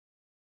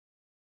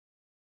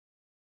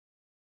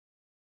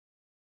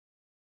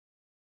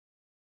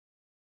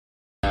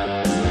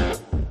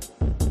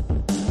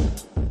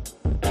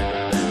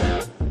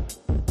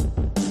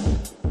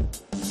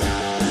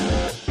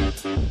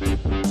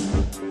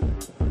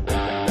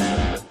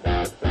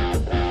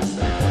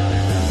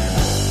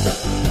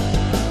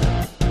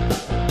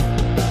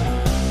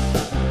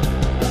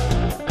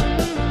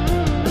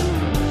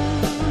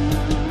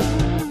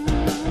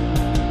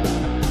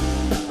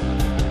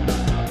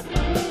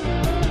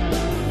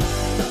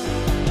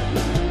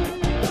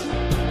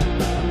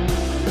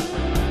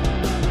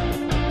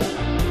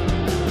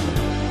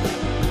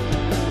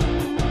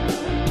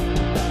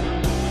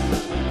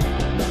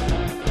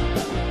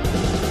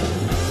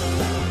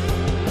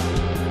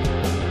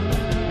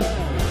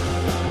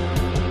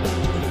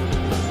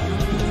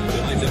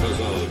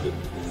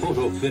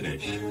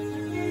finished.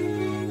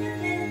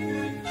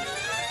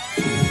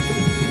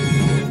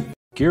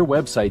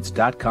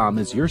 GearWebsites.com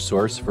is your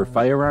source for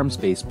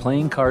firearms-based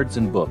playing cards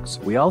and books.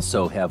 We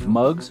also have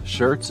mugs,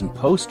 shirts, and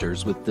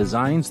posters with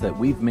designs that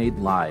we've made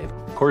live.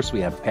 Of course, we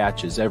have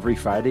patches. Every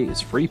Friday is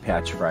Free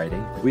Patch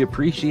Friday. We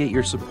appreciate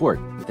your support.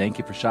 Thank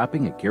you for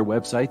shopping at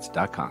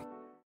GearWebsites.com.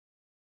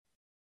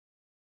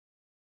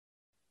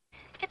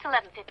 It's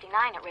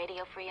 11:59 at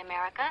Radio Free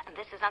America, and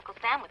this is Uncle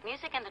Sam with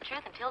music and the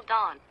truth until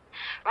dawn.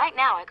 Right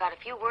now, I got a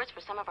few words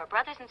for some of our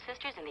brothers and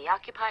sisters in the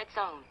occupied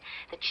zone.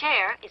 The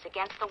chair is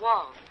against the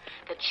wall.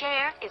 The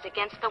chair is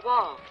against the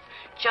wall.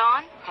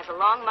 John has a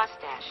long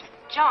mustache.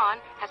 John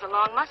has a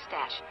long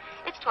mustache.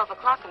 It's 12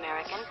 o'clock,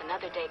 Americans,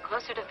 another day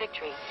closer to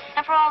victory.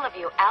 And for all of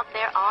you out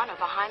there on or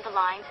behind the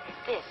lines,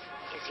 this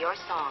is your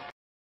song.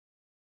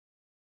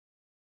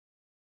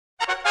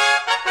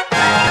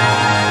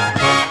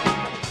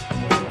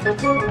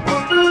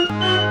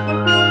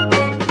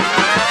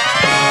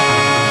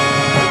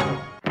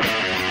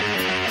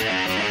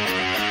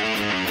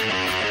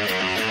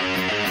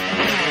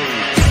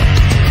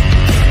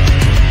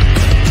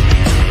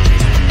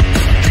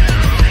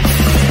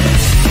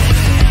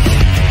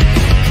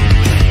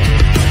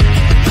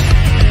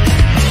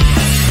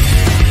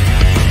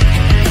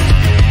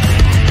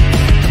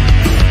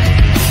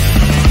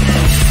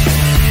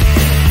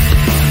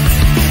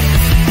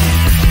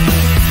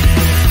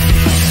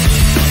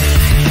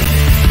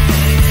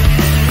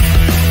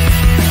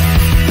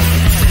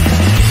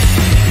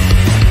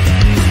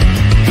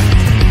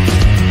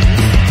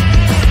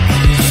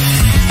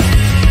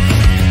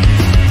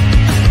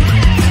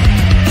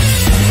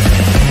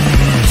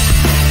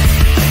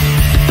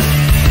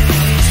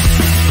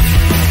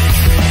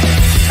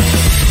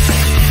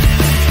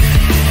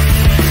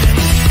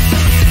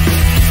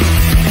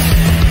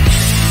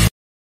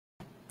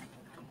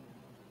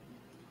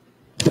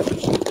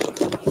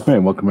 All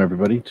right, welcome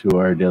everybody to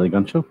our Daily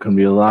Gun Show. Come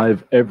to you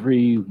live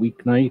every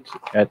weeknight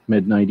at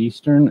midnight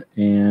Eastern,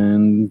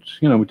 and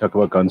we talk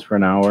about guns for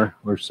an hour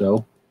or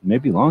so,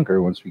 maybe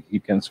longer once we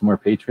keep getting some more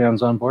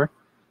Patreons on board.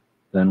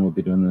 Then we'll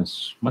be doing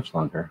this much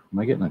longer. Am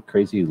I getting a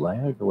crazy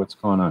lag or what's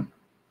going on?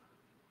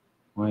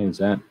 Why is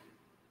that?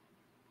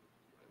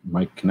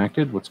 Mic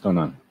connected? What's going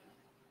on?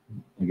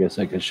 I guess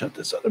I could shut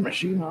this other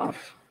machine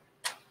off.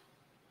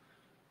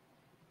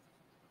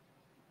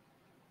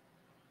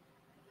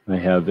 I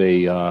have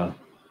a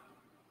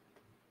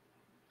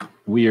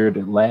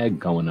weird lag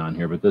going on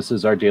here, but this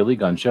is our Daily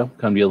Gun Show.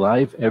 Come to you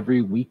live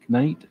every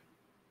weeknight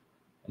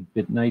at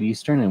midnight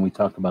Eastern, and we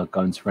talk about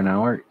guns for an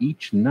hour.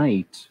 Each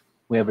night,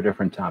 we have a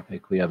different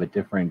topic. We have a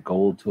different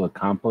goal to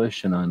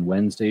accomplish, and on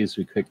Wednesdays,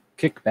 we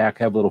kick back,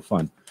 have a little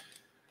fun.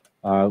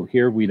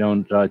 Here, we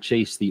don't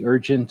chase the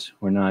urgent.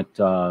 We're not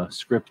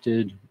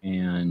scripted,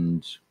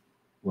 and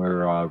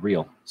we're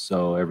real.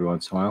 So every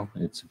once in a while,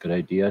 it's a good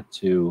idea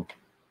to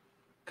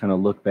kind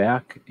of look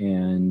back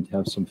and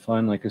have some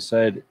fun, like I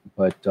said,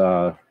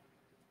 but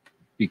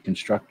be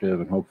constructive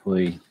and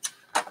hopefully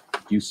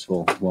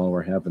useful while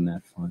we're having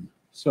that fun.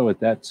 So with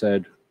that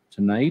said,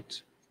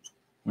 tonight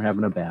we're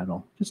having a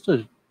battle, just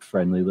a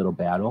friendly little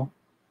battle,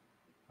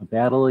 a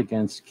battle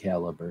against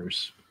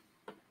calibers.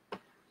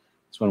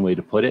 That's one way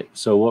to put it.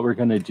 So what we're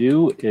going to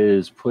do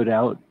is put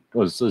out,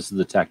 this is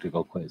the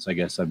tactical quiz. I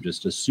guess I'm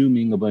just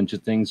assuming a bunch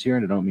of things here,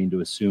 and I don't mean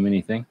to assume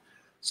anything.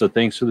 So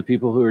thanks for the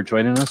people who are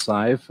joining us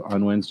live.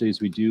 On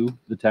Wednesdays, we do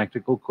the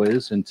tactical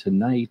quiz, and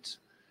tonight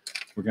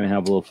we're going to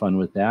have a little fun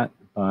with that.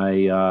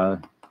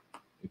 I'm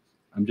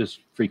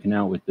just freaking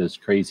out with this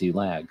crazy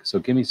lag. So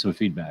give me some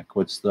feedback.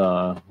 What's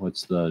this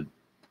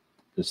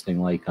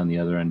thing like on the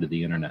other end of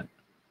the internet?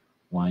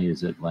 Why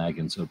is it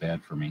lagging so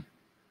bad for me?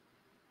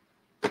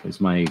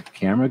 Is my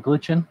camera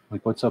glitching?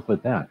 Like, what's up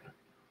with that?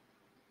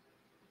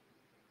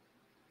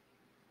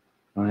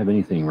 I don't have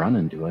anything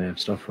running. Do I have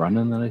stuff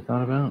running that I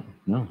thought about?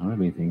 No, I don't have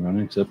anything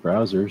running except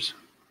browsers.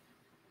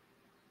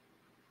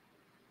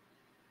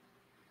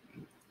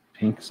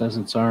 Pink says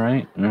it's all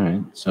right. All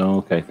right. So,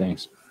 okay,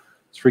 thanks.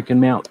 It's freaking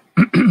me out.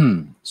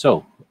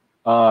 So,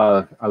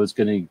 I was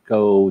going to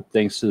go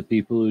thanks to the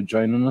people who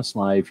joined us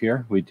live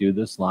here. We do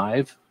this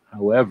live.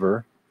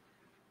 However,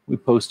 we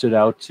post it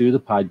out to the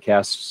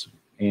podcasts,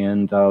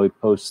 and we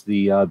post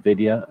the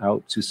video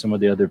out to some of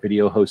the other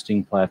video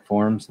hosting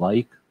platforms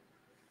like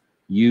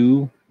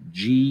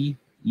UGE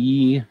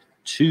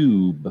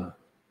Tube.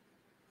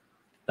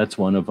 That's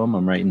one of them.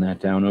 I'm writing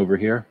that down over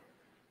here.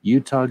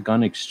 Utah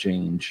Gun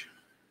Exchange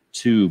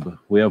Tube.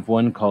 We have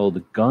one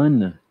called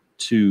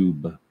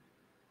GunTube.org.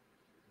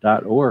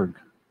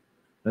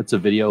 That's a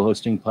video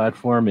hosting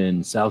platform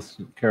in South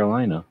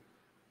Carolina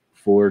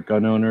for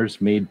gun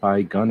owners, made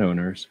by gun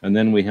owners. And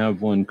then we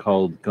have one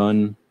called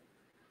Gun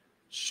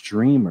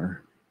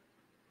Streamer.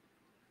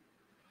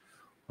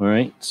 All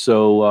right,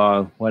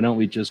 so why don't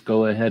we just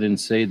go ahead and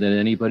say that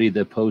anybody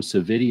that posts a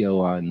video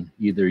on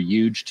either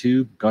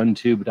YouTube,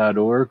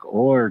 GunTube.org,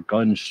 or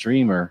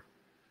GunStreamer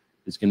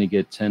is going to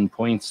get 10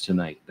 points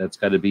tonight. That's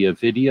got to be a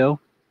video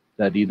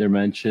that either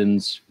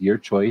mentions your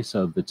choice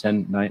of the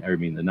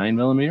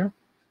 9mm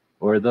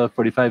or the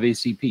 45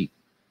 ACP.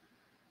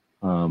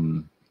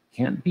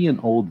 Can't be an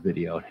old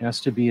video. It has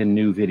to be a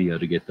new video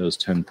to get those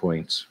 10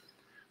 points.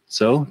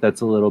 So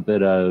that's a little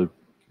bit of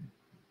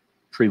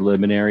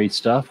preliminary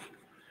stuff.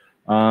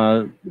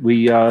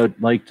 We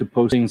like to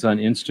post things on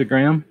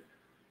Instagram.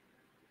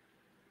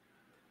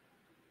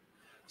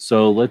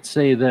 So let's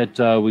say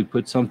that we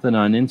put something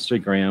on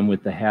Instagram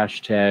with the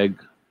hashtag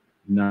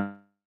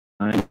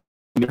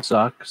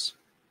 9mm-sucks,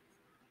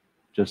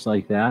 just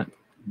like that,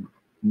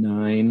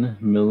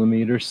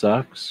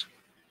 9mm-sucks,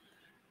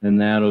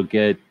 and that'll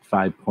get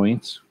 5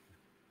 points.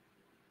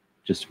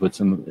 Just to put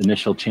some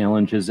initial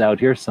challenges out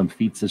here, some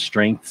feats of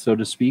strength, so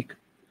to speak.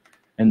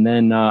 And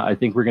then I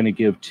think we're going to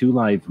give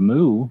 2Live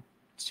Moo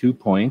 2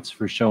 points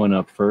for showing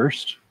up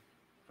first.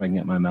 If I can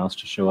get my mouse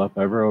to show up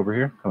ever over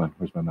here. Come on,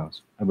 where's my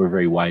mouse? I have a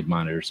very wide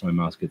monitor, so my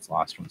mouse gets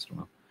lost once in a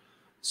while.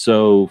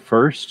 So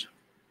first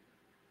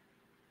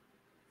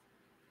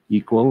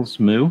equals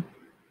Moo.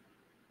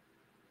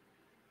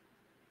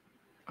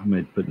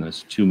 I'm putting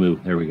this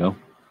 2Moo. There we go.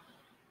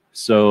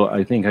 So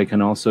I think I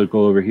can also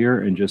go over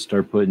here and just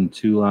start putting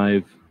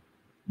 2Live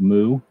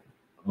Moo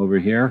over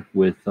here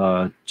with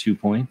 2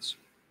 points.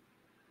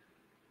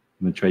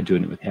 I'm going to try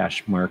doing it with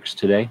hash marks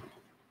today.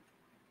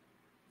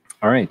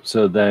 All right,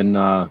 so then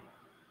I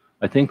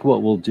think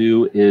what we'll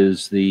do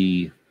is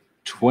the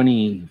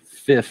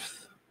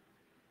 25th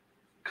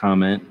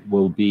comment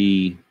will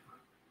be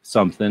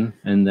something,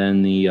 and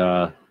then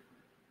the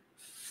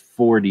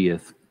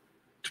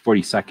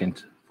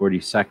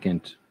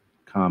 42nd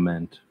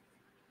comment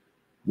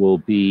will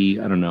be,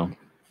 I don't know,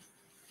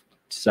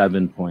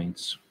 7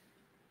 points.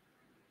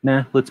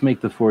 Nah, let's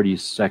make the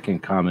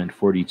 42nd comment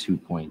 42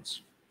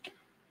 points.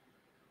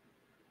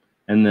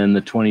 And then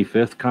the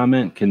 25th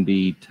comment can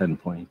be 10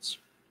 points.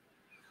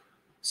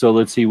 So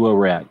let's see where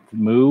we're at.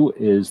 Moo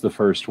is the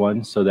first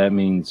one. So that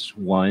means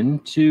 1,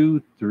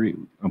 2, 3.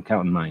 I'm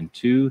counting mine.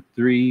 2,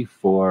 3,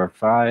 4,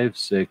 5,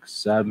 6,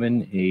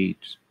 7, 8,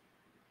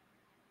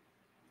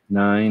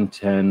 9,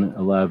 10,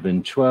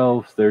 11,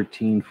 12,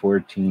 13,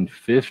 14,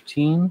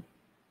 15,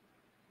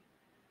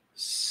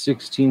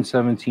 16,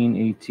 17,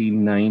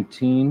 18,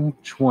 19,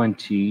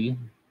 20,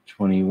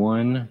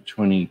 21,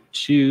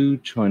 22,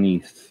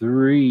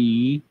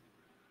 23,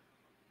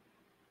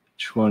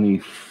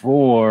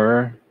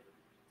 24,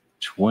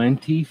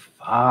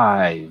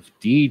 25.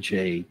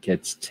 DJ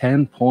gets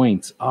 10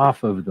 points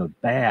off of the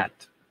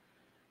bat.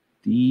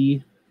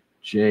 DJ.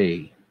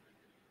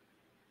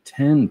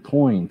 10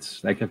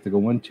 points. I have to go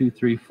 1, 2,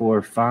 3,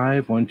 4,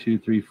 5. 1, 2,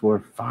 3, 4,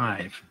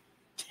 5.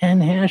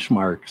 10 hash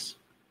marks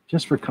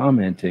just for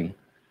commenting.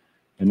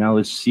 And now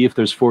let's see if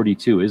there's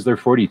 42. Is there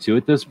 42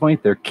 at this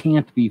point? There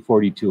can't be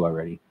 42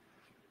 already.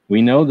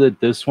 We know that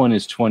this one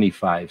is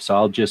 25, so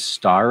I'll just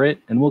star it,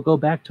 and we'll go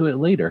back to it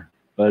later.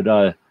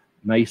 But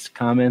nice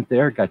comment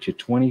there. Got you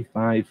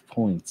 25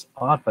 points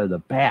off of the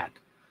bat.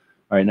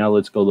 All right, now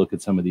let's go look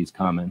at some of these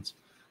comments.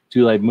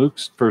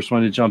 2Live-Mooks, first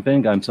one to jump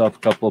in, got himself a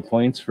couple of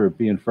points for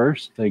being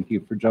first. Thank you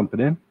for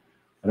jumping in.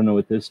 I don't know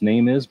what this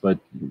name is, but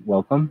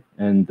welcome.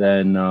 And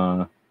then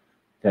got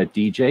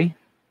DJ.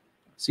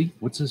 See,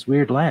 what's this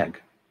weird lag?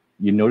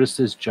 You notice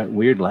this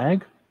weird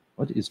lag?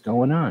 What is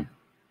going on?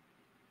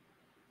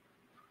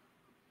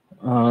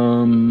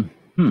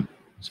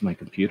 Is my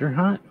computer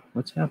hot?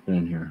 What's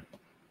happening here?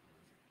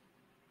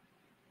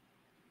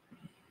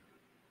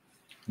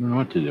 I don't know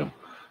what to do.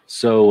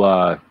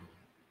 So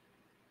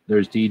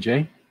there's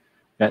DJ.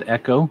 Got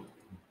Echo,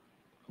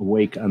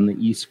 awake on the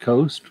East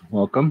Coast.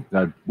 Welcome.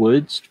 Got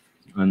Woods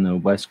on the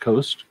West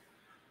Coast.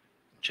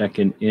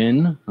 Checking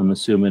in. I'm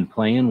assuming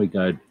playing. We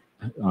got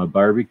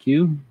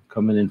Barbecue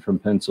coming in from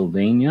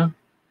Pennsylvania.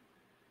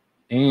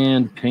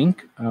 And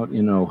Pink out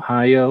in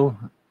Ohio.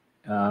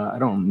 I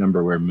don't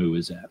remember where Moo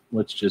is at.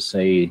 Let's just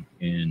say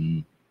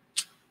in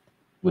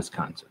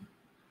Wisconsin.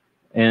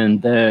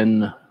 And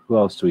then who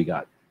else do we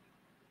got?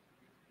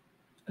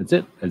 That's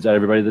it. Is that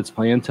everybody that's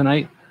playing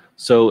tonight?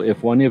 So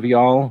if one of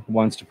y'all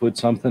wants to put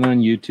something on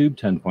YouTube,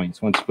 10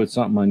 points. Wants to put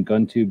something on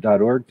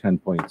guntube.org, 10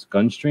 points.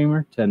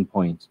 Gunstreamer, 10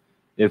 points.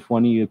 If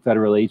one of you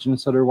federal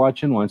agents that are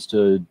watching wants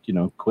to,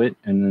 quit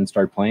and then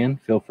start playing,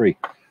 feel free.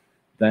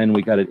 Then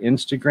we got an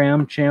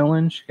Instagram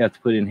challenge. Got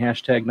to put in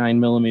hashtag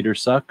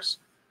 9mm-sucks.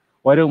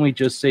 Why don't we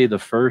just say the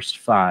first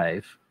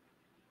 5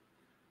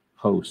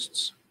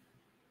 posts?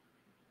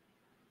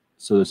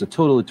 So there's a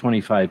total of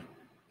 25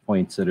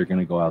 points that are going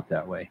to go out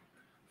that way.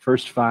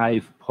 First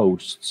 5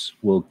 posts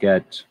will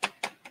get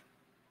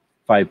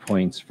 5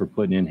 points for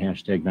putting in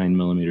hashtag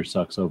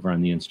 9mm-sucks over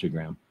on the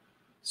Instagram.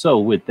 So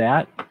with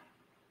that,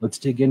 let's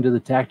dig into the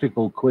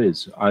tactical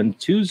quiz. On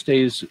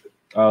Tuesdays,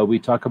 we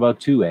talk about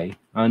 2A.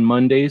 On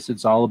Mondays,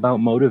 it's all about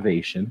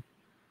motivation.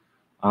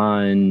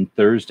 On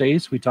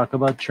Thursdays, we talk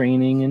about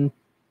training and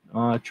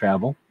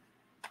travel.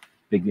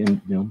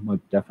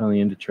 Definitely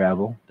into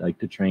travel. Like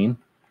to train.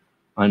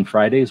 On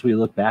Fridays, we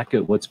look back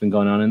at what's been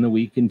going on in the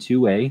week in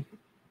 2A.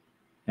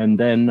 And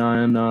then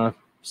on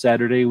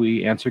Saturday,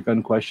 we answer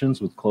gun questions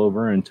with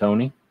Clover and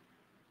Tony.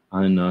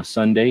 On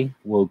Sunday,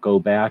 we'll go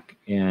back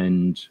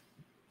and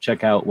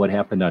check out what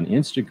happened on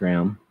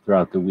Instagram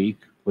throughout the week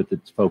with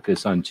its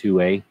focus on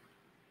 2A.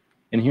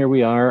 And here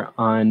we are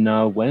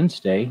on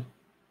Wednesday,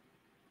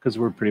 because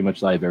we're pretty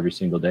much live every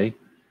single day,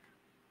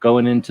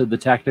 going into the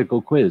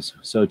tactical quiz.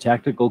 So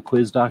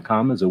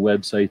tacticalquiz.com is a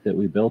website that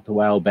we built a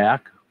while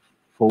back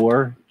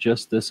for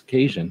just this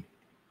occasion.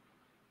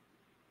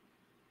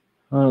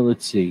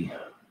 Let's see.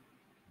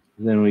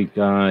 Then we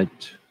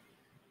got,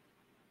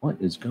 what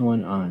is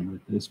going on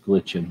with this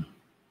glitching?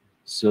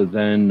 So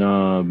then,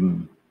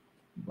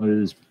 what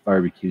is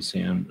barbecue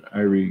Sam? I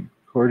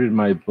recorded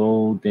my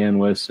Bull Dan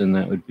Wesson.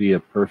 That would be a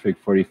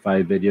perfect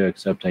 45 video,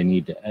 except I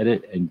need to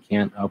edit and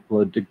can't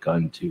upload to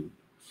GunTube.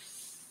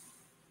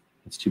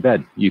 It's too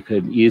bad. You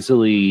could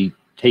easily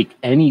take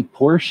any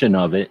portion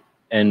of it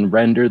and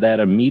render that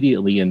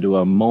immediately into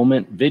a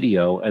moment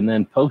video and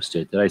then post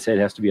it. Did I say it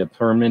has to be a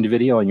permanent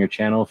video on your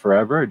channel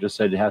forever? I just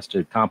said it has to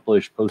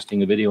accomplish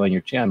posting a video on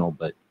your channel,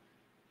 but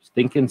just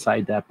think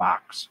inside that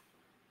box.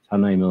 That's how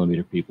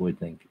 9mm people would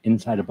think,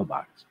 inside of a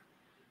box.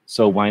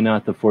 So why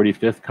not the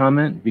 45th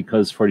comment?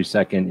 Because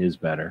 42nd is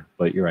better,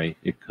 but you're right.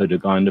 It could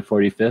have gone to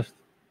 45th.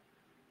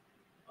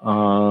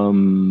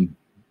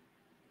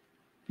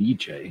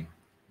 DJ.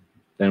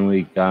 Then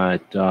we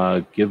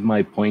got give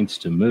my points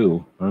to Moo.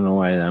 I don't know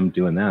why I'm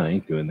doing that. I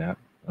ain't doing that.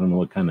 I don't know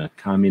what kind of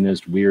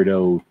communist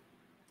weirdo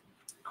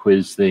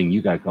quiz thing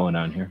you got going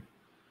on here.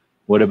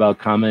 What about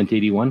comment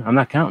 81? I'm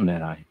not counting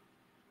that high.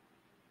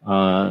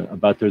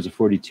 About there's a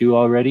 42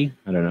 already?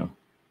 I don't know.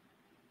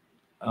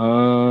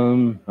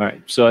 All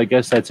right. So I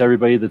guess that's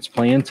everybody that's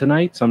playing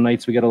tonight. Some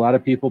nights we get a lot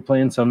of people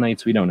playing. Some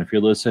nights we don't. If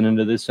you're listening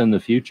to this in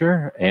the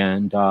future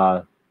and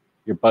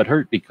your butt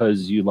hurt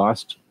because you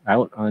lost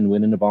out on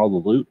winning all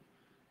the loot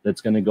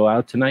that's going to go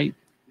out tonight,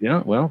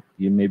 yeah, well,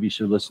 you maybe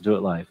should listen to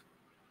it live.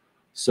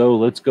 So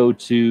let's go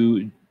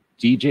to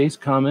DJ's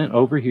comment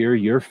over here.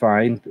 You're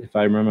fine. If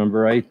I remember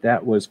right,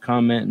 that was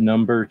comment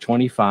number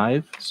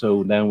 25.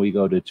 So then we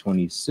go to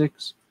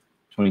 26,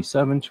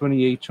 27,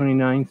 28,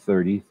 29,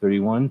 30,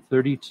 31,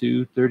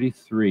 32,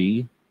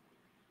 33,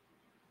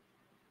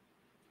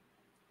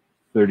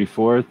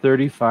 34,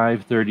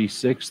 35,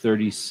 36,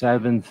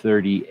 37,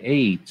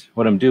 38.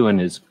 What I'm doing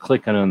is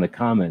clicking on the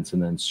comments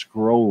and then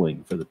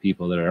scrolling for the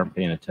people that aren't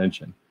paying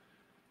attention.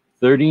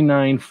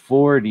 39,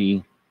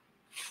 40,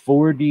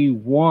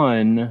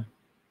 41.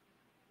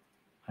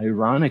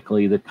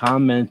 Ironically, the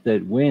comment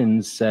that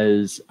wins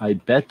says, I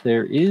bet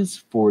there is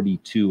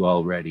 42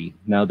 already.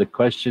 Now the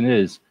question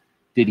is,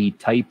 did he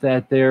type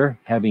that there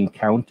having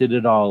counted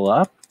it all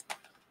up?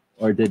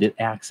 Or did it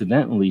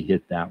accidentally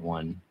hit that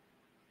one?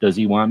 Does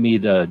he want me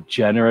to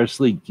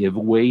generously give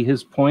away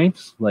his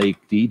points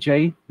like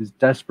DJ is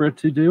desperate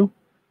to do?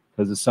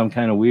 Because there's some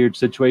kind of weird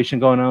situation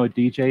going on with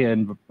DJ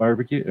and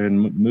Barbecue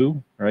and Moo,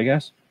 or I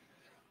guess.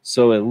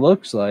 So it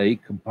looks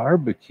like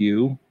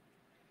Barbecue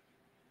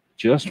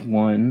just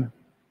won,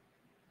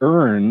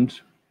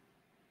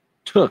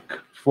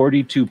 took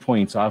 42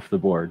 points off the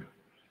board.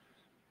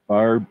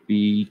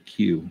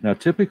 Barbecue. Now,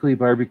 typically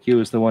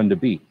Barbecue is the one to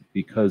beat,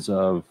 because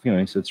of, you know,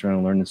 he sits around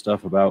and learning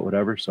stuff about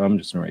whatever. So I'm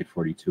just going to write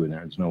 42 in there.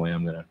 There's no way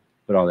I'm going to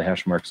put all the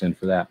hash marks in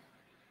for that.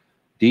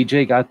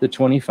 DJ got the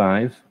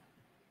 25.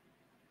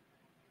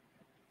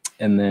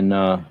 And then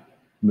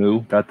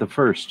Moo got the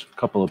first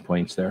couple of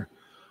points there.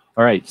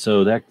 All right,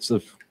 so that's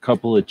a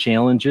couple of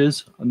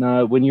challenges.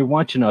 When you're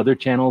watching other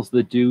channels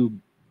that do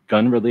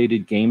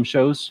gun-related game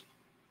shows,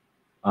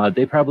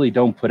 they probably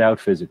don't put out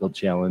physical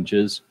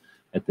challenges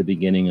at the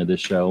beginning of the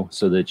show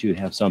so that you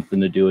have something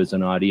to do as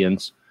an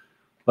audience.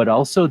 But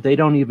also, they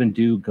don't even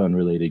do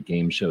gun-related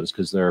game shows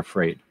because they're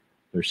afraid.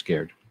 They're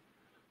scared.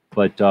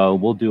 But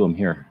we'll do them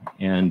here.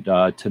 And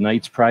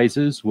tonight's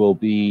prizes will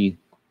be,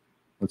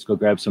 let's go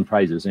grab some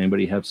prizes.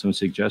 Anybody have some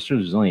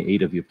suggestions? There's only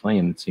 8 of you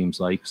playing, it seems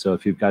like. So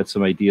if you've got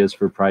some ideas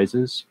for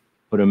prizes,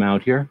 put them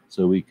out here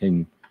so we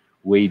can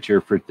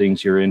wager for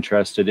things you're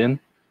interested in.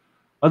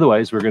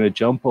 Otherwise, we're going to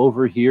jump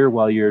over here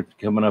while you're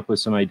coming up with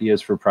some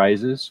ideas for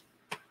prizes.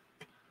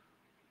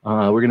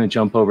 We're going to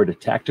jump over to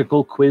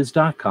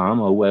tacticalquiz.com,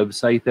 a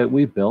website that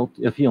we built.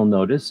 If you'll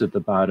notice at the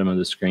bottom of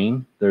the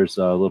screen, there's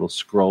a little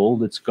scroll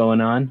that's going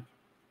on.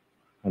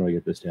 How do I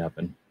get this to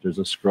happen? There's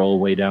a scroll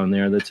way down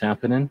there that's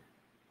happening.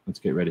 Let's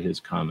get rid of his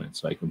comment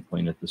so I can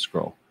point at the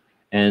scroll.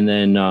 And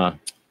then I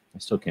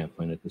still can't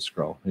point at the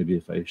scroll. Maybe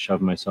if I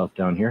shove myself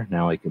down here,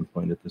 now I can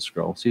point at the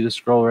scroll. See the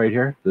scroll right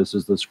here? This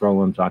is the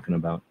scroll I'm talking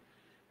about.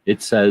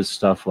 It says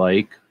stuff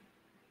like,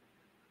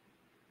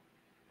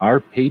 our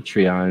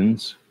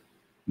Patreons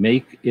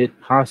make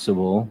it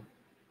possible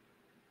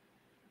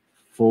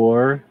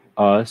for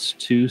us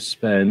to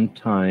spend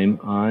time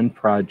on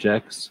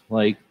projects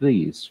like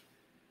these.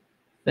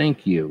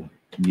 Thank you,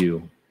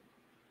 you.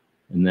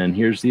 And then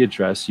here's the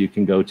address you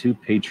can go to,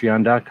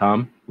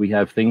 patreon.com. We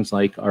have things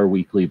like our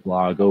weekly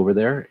blog over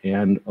there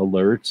and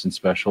alerts and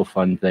special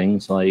fun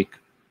things like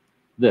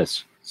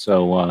this.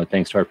 So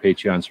thanks to our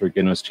Patreons for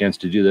giving us a chance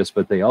to do this,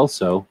 but they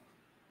also,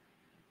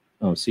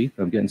 oh, see,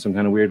 I'm getting some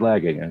kind of weird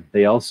lag again.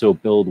 They also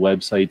build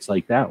websites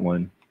like that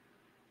one.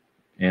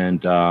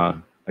 And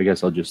I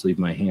guess I'll just leave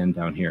my hand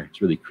down here.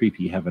 It's really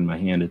creepy having my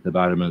hand at the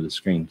bottom of the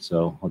screen.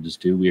 So I'll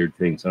just do weird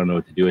things. I don't know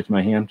what to do with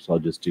my hand, so I'll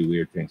just do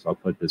weird things. I'll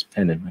put this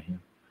pen in my hand.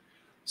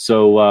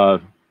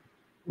 So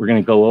we're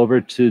going to go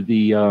over to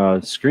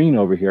the screen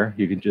over here.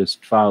 You can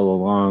just follow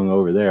along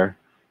over there.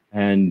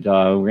 And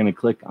we're going to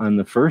click on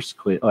the first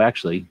quiz. Oh,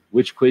 actually,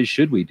 which quiz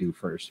should we do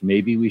first?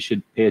 Maybe we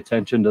should pay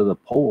attention to the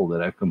poll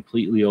that I've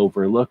completely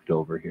overlooked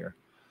over here.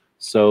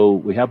 So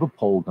we have a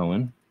poll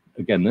going.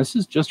 Again, this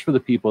is just for the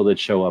people that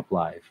show up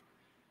live.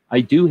 I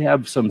do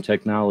have some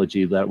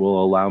technology that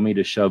will allow me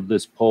to shove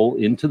this poll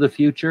into the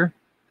future.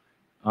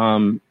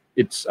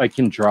 I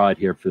can draw it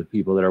here for the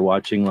people that are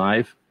watching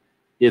live.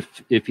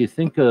 If you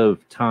think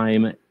of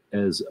time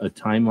as a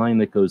timeline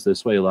that goes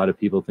this way, a lot of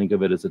people think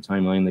of it as a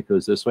timeline that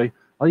goes this way.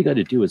 All you got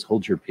to do is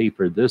hold your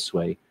paper this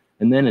way,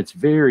 and then it's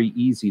very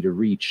easy to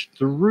reach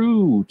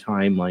through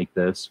time like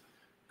this.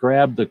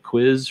 Grab the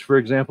quiz, for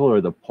example,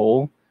 or the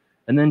poll,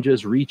 and then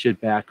just reach it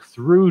back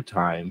through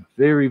time.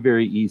 Very,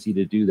 very easy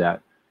to do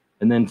that.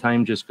 And then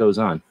time just goes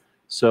on.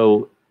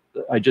 So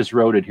I just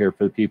wrote it here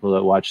for the people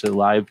that watch it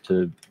live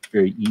to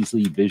very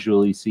easily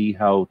visually see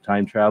how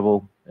time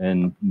travel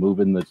and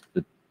moving the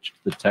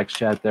text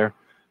chat there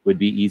would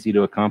be easy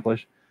to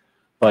accomplish.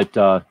 But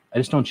I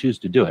just don't choose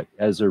to do it.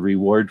 As a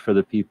reward for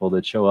the people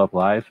that show up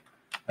live,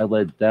 I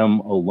let them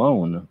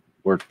alone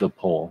work the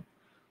poll.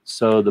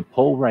 So the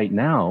poll right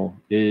now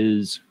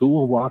is, who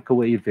will walk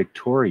away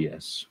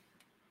victorious?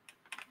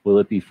 Will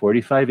it be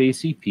 45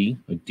 ACP,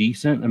 a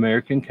decent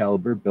American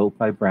caliber built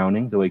by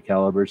Browning, the way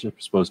calibers are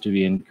supposed to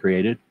be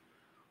created,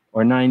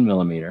 or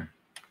 9mm,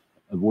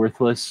 a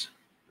worthless,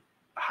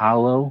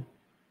 hollow,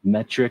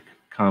 metric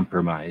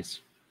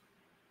compromise?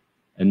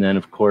 And then,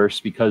 of course,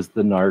 because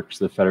the narcs,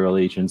 the federal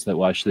agents that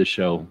watch this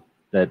show,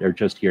 that are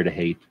just here to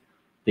hate,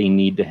 they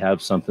need to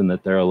have something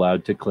that they're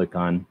allowed to click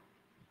on.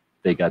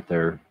 They got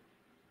their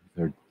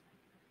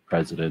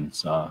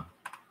president's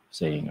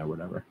saying or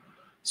whatever.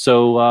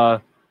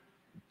 So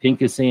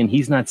Pink is saying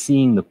he's not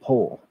seeing the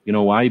poll. You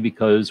know why?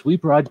 Because we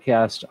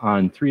broadcast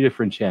on 3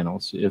 different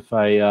channels. If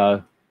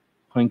I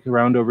plink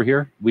around over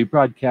here, we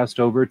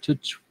broadcast over to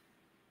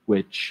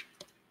Twitch.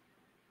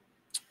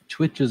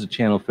 Twitch is a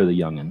channel for the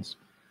youngins.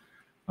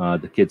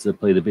 The kids that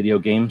play the video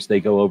games, they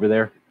go over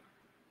there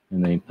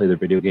and they play their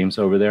video games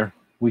over there.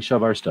 We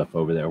shove our stuff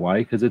over there. Why?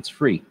 Because it's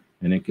free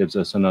and it gives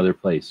us another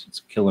place.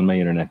 It's killing my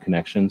internet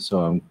connection,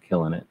 so I'm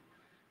killing it.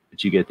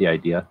 But you get the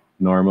idea.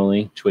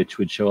 Normally, Twitch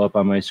would show up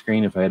on my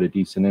screen if I had a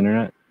decent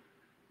internet.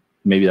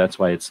 Maybe that's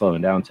why it's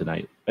slowing down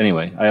tonight.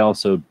 Anyway, I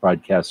also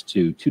broadcast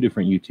to 2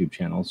 different YouTube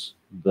channels.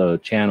 The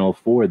channel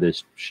for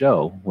this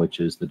show, which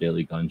is the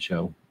Daily Gun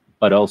Show,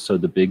 but also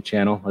the big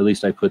channel. At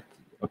least I put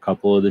a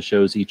couple of the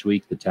shows each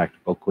week, the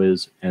Tactical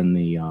Quiz and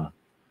the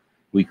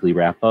Weekly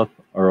Wrap-Up,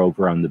 are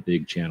over on the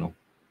big channel.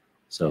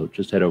 So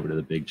just head over to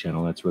the big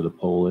channel. That's where the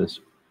poll is.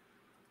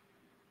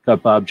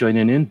 Got Bob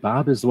joining in.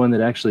 Bob is the one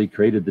that actually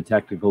created the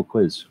Tactical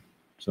Quiz.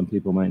 Some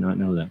people might not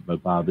know that,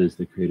 but Bob is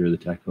the creator of the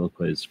Tactical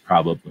Quiz,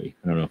 probably.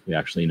 I don't know if we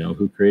actually know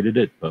who created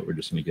it, but we're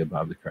just going to give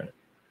Bob the credit.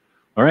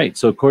 All right,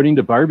 so according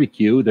to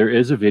Barbecue, there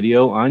is a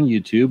video on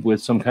YouTube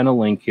with some kind of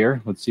link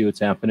here. Let's see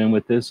what's happening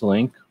with this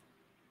link.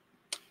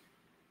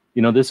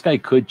 You know, this guy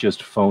could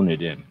just phone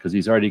it in because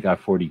he's already got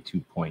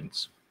 42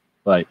 points.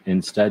 But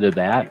instead of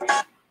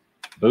that,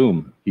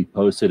 boom, he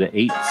posted an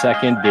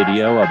 8-second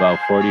video about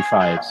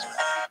 45s.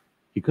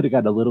 He could have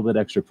got a little bit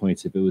extra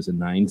points if it was a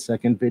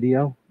 9-second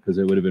video because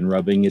it would have been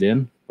rubbing it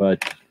in.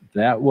 But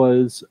that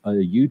was a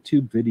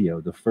YouTube video,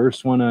 the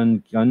first one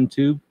on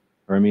GunTube.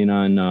 Or I mean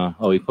on,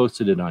 oh, he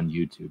posted it on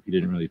YouTube. He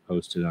didn't really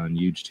post it on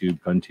YouTube,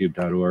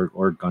 guntube.org,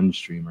 or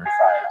Gunstreamer.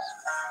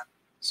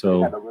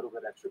 So, a little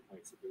bit extra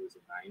points if it was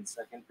a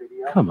 9-second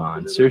video. Come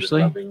on,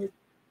 seriously?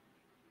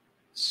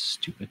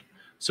 Stupid.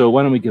 So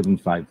why don't we give him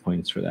 5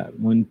 points for that?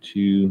 1,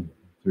 2,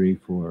 3,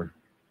 4,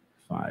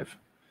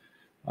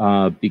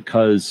 5.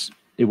 Because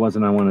it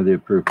wasn't on one of the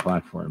approved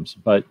platforms,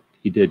 but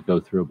he did go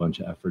through a bunch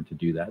of effort to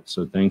do that.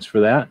 So thanks for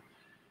that.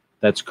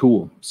 That's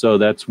cool. So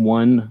that's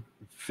one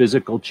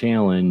physical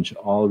challenge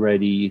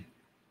already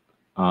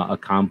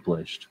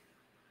accomplished.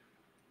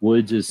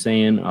 Woods is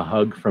saying a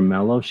hug from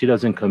Mello. She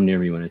doesn't come near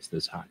me when it's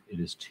this hot. It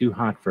is too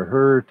hot for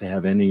her to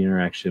have any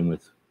interaction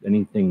with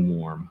anything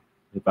warm.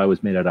 If I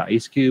was made out of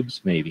ice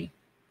cubes, maybe.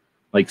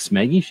 Like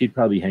Smeggy, she'd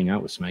probably hang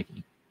out with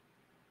Smeggy.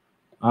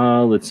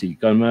 Let's see.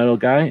 Gunmetal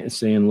Guy is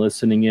saying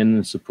listening in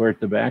and support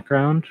the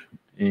background.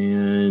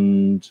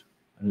 And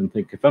I don't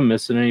think if I'm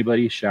missing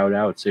anybody, shout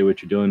out, say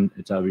what you're doing.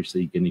 It's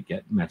obviously going to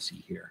get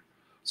messy here.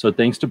 So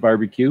thanks to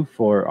Barbecue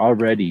for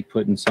already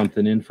putting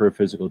something in for a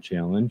physical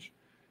challenge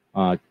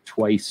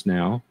twice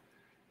now.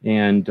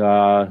 And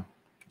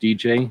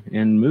DJ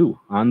and Moo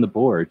on the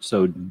board.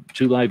 So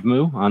 2 Live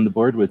Moo on the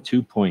board with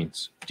 2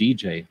 points.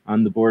 DJ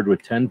on the board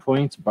with 10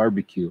 points.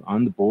 Barbecue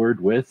on the board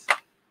with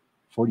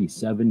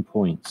 47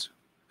 points.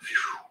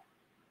 Whew.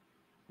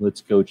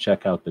 Let's go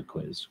check out the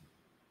quiz.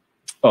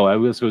 Oh, I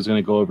was going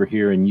to go over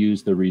here and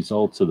use the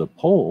results of the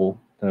poll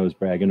that I was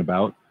bragging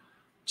about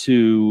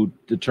to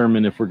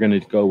determine if we're going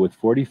to go with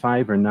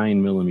 45 or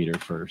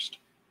 9mm first.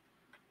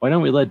 Why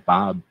don't we let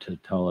Bob to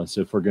tell us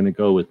if we're going to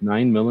go with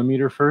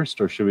 9mm first,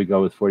 or should we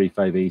go with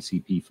 45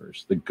 ACP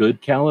first? The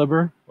good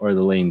caliber or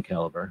the lame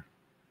caliber?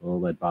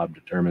 We'll let Bob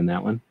determine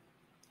that one.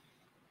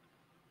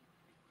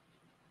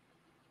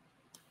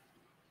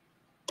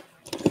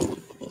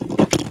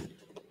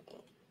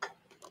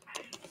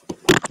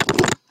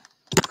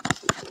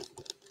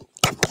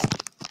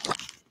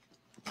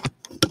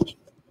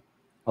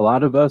 A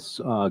lot of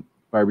us,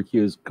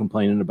 Barbecue is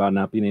complaining about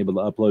not being able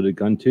to upload a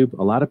GunTube.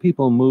 A lot of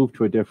people move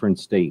to a different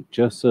state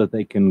just so that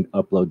they can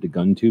upload to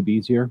GunTube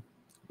easier.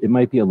 It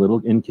might be a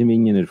little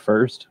inconvenient at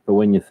first, but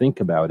when you think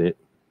about it,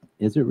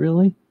 is it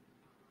really?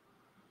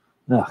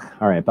 Ugh.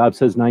 All right, Bob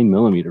says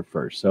 9mm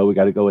first, so we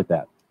got to go with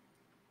that.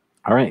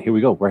 All right, here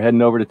we go. We're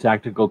heading over to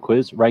Tactical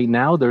Quiz. Right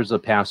now, there's a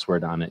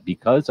password on it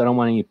because I don't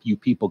want any of you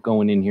people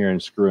going in here and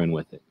screwing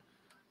with it,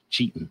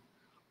 cheating.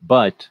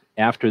 But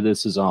after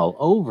this is all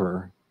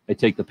over, I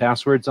take the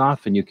passwords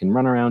off, and you can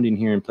run around in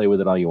here and play with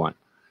it all you want.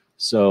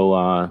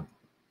 So,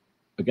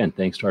 again,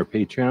 thanks to our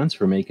Patreons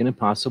for making it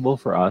possible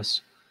for us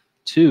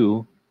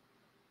to,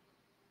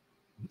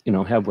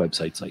 have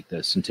websites like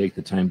this and take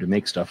the time to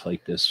make stuff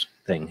like this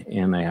thing.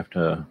 And I have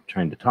to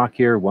trying to talk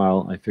here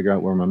while I figure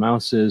out where my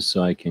mouse is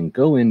so I can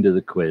go into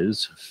the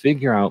quiz,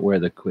 figure out where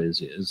the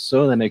quiz is,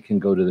 so then I can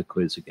go to the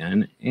quiz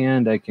again,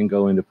 and I can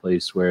go into a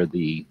place where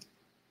the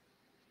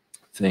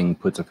thing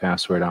puts a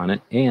password on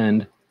it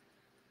and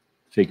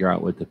figure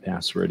out what the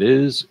password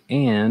is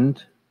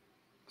and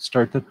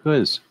start the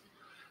quiz.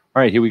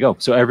 All right, here we go.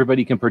 So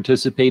everybody can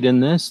participate in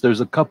this. There's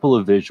a couple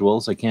of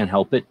visuals. I can't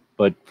help it,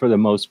 but for the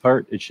most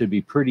part, it should be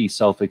pretty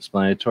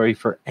self-explanatory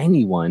for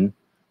anyone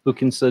who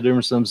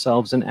considers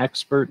themselves an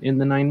expert in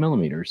the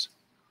 9mm.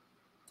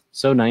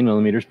 So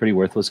 9mm is pretty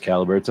worthless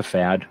caliber. It's a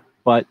fad,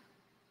 but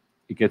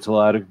it gets a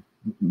lot of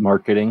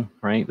marketing,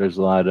 right? There's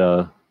a lot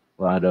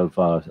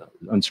of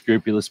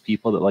unscrupulous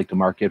people that like to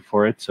market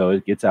for it, so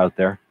it gets out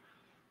there.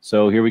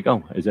 So here we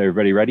go. Is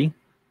everybody ready?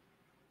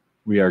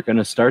 We are going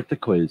to start the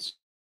quiz.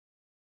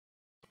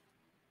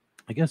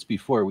 I guess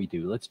before we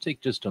do, let's take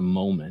just a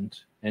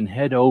moment and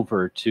head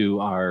over to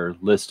our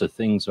list of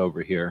things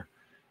over here.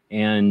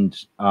 And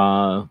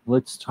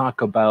let's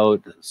talk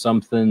about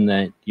something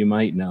that you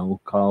might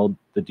know called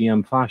the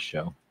DM Foss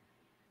Show.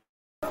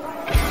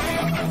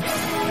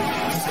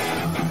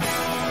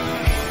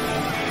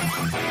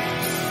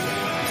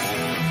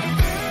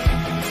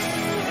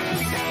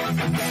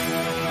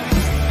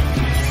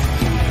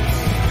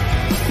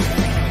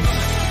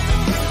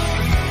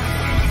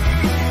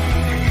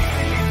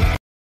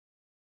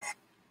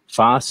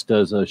 Foss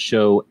does a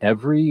show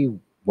every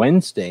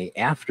Wednesday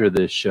after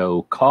this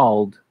show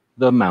called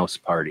The Mouse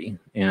Party.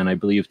 And I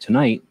believe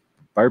tonight,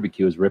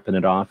 Barbecue is ripping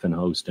it off and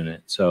hosting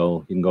it.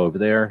 So you can go over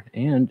there,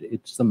 and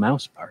it's The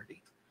Mouse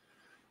Party.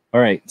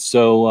 All right,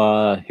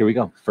 so here we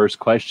go. First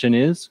question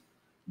is,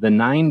 the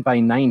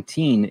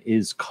 9x19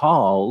 is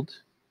called,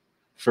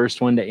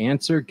 first one to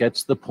answer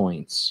gets the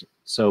points.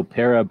 So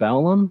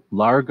Parabellum,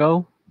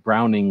 Largo,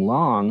 Browning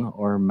Long,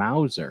 or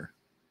Mauser?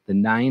 The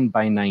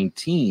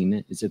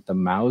 9x19, is it the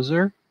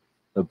Mauser,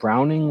 the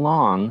Browning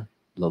Long,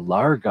 the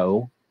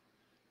Largo,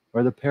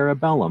 or the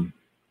Parabellum?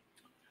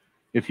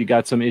 If you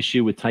got some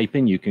issue with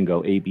typing, you can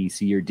go A, B,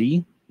 C, or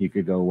D. You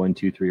could go 1,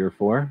 2, 3, or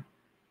 4.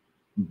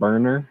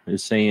 Burner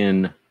is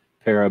saying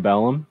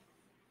Parabellum.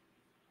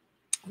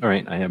 All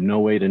right, I have no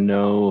way to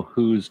know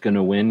who's going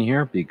to win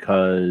here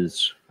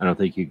because I don't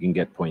think you can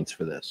get points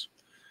for this.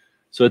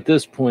 So at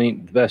this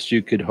point, the best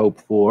you could hope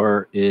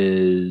for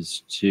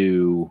is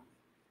to...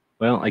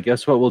 Well, I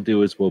guess what we'll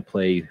do is we'll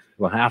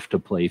have to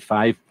play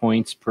 5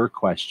 points per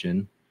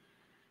question,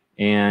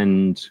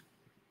 and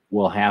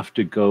we'll have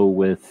to go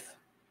with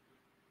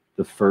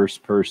the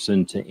first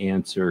person to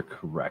answer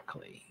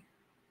correctly.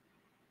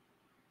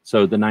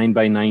 So the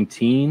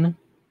 9x19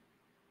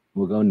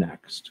 will go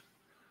next.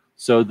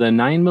 So the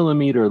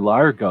 9mm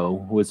Largo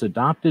was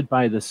adopted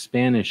by the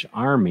Spanish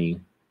Army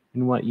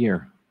in what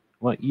year?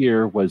 What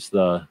year was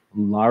the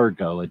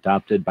Largo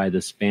adopted by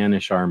the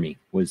Spanish Army?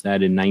 Was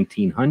that in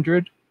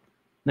 1900?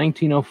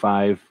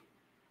 1905,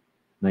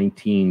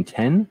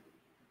 1910,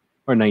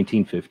 or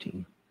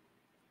 1915?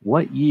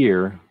 What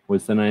year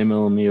was the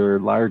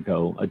 9mm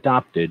Largo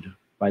adopted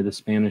by the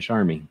Spanish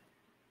Army?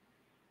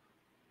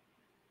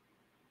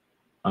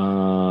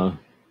 Oh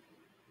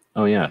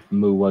yeah,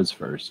 Moo was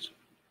first,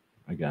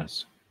 I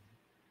guess.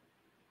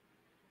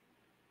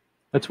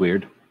 That's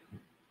weird.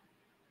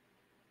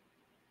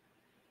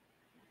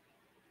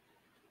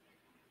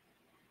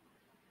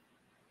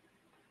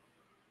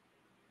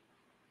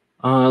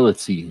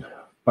 Let's see.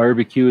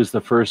 Barbecue is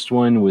the first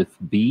one with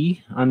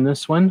B on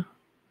this one.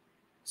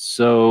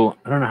 So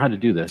I don't know how to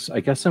do this. I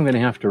guess I'm going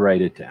to have to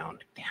write it down.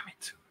 Damn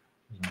it.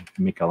 I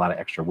make a lot of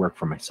extra work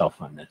for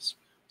myself on this.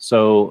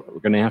 So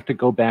we're going to have to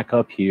go back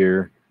up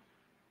here.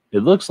 It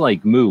looks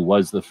like Moo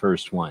was the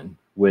first one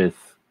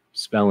with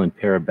spelling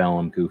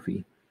Parabellum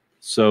goofy.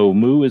 So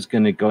Moo is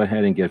going to go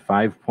ahead and get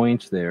 5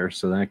 points there.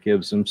 So that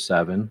gives him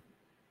 7.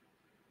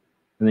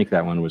 I think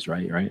that one was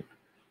right?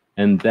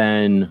 And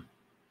then...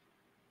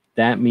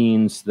 that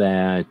means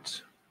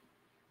that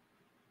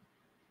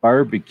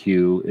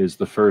barbecue is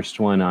the first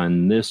one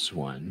on this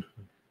one.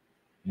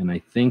 And I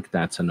think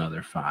that's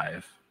another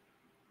 5.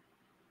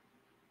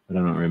 But I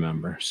don't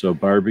remember. So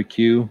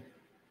barbecue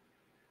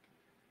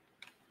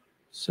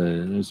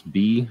says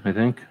B, I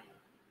think.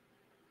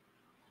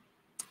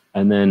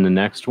 And then the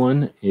next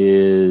one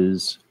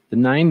is the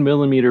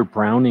 9mm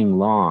Browning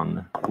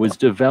Long was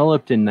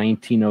developed in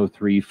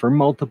 1903 for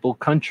multiple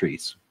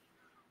countries.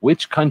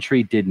 Which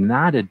country did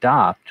not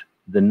adopt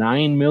the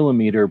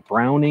 9mm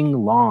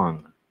Browning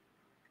Long?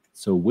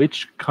 So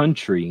which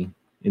country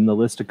in the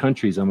list of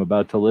countries I'm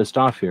about to list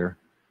off here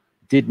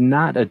did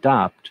not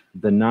adopt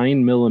the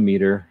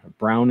 9mm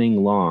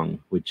Browning Long,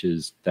 which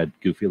is that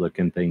goofy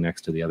looking thing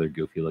next to the other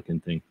goofy looking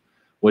thing?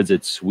 Was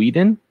it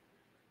Sweden,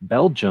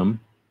 Belgium,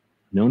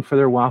 known for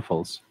their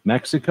waffles,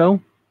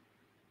 Mexico,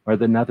 or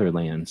the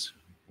Netherlands?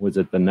 Was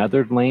it the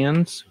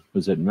Netherlands?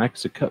 Was it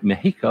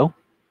Mexico?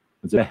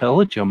 Was it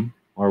Belgium,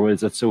 or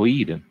was it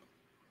Sweden?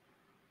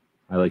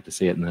 I like to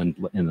say it in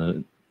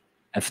the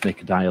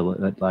ethnic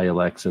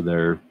dialects of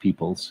their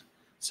peoples.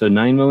 So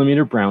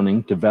 9mm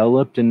Browning,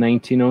 developed in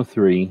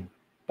 1903,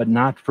 but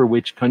not for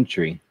which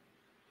country?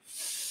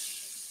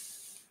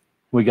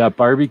 We got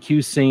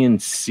barbecue saying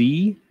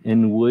C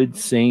and Wood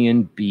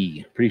saying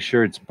B. Pretty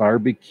sure it's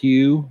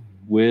barbecue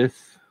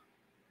with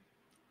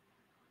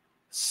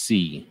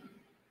C.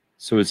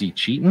 So is he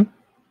cheating?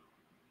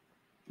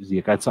 Has he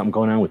got something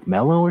going on with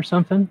Mello or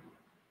something?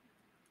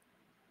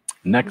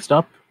 Next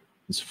up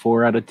is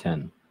 4 out of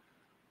 10.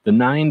 The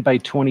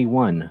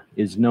 9x21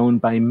 is known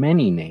by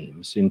many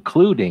names,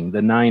 including the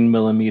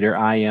 9mm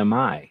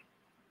IMI.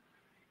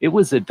 It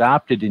was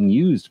adopted and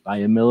used by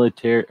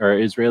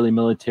Israeli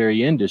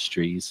military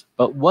industries,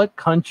 but what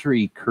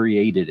country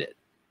created it?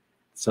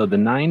 So the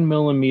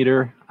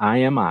 9mm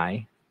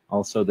IMI,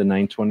 also the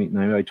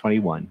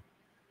 9x21,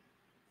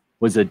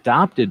 was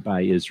adopted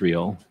by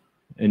Israel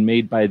and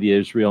made by the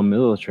Israel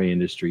military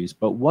industries,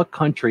 but what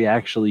country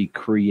actually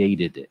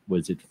created it?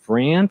 Was it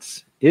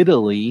France,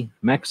 Italy,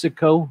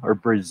 Mexico, or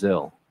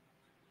Brazil?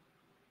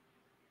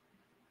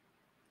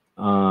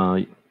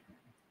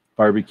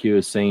 Barbecue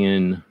is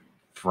saying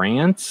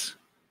France.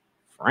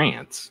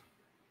 France.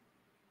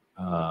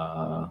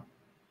 I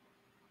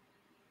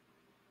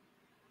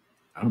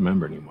don't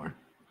remember anymore.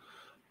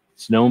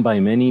 It's known by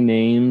many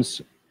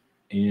names,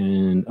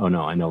 and oh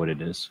no, I know what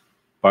it is.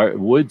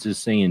 Woods is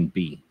saying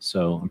B,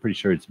 so I'm pretty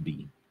sure it's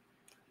B.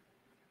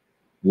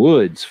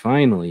 Woods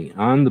finally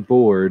on the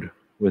board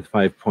with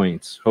 5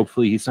 points.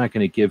 Hopefully he's not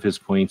going to give his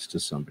points to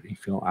somebody.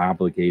 Feel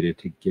obligated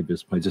to give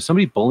his points. Is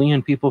somebody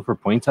bullying people for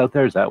points out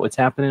there? Is that what's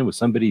happening? Was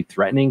somebody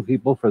threatening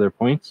people for their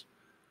points?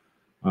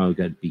 Oh, we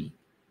got B.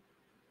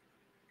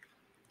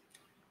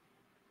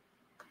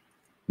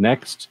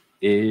 Next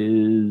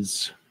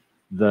is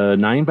the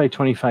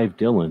 9x25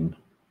 Dylan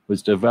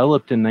was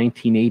developed in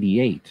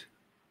 1988.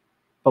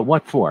 But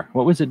what for?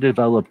 What was it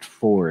developed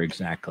for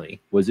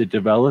exactly? Was it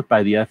developed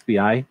by the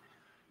FBI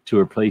to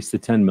replace the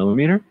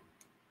 10mm?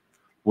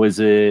 Was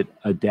it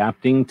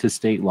adapting to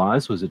state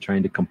laws? Was it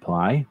trying to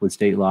comply with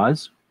state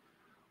laws?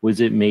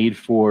 Was it made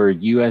for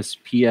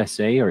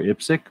USPSA or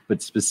IPSC,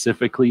 but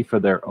specifically for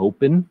their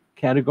open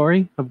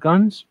category of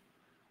guns?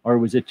 Or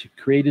was it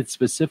created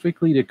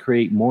specifically to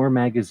create more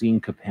magazine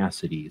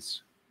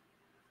capacities?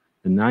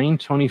 The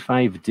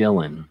 925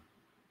 Dylan,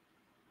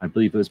 I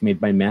believe it was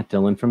made by Matt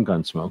Dillon from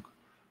Gunsmoke,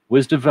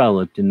 was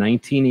developed in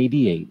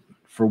 1988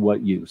 for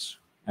what use?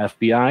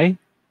 FBI,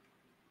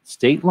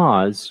 state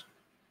laws,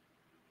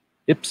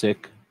 IPSC,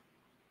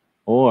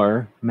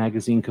 or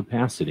magazine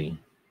capacity?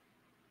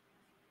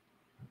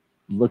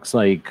 Looks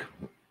like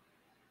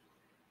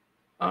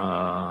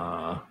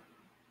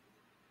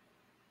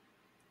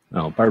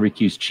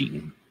barbecue's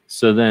cheating.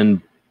 So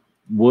then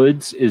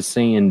Woods is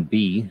saying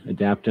B,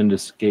 adapt into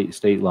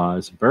state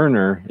laws.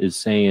 Burner is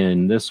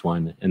saying this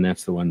one, and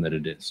that's the one that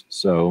it is.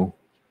 So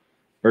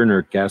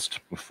Burner guessed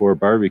before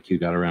barbecue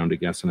got around to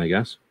guessing, I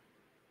guess.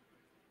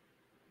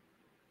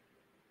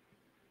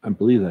 I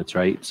believe that's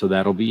right. So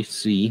that'll be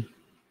C.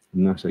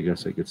 Next, I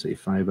guess I could say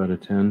 5 out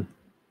of 10.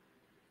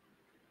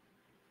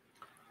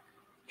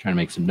 Trying to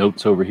make some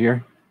notes over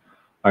here.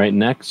 All right,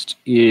 next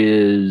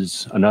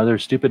is another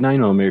stupid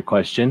 9mm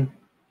question.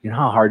 You know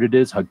how hard it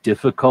is, how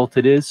difficult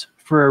it is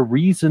for a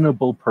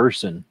reasonable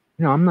person.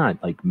 You know, I'm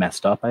not like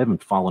messed up. I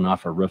haven't fallen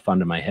off a roof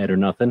onto my head or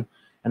nothing.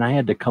 And I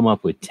had to come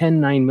up with 10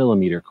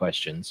 9mm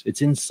questions.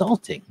 It's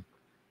insulting.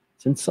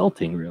 It's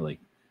insulting, really.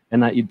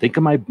 And you think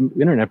of my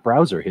internet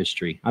browser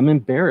history. I'm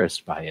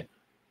embarrassed by it.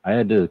 I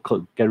had to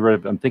get rid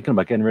of. I'm thinking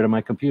about getting rid of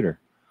my computer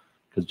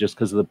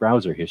because of the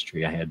browser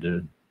history I had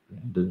to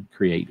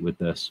create with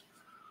this.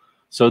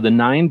 So the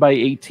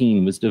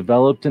 9x18 was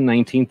developed in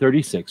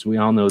 1936. We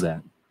all know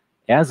that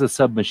as a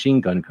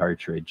submachine gun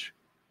cartridge.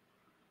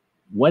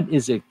 What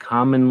is it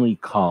commonly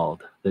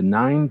called? The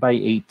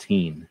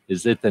 9x18.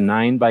 Is it the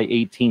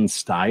 9x18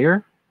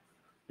 Steyr?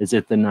 Is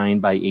it the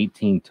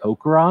 9x18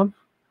 Tokarev?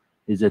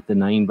 Is it the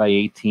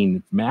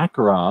 9x18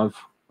 Makarov?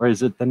 Or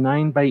is it the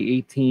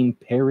 9x18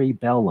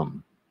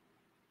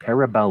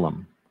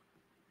 Parabellum?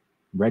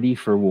 Ready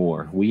for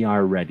war. We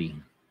are ready.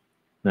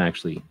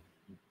 Actually,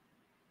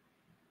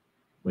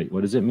 wait,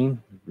 what does it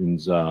mean? It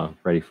means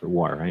ready for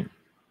war, right?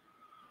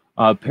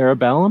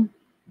 Parabellum,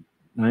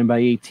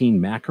 9x18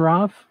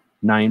 Makarov,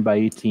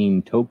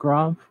 9x18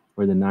 Tokarov,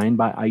 or the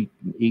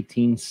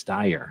 9x18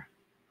 Steyr.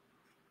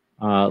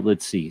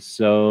 Let's see.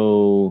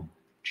 So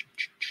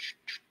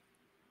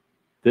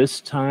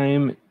this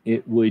time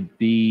it would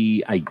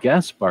be, I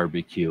guess,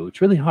 barbecue.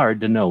 It's really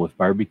hard to know if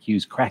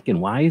barbecue's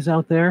cracking wise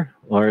out there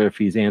or if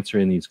he's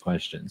answering these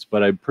questions.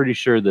 But I'm pretty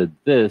sure that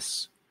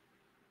this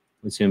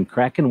was him.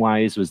 Cracking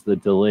wise was the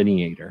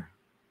delineator.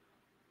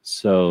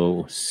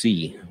 So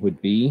C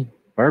would be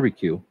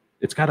barbecue.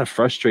 It's got to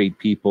frustrate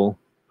people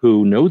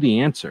who know the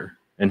answer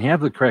and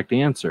have the correct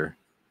answer,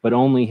 but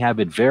only have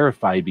it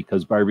verified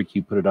because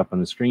barbecue put it up on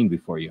the screen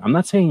before you. I'm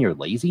not saying you're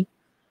lazy.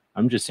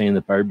 I'm just saying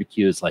that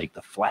barbecue is like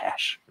the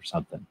Flash or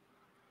something.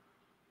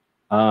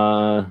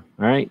 All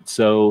right,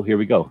 so here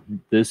we go.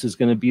 This is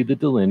going to be the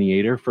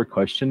delineator for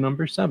question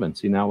number 7.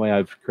 See, now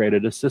I've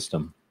created a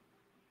system.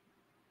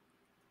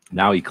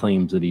 Now he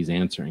claims that he's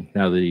answering,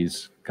 now that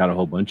he's got a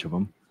whole bunch of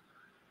them.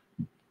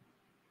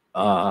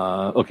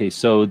 Okay,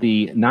 so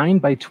the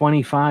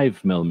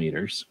 9x25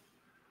 millimeters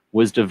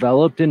was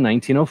developed in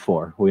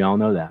 1904. We all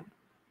know that.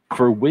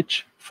 For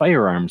which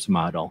firearms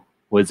model?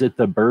 Was it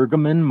the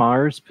Bergmann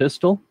Mars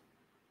pistol?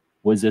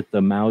 Was it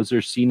the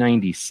Mauser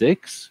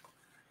C96?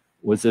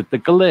 Was it the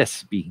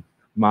Gillespie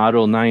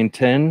model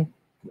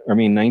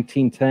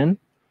 1910?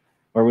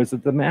 Or was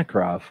it the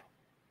Makarov?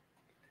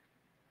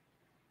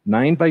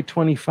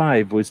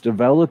 9x25 was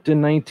developed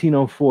in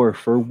 1904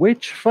 for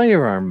which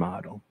firearm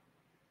model?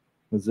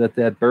 Was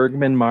that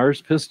Bergmann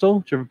Mars pistol,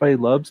 which everybody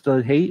loves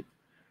to hate?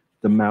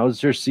 The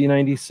Mauser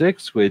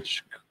C96,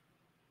 which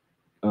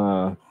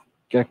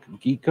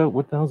Geeko,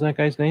 what the hell's that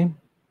guy's name?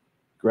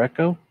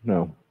 Greco?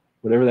 No.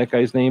 Whatever that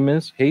guy's name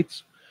is,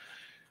 hates.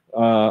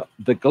 The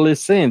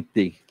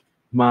Glisenti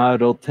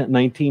model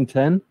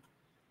 1910.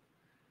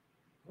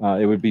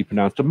 It would be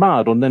pronounced a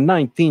model the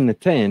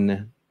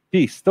 1910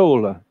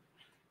 Pistola,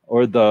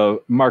 or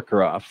the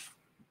Makarov.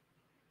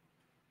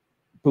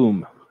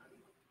 Boom.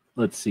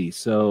 Let's see.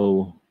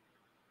 So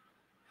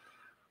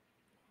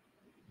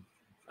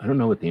I don't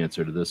know what the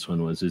answer to this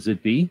one was. Is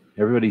it B?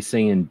 Everybody's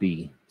saying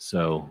B.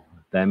 So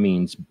that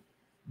means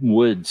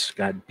Woods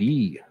got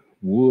B.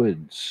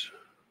 Woods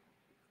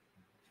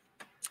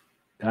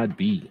got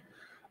B.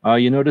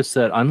 You notice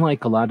that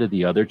unlike a lot of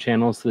the other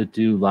channels that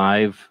do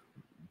live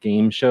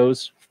game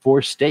shows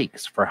for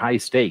stakes, for high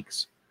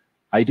stakes,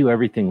 I do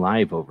everything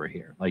live over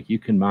here. Like you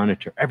can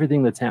monitor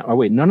everything that's happening. Oh,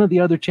 wait, none of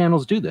the other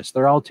channels do this.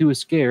 They're all too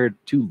scared,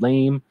 too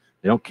lame.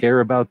 They don't care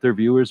about their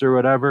viewers or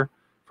whatever.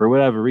 For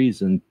whatever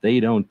reason, they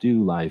don't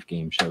do live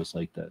game shows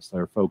like this.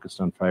 They're focused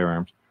on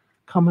firearms,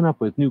 coming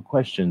up with new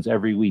questions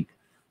every week,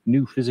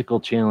 new physical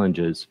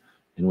challenges,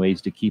 and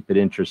ways to keep it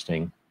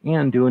interesting,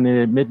 and doing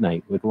it at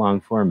midnight with long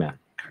format.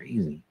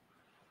 Crazy.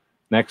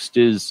 Next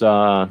is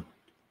the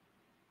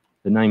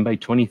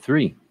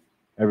 9x23.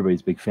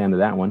 Everybody's a big fan of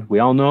that one. We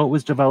all know it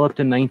was developed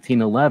in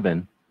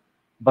 1911,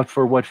 but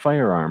for what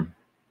firearm?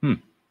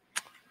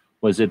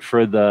 Was it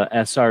for the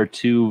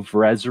SR2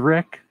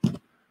 Vrezrik?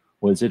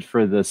 Was it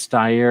for the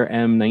Steyr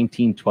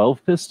M1912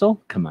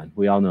 pistol? Come on,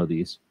 we all know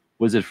these.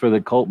 Was it for the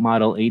Colt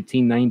Model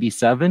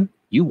 1897?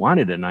 You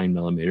wanted a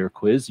 9mm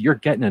quiz. You're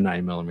getting a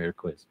 9mm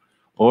quiz.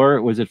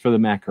 Or was it for the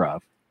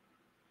Makarov?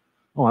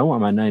 Oh, I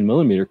want my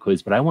 9mm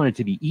quiz, but I want it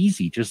to be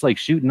easy, just like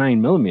shooting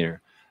 9mm.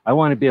 I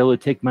want to be able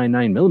to take my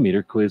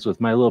 9mm quiz with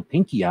my little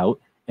pinky out,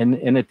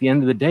 and at the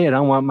end of the day, I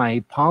don't want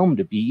my palm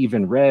to be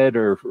even red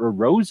or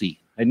rosy.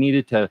 I need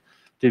it to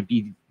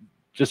be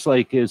just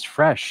like as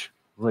fresh,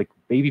 like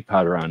baby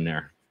powder on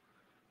there.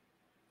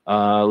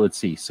 Let's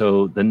see.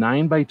 So the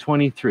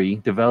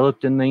 9x23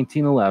 developed in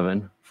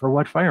 1911 for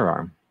what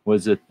firearm?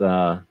 Was it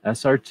the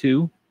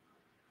SR2,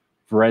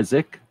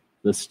 Vrezik,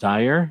 the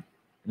Steyr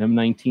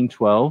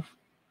M1912,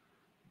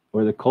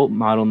 or the Colt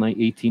Model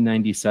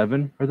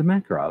 1897, or the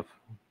Makarov?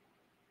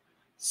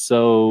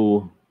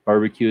 So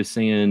Barbecue is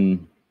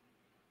saying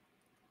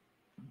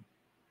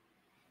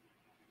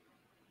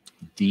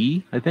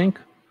D, I think.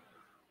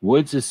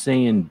 Woods is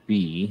saying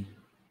B.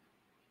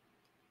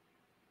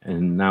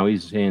 And now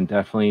he's saying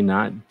definitely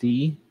not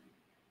D.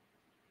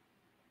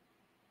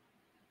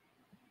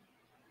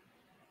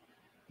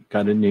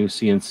 Got a new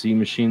CNC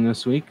machine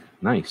this week.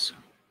 Nice.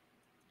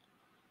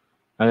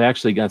 I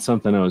actually got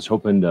something I was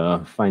hoping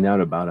to find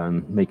out about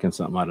on making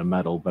something out of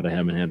metal, but I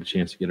haven't had a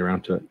chance to get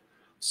around to it.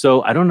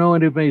 So I don't know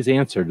anybody's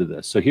answer to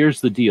this. So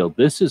here's the deal.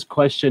 This is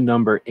question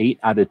number 8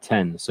 out of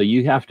 10. So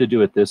you have to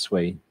do it this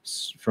way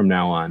from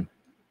now on.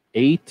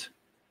 8,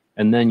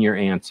 and then your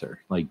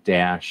answer, like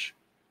dash,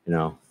 you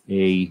know,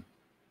 A,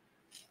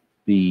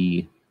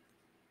 B,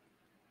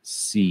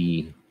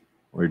 C,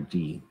 or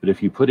D. But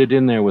if you put it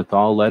in there with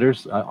all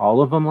letters,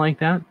 all of them like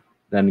that,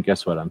 then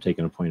guess what? I'm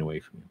taking a point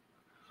away from you.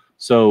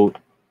 So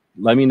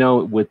let me know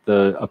with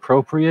the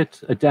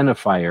appropriate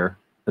identifier,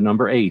 the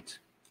number 8,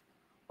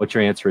 what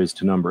your answer is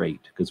to number 8,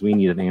 because we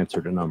need an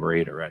answer to number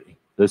 8 already.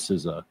 This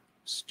is a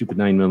stupid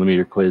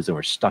 9mm quiz, and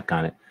we're stuck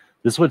on it.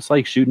 This is what it's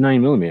like shooting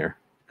 9mm.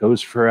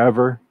 goes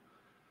forever.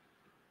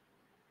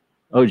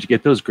 Oh, did you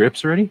get those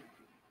grips already?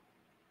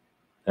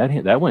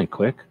 That went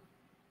quick.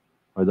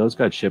 Or those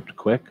got shipped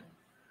quick.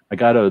 I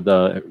got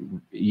the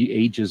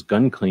Aegis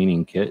gun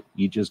cleaning kit.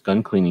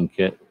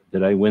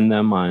 Did I win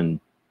them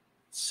on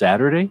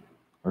Saturday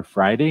or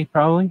Friday?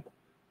 Probably.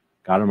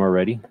 Got them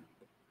already.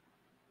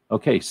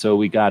 Okay, so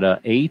we got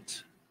a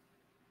 8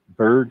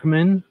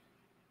 Bergman.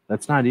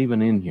 That's not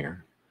even in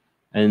here.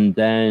 And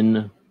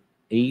then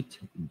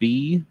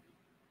 8B,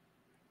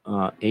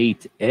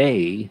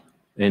 8A,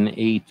 and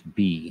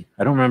 8B.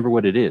 I don't remember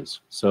what it is,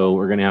 so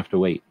we're going to have to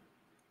wait.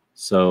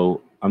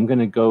 So I'm going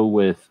to go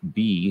with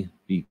B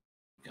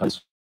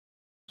because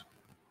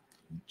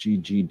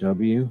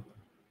GGW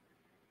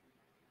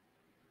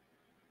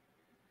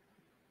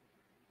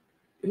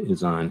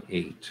is on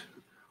 8.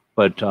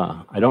 But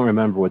I don't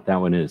remember what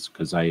that one is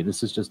because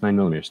this is just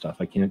 9mm stuff.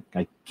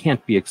 I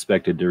can't be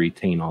expected to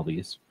retain all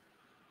these.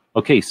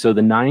 Okay, so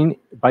the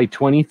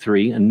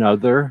 9x23,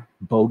 another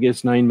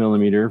bogus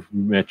 9mm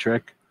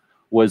metric,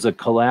 was a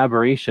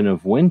collaboration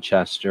of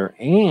Winchester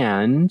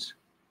and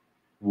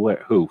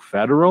who?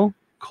 Federal,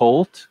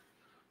 Colt,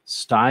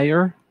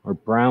 Steyr, or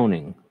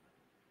Browning.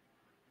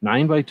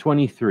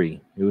 9x23.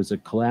 It was a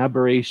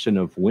collaboration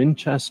of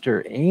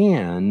Winchester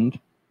and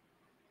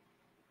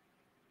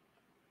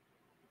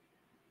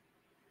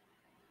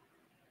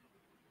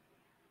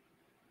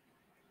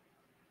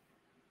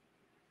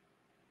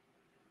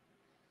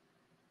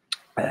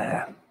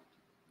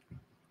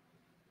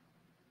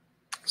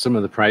some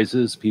of the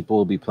prizes people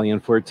will be playing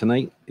for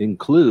tonight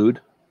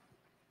include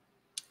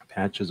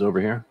patches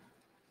over here,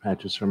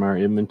 patches from our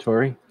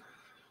inventory,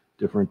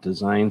 different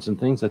designs and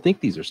things. I think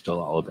these are still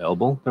all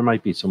available. There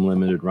might be some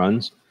limited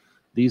runs.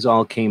 These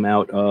all came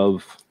out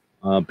of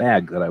a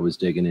bag that I was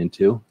digging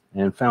into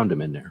and found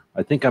them in there.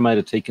 I think I might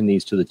have taken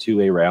these to the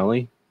 2A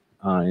rally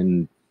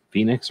in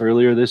Phoenix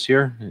earlier this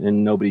year,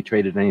 and nobody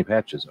traded any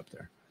patches up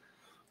there.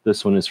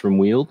 This one is from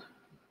Wield.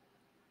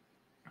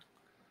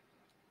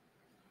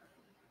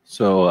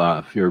 So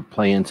if you're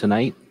playing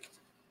tonight,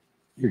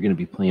 you're going to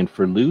be playing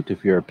for loot.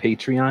 If you're a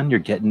Patreon,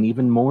 you're getting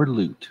even more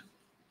loot.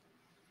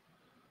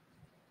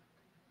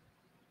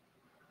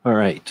 All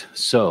right,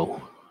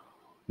 so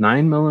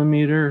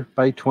 9mm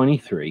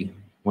x23,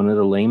 one of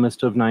the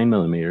lamest of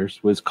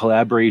 9mm, was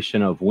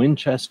collaboration of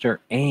Winchester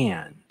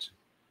and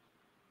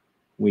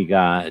we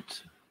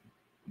got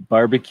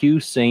Barbecue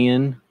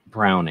saying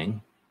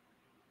Browning,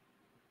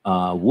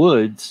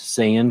 Woods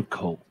saying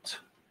Colt.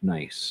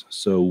 Nice.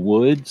 So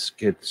Woods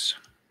gets,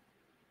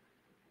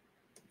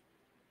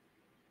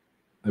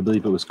 I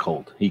believe it was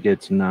Colt. He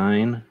gets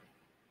 9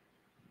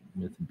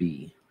 with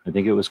B. I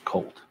think it was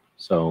Colt.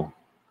 So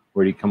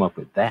where do you come up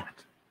with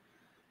that?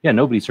 Yeah,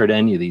 nobody's heard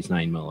any of these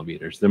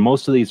 9mm.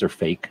 Most of these are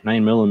fake.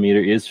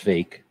 9mm is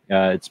fake.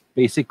 It's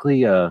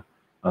basically a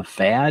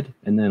fad,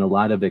 and then a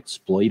lot of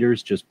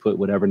exploiters just put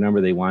whatever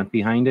number they want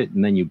behind it,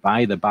 and then you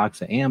buy the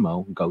box of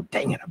ammo and go,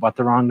 dang it, I bought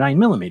the wrong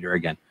 9mm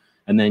again.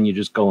 And then you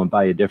just go and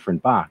buy a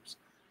different box.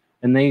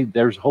 And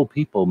there's whole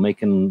people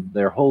making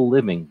their whole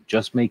living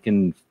just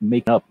making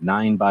up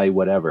 9 by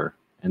whatever,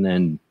 and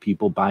then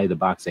people buy the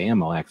box of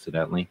ammo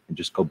accidentally and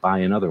just go buy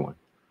another one.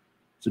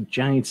 It's a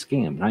giant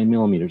scam.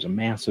 9mm, a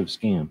massive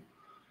scam.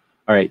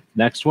 All right,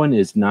 next one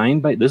is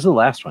 9 by. This is the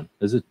last one.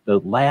 This is the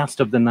last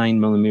of the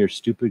 9mm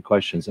stupid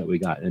questions that we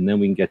got, and then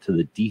we can get to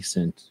the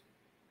decent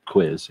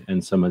quiz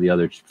and some of the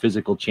other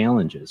physical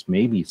challenges.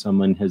 Maybe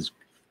someone has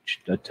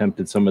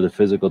attempted some of the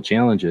physical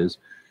challenges,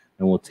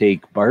 and we'll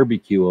take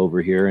Barbecue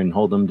over here and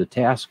hold him to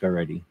task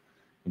already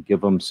and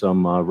give him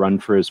some run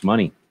for his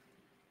money.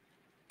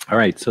 All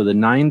right, so the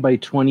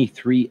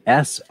 9x23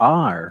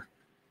 SR,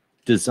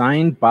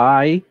 designed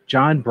by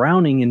John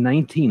Browning in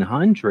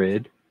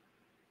 1900.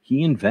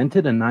 He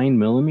invented a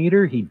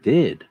 9mm? He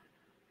did.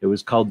 It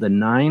was called the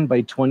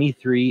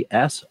 9x23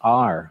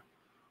 SR.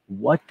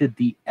 What did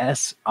the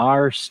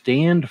SR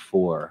stand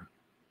for?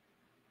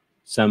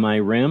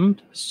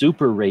 Semi-rimmed,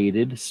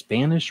 super-rated,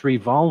 Spanish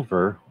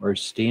revolver, or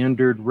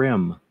standard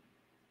rim?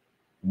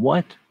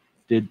 What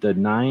did the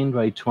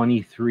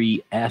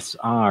 9x23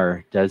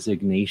 SR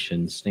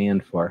designation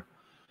stand for?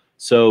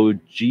 So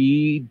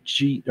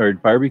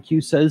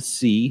Barbecue says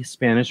C,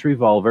 Spanish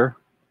revolver.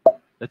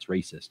 That's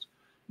racist.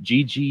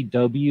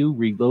 GGW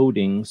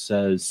Reloading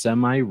says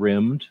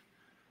semi-rimmed,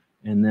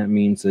 and that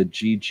means that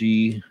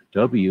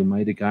GGW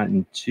might have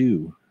gotten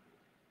 2,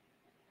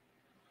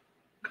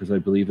 because I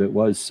believe it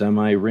was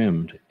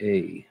semi-rimmed.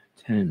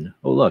 A10.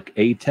 Oh, look,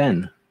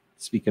 A10.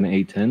 Speaking of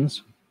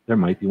A10s, there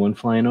might be one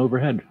flying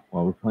overhead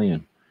while we're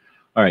playing.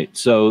 All right,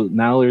 so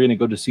now we're going to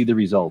go to see the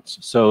results.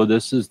 So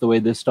this is the way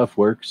this stuff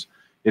works.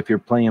 If you're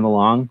playing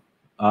along,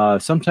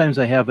 sometimes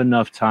I have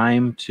enough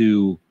time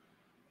to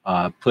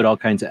put all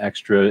kinds of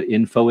extra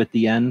info at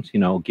the end,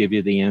 give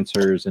you the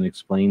answers and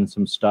explain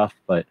some stuff.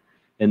 But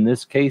in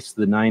this case,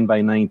 the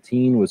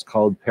 9x19 was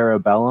called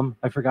Parabellum.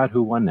 I forgot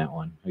who won that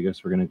one. I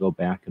guess we're going to go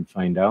back and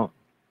find out.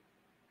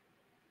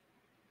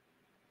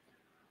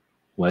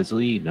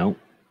 Wesley? No.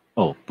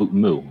 Oh,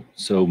 Moo.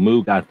 So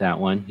Moo got that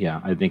one.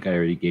 Yeah, I think I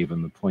already gave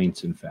him the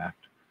points, in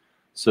fact.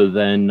 So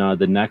then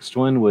the next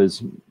one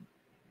was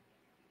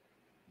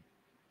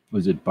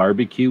it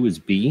barbecue was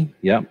B?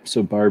 Yep.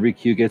 So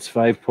barbecue gets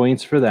 5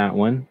 points for that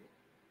one.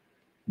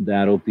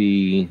 That'll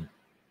be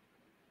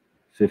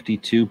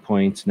 52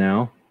 points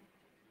now.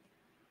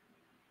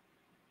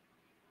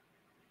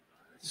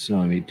 So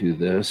let me do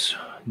this.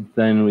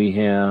 Then we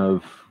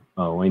have,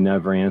 I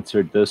never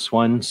answered this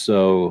one.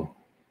 So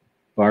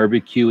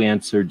barbecue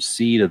answered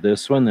C to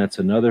this one. That's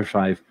another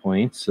 5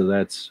 points. So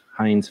that's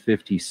Heinz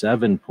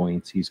 57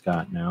 points he's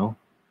got now.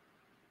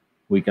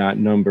 We got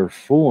number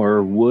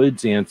 4.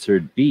 Woods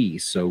answered B.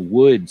 So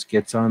Woods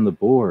gets on the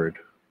board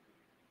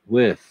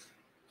with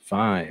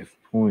 5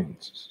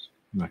 points.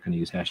 I'm not going to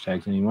use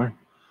hashtags anymore.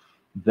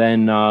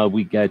 Then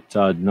we get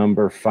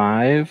number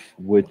 5,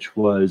 which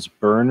was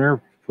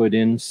Burner, put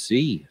in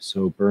C.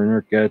 So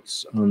Burner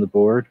gets on the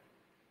board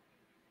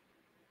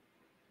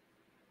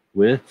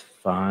with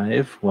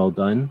 5. Well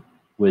done.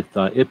 With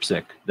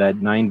IPSC. That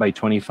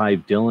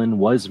 9x25 Dylan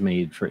was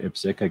made for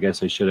IPSC. I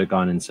guess I should have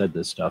gone and said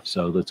this stuff.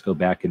 So let's go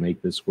back and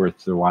make this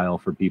worth their while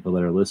for people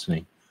that are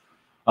listening.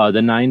 The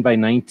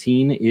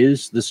 9x19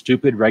 is the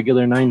stupid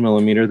regular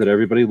 9mm that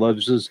everybody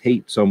loves to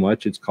hate so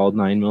much. It's called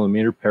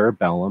 9mm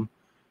Parabellum,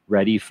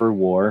 ready for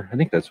war. I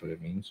think that's what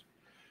it means.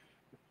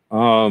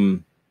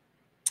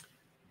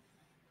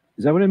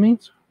 Is that what it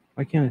means?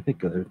 Why can't I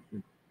think of it?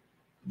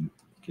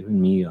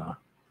 Giving me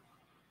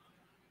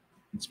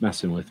it's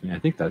messing with me. I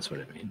think that's what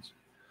it means.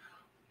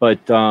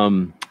 But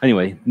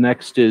anyway,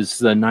 next is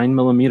the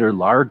 9mm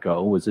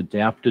Largo was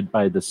adapted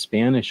by the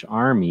Spanish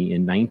Army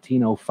in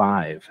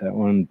 1905. That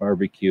one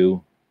barbecue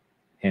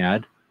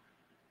had.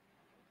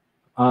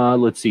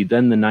 Let's see.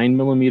 Then the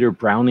 9mm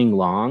Browning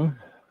Long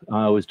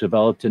was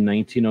developed in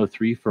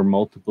 1903 for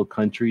multiple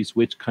countries.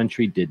 Which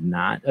country did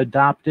not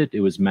adopt it? It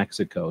was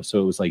Mexico. So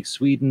it was like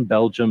Sweden,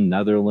 Belgium,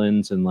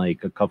 Netherlands, and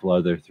like a couple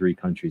other 3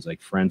 countries like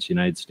France,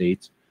 United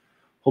States. A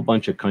whole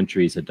bunch of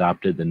countries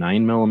adopted the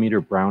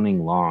 9mm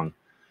Browning Long.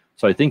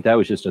 So I think that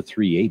was just a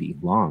 380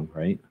 long,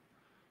 right?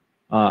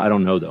 I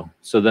don't know, though.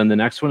 So then the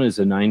next one is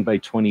a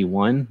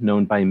 9x21,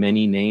 known by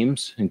many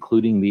names,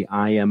 including the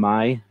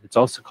IMI. It's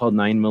also called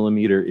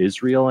 9mm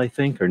Israel, I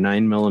think, or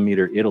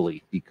 9mm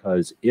Italy,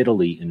 because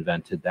Italy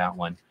invented that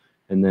one.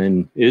 And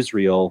then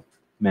Israel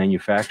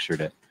manufactured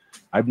it.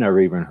 I've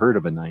never even heard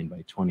of a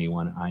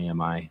 9x21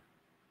 IMI.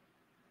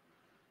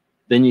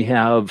 Then you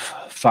have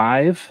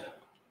 5,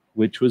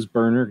 which was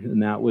Burner,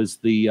 and that was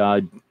the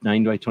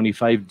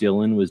 9x25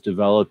 Dylan, was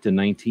developed in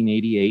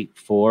 1988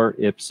 for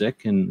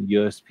IPSC and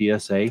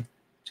USPSA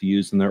to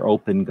use in their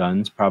open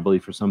guns, probably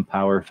for some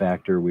power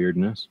factor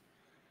weirdness.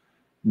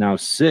 Now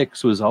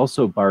 6 was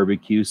also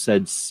barbecue,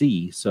 said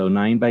C. So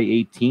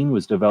 9x18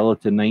 was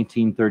developed in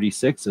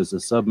 1936 as a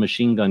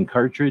submachine gun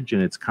cartridge,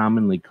 and it's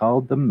commonly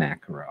called the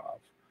Makarov.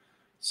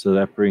 So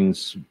that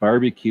brings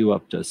barbecue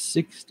up to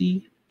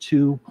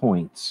 62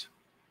 points.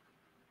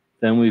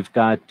 Then we've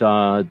got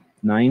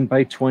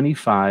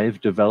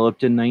 9x25,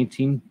 developed in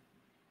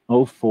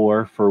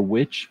 1904 for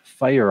which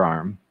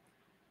firearm?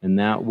 And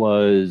that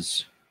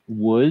was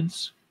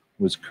Woods,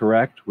 was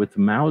correct with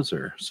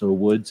Mauser. So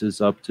Woods is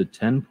up to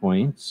 10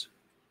 points.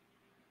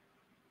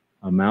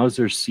 A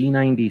Mauser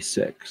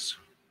C96.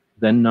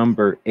 Then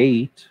number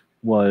 8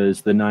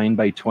 was the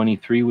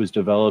 9x23, was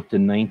developed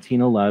in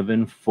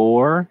 1911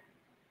 for,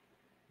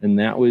 and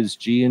that was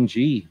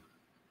G&G.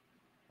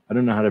 I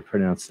don't know how to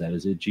pronounce that.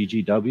 Is it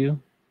GGW?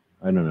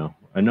 I don't know.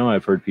 I know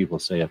I've heard people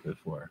say it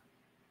before.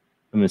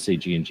 I'm going to say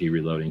G&G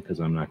Reloading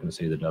because I'm not going to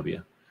say the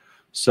W.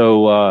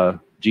 So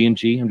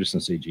G&G, I'm just going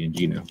to say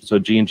G&G now. So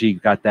G&G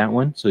got that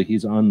one. So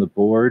he's on the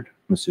board.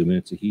 I'm assuming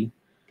it's a he.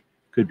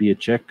 Could be a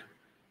chick.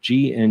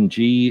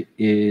 G&G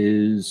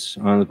is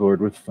on the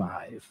board with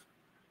 5.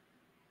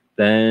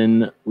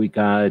 Then we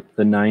got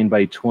the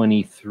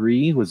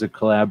 9x23, was a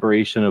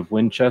collaboration of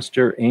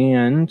Winchester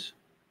and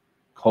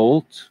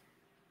Colt.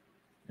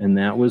 And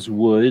that was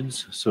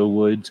Woods. So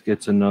Woods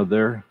gets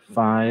another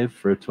 5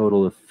 for a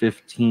total of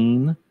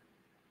 15.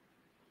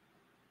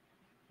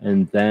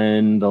 And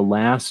then the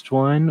last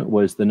one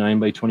was the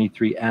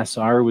 9x23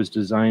 SR, was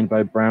designed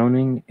by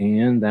Browning.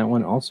 And that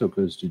one also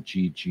goes to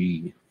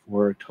GG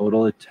for a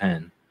total of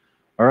 10.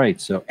 All right,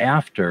 so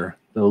after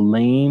the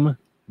lame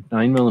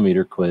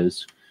 9mm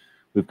quiz,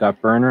 we've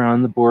got Burner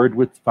on the board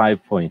with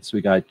 5 points.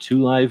 We got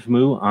 2 Live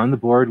Moo on the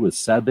board with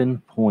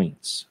 7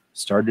 points.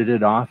 Started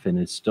it off and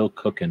is still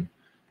cooking.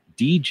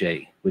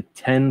 DJ with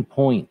 10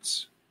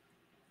 points.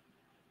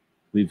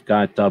 We've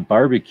got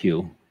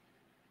Barbecue.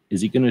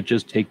 Is he going to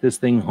just take this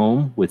thing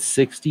home with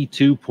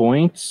 62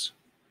 points?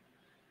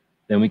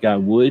 Then we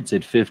got Woods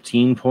at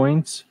 15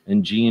 points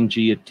and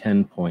G&G at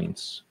 10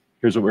 points.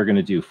 Here's what we're going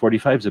to do.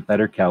 45 is a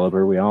better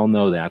caliber. We all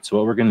know that. So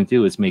what we're going to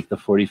do is make the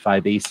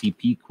 45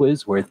 ACP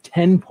quiz worth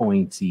 10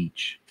 points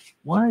each.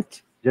 What?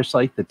 Just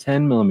like the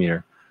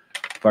 10mm.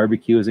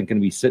 Barbecue isn't going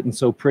to be sitting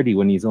so pretty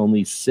when he's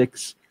only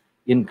 6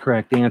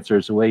 incorrect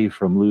answers away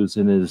from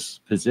losing his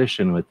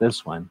position with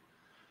this one.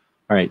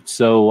 All right,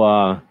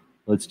 so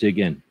let's dig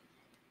in.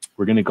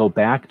 We're going to go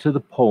back to the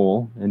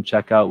poll and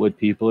check out what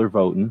people are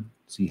voting,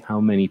 see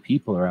how many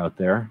people are out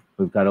there.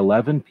 We've got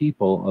 11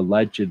 people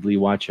allegedly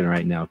watching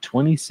right now.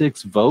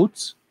 26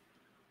 votes?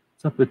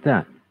 What's up with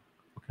that?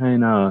 What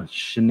kind of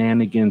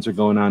shenanigans are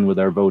going on with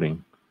our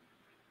voting?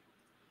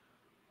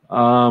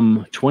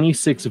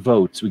 26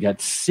 votes. We got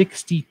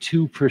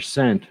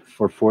 62%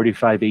 for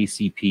 45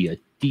 ACP, a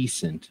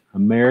decent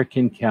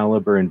American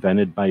caliber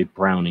invented by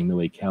Browning, the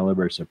way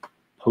calibers are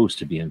supposed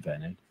to be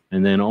invented.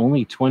 And then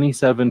only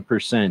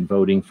 27%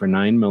 voting for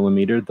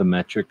 9mm, the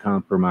metric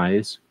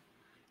compromise.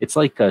 It's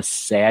like a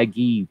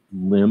saggy,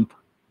 limp,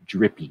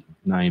 drippy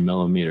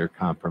 9mm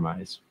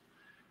compromise.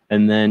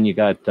 And then you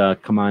got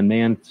Come On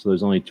Man, so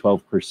there's only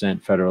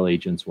 12% federal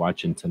agents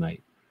watching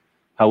tonight.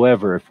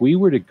 However, if we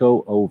were to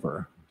go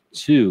over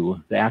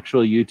to the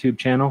actual YouTube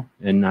channel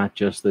and not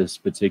just this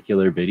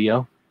particular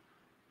video,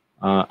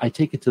 I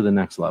take it to the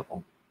next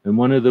level. And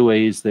one of the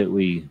ways that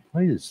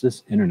why is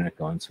this internet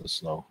going so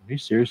slow? Are you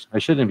serious? I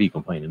shouldn't be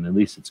complaining. At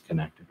least it's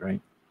connected, right?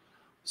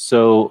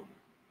 So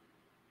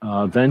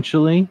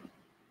eventually,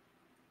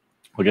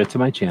 we'll get to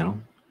my channel,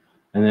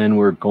 and then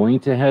we're going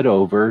to head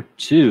over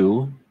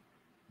to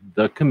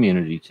the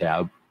community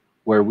tab,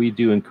 where we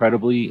do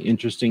incredibly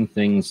interesting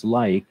things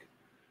like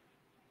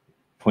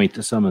point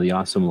to some of the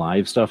awesome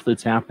live stuff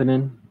that's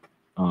happening,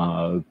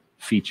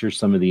 feature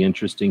some of the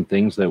interesting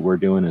things that we're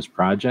doing as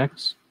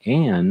projects,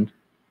 and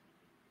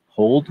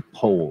hold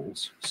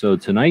polls. So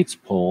tonight's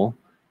poll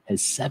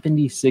has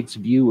 76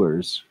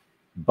 viewers,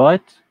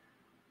 but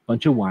a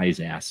bunch of wise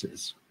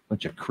asses, a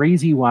bunch of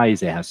crazy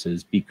wise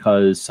asses,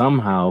 because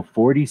somehow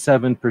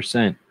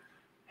 47%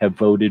 have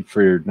voted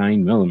for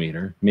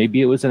 9mm.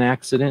 Maybe it was an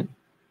accident.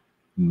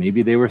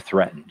 Maybe they were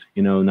threatened.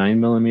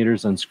 9mm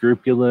is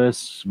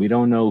unscrupulous. We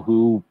don't know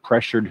who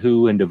pressured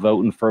who into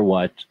voting for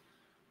what,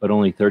 but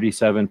only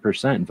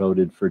 37%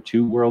 voted for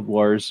 2 world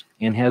wars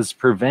and has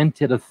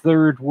prevented a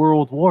 3rd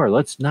world war.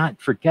 Let's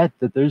not forget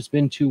that there's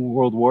been 2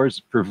 world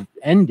wars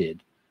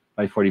ended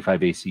by 45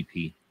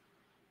 ACP,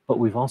 but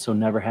we've also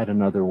never had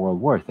another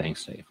world war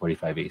thanks to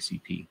 45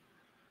 ACP.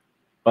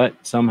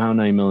 But somehow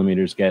 9mm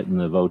is getting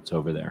the votes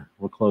over there.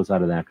 We'll close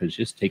out of that because it's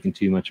just taking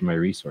too much of my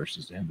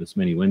resources to have this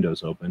many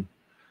windows open.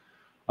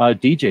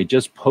 DJ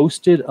just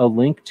posted a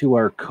link to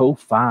our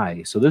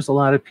Ko-Fi. So there's a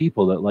lot of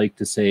people that like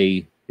to say,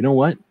 you know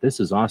what, this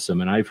is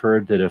awesome. And I've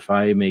heard that if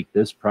I make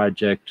this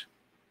project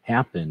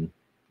happen,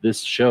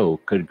 this show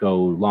could go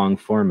long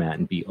format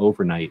and be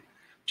overnight,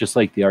 just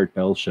like the Art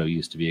Bell show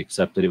used to be,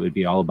 except that it would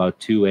be all about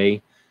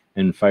 2A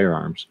and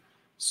firearms.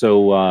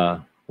 So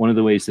one of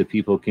the ways that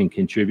people can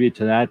contribute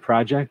to that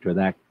project or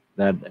that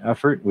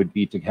effort would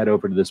be to head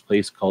over to this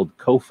place called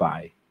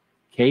Ko-Fi,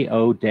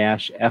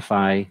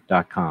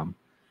 ko-fi.com.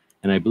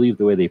 And I believe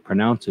the way they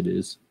pronounce it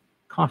is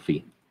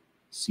coffee,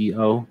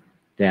 co-fi.com.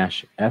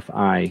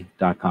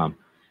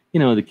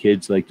 The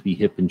kids like to be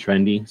hip and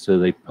trendy, so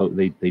they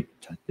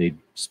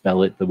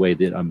spell it the way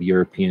that a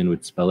European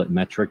would spell it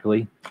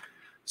metrically.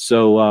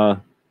 So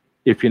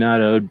if you're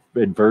not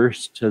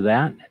adverse to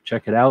that,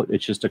 check it out.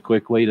 It's just a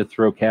quick way to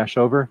throw cash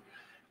over.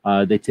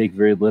 They take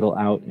very little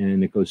out,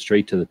 and it goes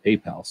straight to the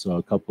PayPal. So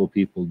a couple of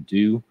people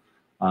do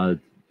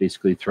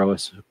basically throw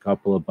us a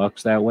couple of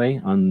bucks that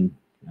way on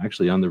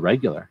the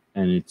regular,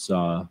 and it's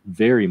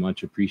very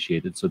much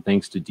appreciated. So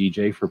thanks to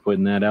DJ for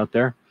putting that out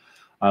there.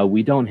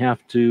 We don't have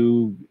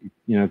to,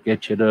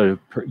 get you to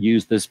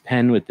use this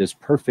pen with this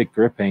perfect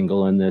grip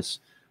angle and this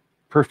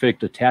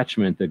perfect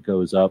attachment that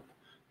goes up,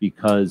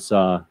 because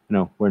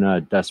we're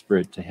not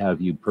desperate to have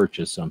you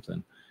purchase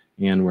something,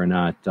 and we're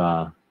not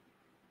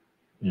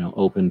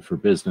open for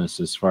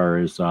business as far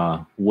as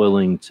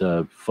willing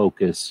to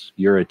focus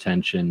your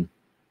attention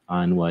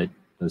on what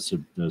the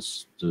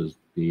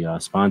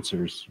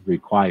sponsors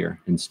require.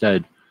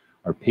 Instead,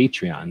 our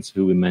Patreons,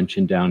 who we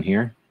mentioned down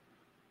here,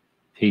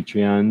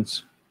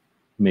 Patreons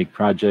make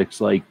projects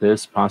like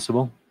this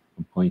possible.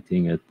 I'm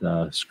pointing at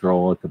the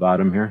scroll at the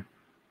bottom here.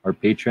 Our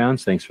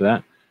Patreons, thanks for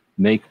that,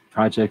 make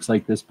projects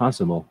like this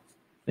possible.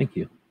 Thank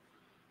you.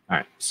 All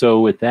right,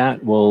 so with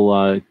that,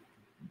 we'll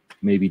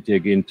maybe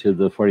dig into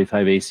the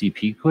 45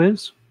 ACP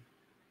quiz.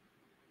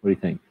 What do you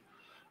think?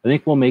 I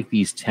think we'll make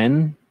these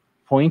 10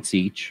 points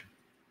each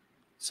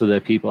so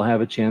that people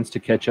have a chance to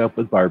catch up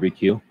with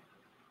barbecue.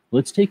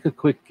 Let's take a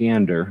quick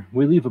gander.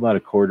 We leave about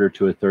a quarter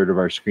to a third of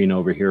our screen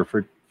over here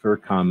for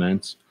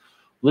comments.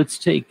 Let's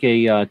take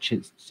a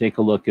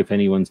look if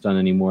anyone's done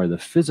any more of the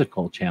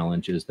physical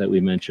challenges that we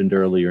mentioned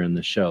earlier in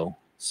the show,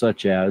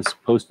 such as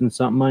posting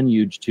something on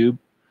YouTube,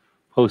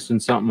 posting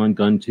something on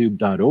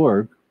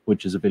guntube.org,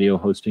 which is a video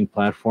hosting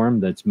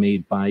platform that's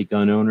made by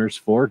gun owners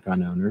for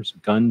gun owners,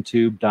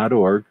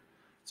 guntube.org.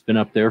 It's been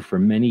up there for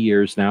many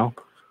years now.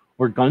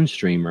 Or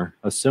Gunstreamer,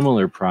 a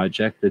similar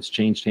project that's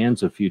changed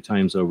hands a few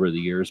times over the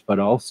years, but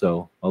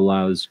also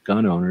allows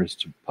gun owners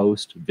to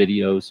post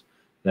videos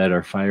that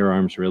are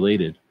firearms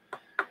related.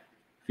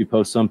 If you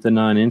post something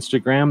on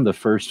Instagram, the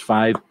first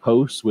 5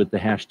 posts with the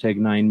hashtag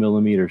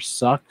 9mm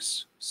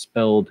sucks,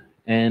 spelled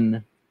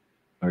hashtag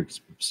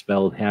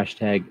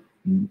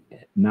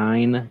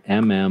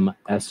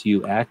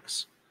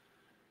 9MMSUX,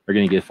 are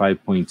going to get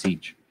 5 points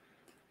each.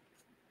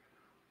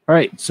 All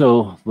right,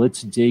 so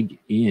let's dig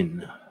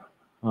in.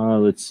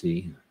 Let's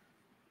see.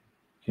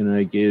 Can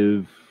I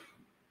give...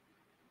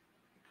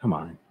 Come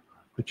on.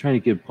 We're trying to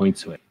give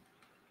points away.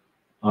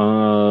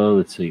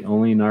 Let's see.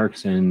 Only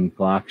narcs and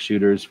Glock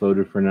shooters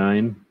voted for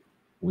 9.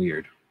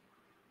 Weird.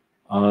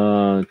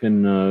 Well,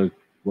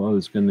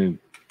 it's gonna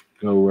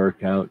go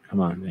work out.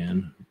 Come on,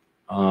 man.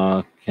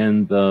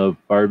 Can the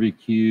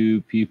barbecue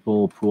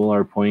people pool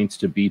our points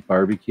to beat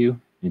barbecue?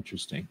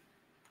 Interesting.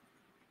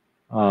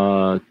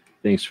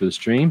 Thanks for the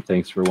stream.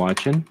 Thanks for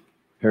watching.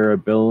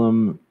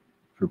 Parabellum,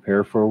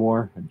 prepare for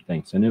war.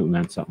 Thanks. I knew it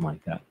meant something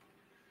like that.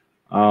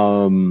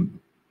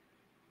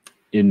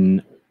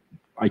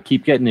 I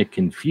keep getting it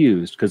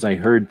confused because I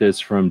heard this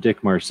from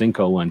Dick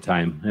Marcinko one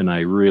time, and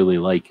I really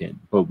like it.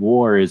 But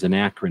war is an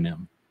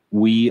acronym.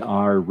 We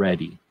are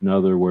ready. In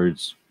other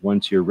words,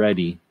 once you're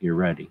ready, you're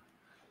ready.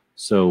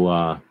 So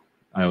I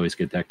always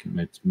get that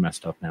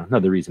messed up now.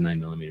 Another reason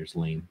 9mm is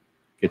lame.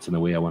 Gets in the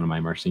way of one of my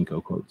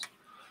Marcinko quotes.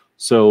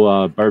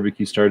 So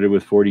barbecue started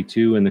with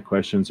 42, and the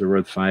questions are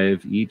worth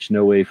 5 each.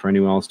 No way for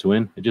anyone else to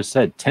win. I just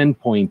said 10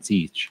 points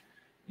each.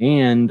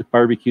 And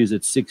barbecue's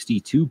at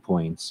 62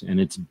 points,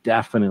 and it's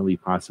definitely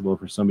possible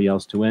for somebody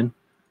else to win.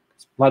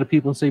 A lot of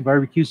people say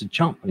barbecue's a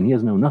chump, and he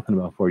doesn't know nothing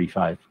about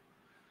 45.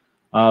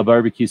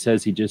 Barbecue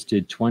says he just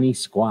did 20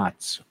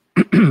 squats.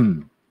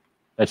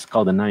 That's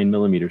called a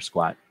 9mm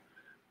squat.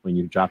 When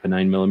you drop a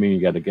 9mm,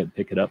 you got to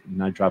pick it up.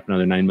 Not drop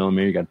another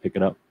 9mm, you got to pick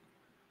it up.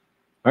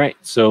 All right,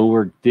 so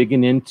we're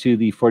digging into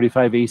the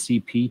 45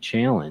 ACP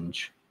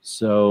challenge.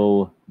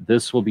 So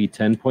this will be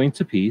 10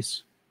 points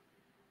apiece.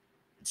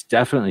 It's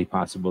definitely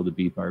possible to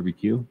beat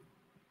barbecue.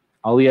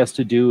 All he has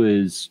to do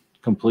is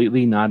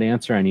completely not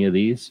answer any of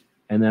these,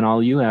 and then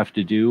all you have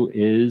to do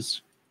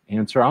is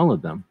answer all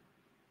of them,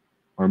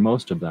 or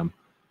most of them.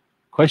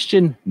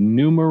 Question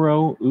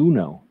numero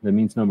uno, that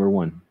means number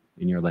 1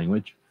 in your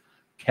language.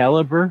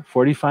 Caliber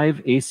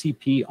 45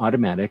 ACP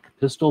automatic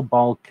pistol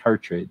ball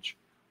cartridge,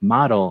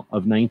 model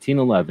of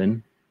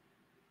 1911,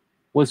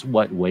 was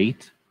what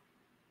weight?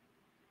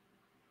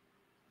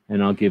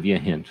 And I'll give you a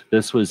hint.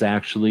 This was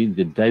actually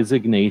the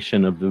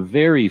designation of the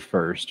very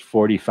first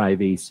 45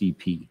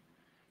 ACP,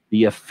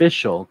 the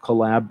official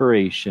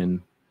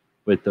collaboration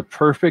with the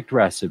Perfect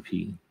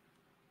Recipe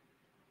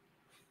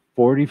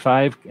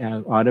 45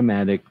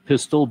 automatic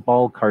pistol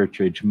ball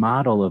cartridge,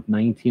 model of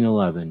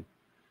 1911.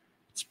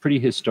 It's pretty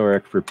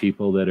historic for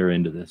people that are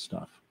into this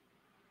stuff.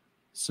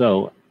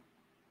 So,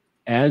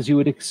 as you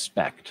would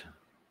expect,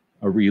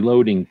 a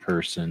reloading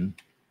person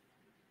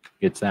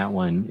gets that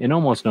one in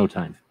almost no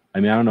time. I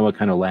mean, I don't know what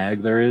kind of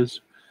lag there is.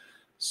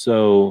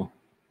 So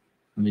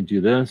let me do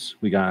this.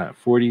 We got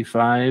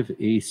 45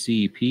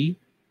 ACP.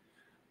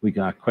 We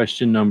got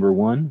question number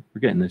 1.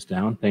 We're getting this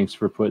down. Thanks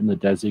for putting the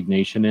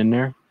designation in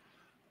there.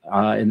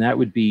 And that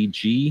would be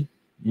G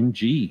and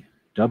G.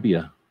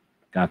 W.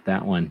 Got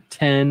that one.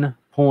 10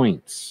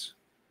 points.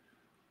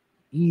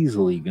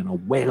 Easily going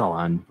to wail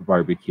on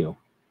barbecue.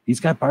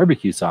 He's got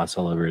barbecue sauce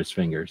all over his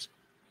fingers.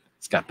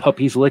 He's got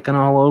puppies licking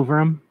all over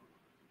him.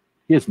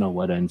 He doesn't know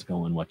what end's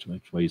going, which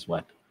way's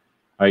what.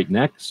 All right,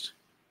 next.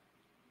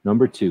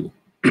 Number 2.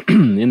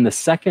 In the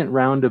second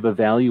round of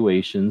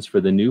evaluations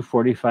for the new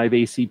 45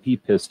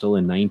 ACP pistol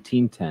in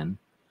 1910,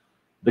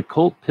 the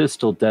Colt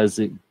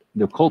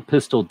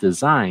pistol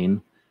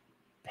design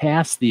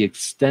passed the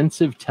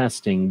extensive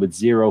testing with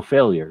 0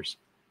 failures.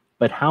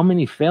 But how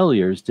many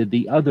failures did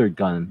the other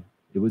gun?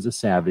 It was a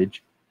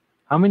Savage.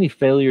 How many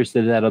failures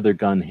did that other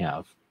gun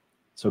have?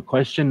 So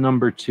question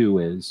number 2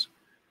 is,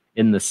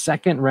 in the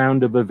second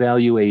round of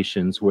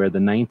evaluations where the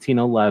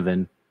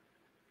 1911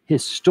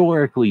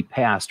 historically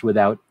passed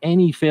without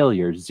any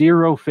failures,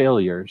 0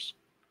 failures,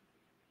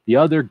 the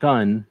other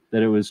gun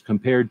that it was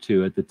compared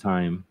to at the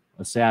time,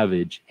 a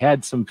Savage,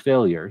 had some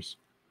failures.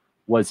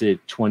 Was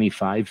it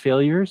 25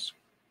 failures?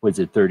 Was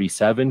it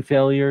 37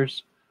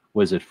 failures?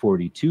 Was it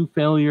 42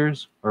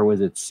 failures? Or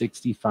was it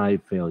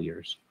 65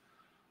 failures?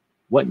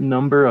 What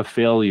number of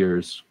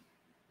failures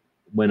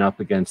went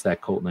up against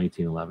that Colt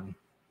 1911?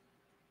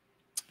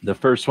 The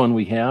first one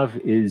we have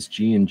is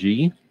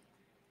G&G.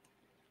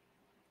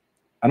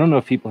 I don't know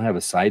if people have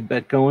a side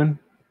bet going,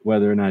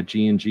 whether or not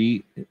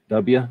G&G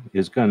W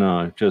is going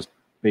to just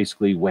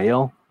basically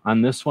wail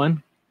on this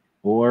one,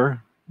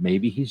 or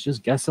maybe he's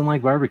just guessing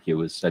like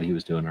barbecue said he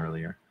was doing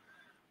earlier.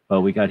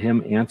 But we got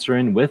him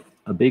answering with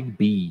a big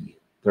B,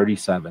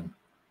 37.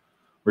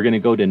 We're going to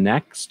go to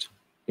next,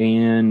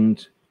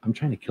 and I'm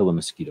trying to kill a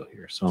mosquito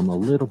here, so I'm a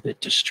little bit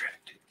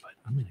distracted, but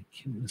I'm going to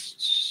kill this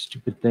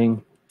stupid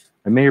thing.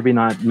 I may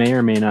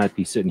or may not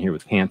be sitting here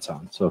with pants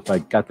on. So if I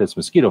got this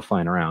mosquito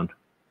flying around,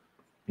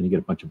 I'm going to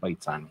get a bunch of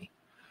bites on me.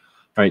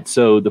 All right,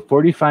 so the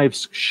 45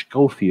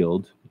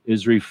 Schofield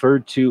is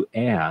referred to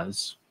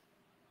as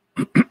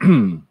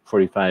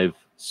 45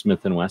 Smith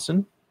 &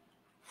 Wesson,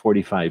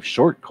 45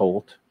 Short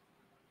Colt,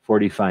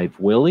 45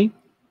 Willie,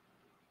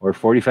 or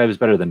 45 is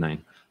better than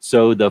 9.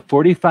 So the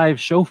 45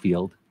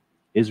 Schofield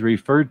is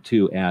referred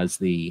to as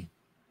the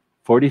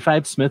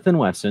 45 Smith &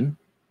 Wesson,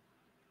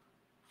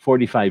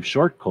 45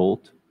 Short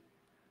Colt,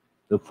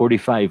 the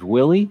 45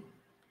 Willie,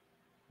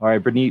 or I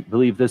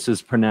believe this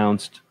is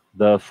pronounced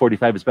the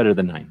 45 is better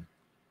than 9.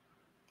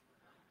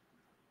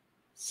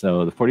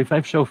 So the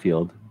 45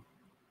 Schofield.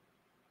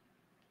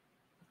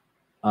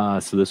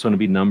 So this one would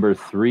be number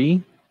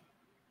 3.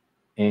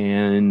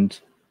 And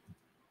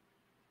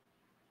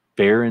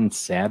Baron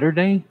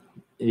Saturday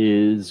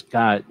is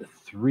got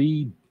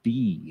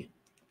 3B.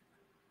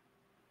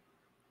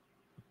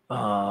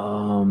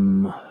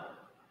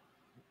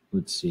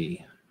 Let's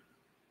see.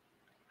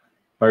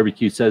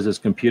 Barbecue says his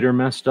computer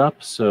messed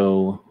up,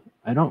 so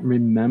I don't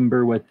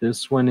remember what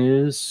this one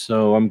is.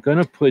 So I'm going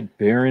to put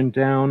Baron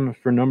down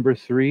for number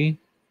 3,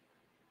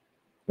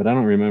 but I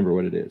don't remember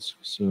what it is.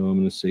 So I'm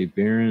going to say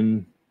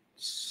Baron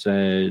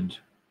said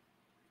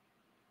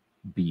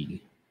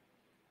B.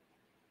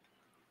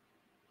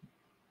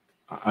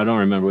 I don't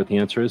remember what the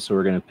answer is, so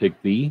we're going to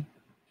pick B.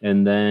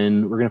 And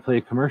then we're going to play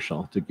a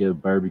commercial to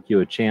give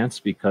Barbecue a chance,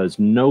 because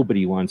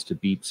nobody wants to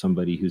beat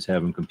somebody who's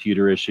having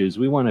computer issues.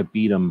 We want to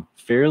beat them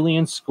fairly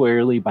and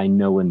squarely by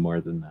knowing more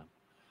than them.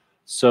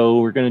 So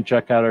we're going to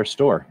check out our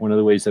store. One of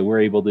the ways that we're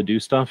able to do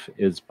stuff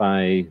is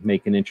by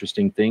making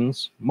interesting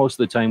things. Most of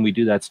the time we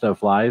do that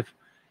stuff live,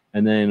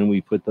 and then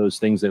we put those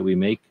things that we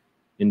make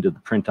into the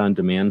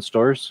print-on-demand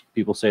stores.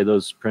 People say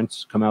those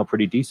prints come out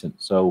pretty decent.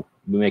 So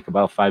we make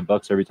about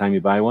 $5 every time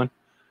you buy one,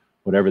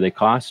 whatever they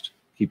cost.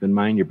 Keep in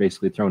mind, you're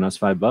basically throwing us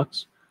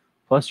 $5.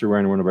 Plus, you're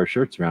wearing one of our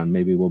shirts around.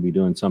 Maybe we'll be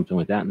doing something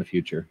with that in the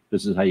future.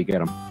 This is how you get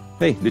them.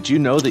 Hey, did you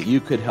know that you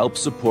could help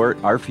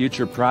support our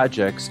future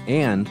projects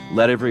and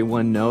let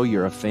everyone know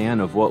you're a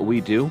fan of what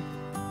we do?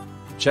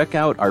 Check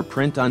out our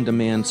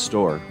print-on-demand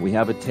store. We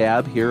have a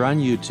tab here on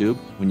YouTube.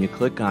 When you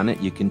click on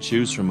it, you can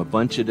choose from a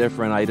bunch of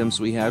different items.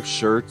 We have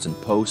shirts and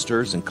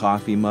posters and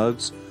coffee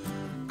mugs.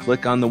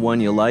 Click on the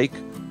one you like.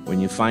 When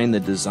you find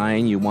the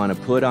design you want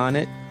to put on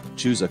it,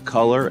 choose a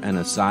color and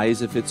a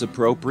size if it's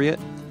appropriate.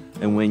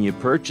 And when you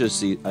purchase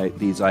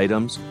these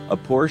items, a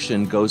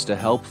portion goes to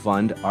help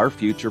fund our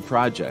future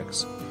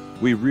projects.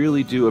 We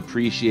really do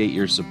appreciate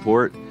your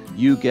support.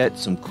 You get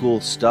some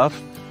cool stuff.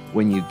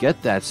 When you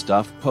get that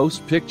stuff,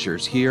 post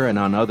pictures here and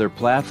on other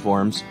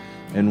platforms,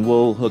 and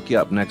we'll hook you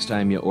up next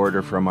time you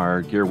order from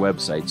our Gear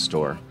website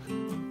store.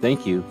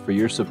 Thank you for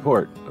your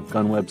support of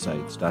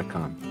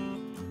gunwebsites.com.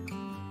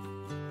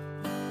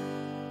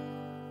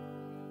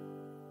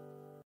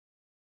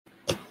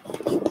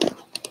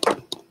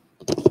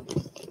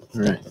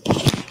 All right.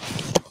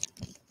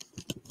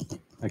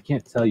 I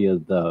can't tell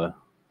you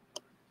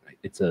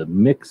it's a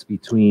mix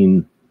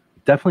between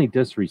definitely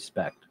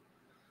disrespect,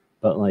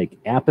 but like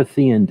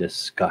apathy and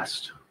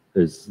disgust.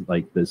 There's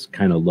like this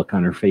kind of look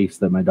on her face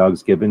that my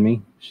dog's given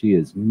me. She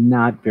is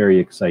not very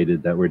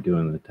excited that we're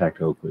doing the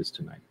tactical quiz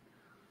tonight.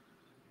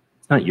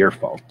 It's not your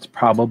fault. It's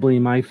probably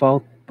my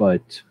fault,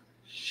 but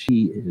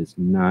she is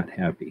not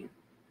happy.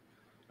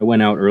 I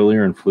went out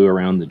earlier and flew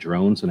around the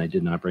drones, and I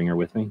did not bring her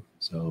with me.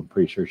 So I'm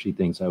pretty sure she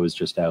thinks I was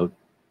just out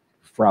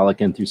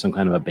frolicking through some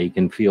kind of a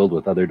bacon field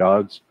with other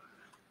dogs.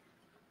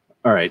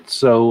 All right,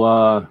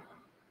 so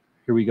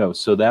here we go.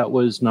 So that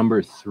was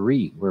number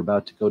 3. We're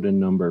about to go to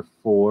number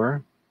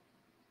 4.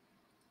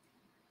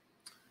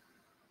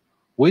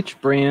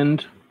 Which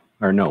branch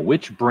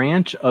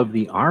of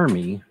the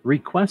Army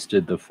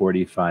requested the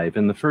 45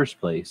 in the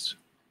first place?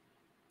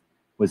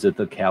 Was it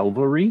the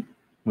cavalry?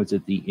 Was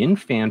it the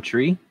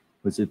infantry?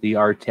 Was it the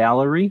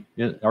artillery,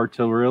 or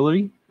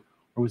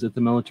was it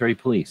the military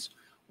police?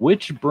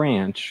 Which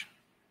branch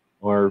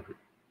or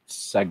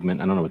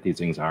segment, I don't know what these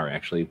things are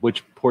actually,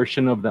 which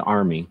portion of the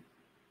Army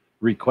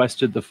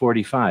requested the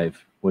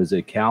 45? Was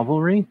it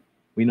cavalry?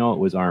 We know it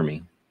was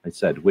Army. I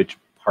said which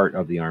part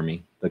of the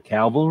Army? The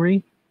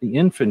cavalry, the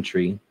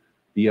infantry,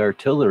 the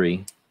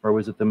artillery, or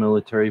was it the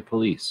military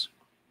police?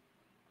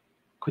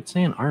 Quit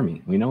saying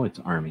Army. We know it's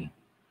Army.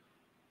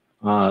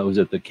 Was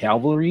it the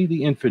cavalry,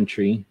 the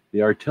infantry,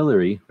 the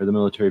artillery, or the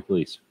military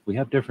police? We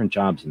have different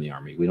jobs in the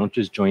Army. We don't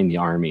just join the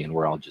Army and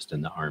we're all just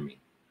in the Army.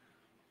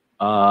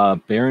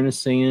 Baron is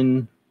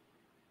saying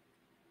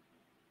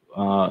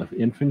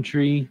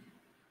infantry.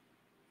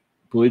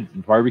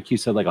 Barbecue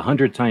said like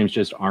 100 times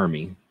just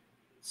Army.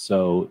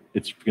 So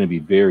it's going to be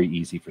very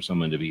easy for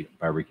someone to beat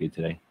Barbecue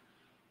today.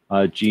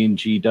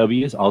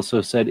 GW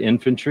also said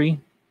infantry.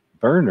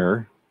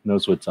 Burner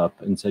knows what's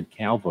up and said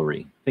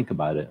cavalry. Think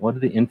about it. What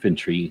do the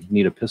infantry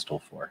need a pistol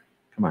for?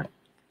 Come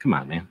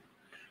on,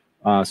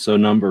 man. So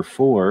number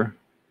 4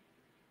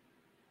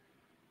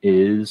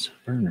 is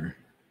Burner.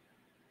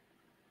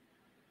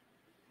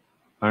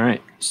 All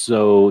right,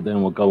 so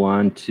then we'll go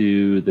on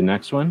to the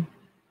next one.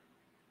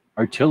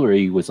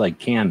 Artillery was like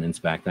cannons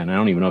back then. I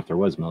don't even know if there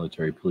was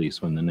military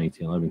police when the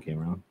 1911 came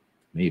around.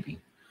 Maybe.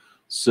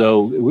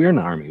 So we're in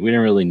the Army. We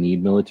didn't really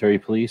need military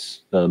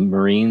police. The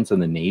Marines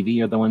and the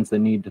Navy are the ones that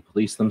need to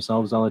police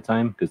themselves all the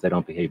time because they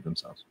don't behave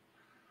themselves.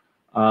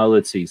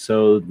 Let's see.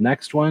 So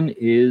next one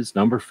is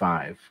number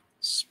 5.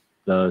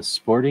 The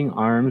Sporting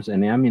Arms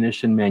and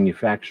Ammunition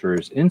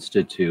Manufacturers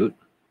Institute,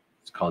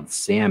 it's called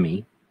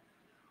SAMI,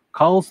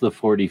 calls the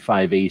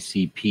 45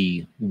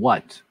 ACP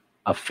what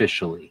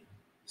officially?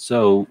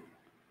 So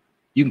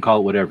you can call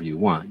it whatever you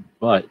want,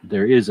 but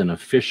there is an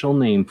official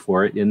name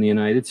for it in the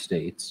United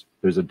States.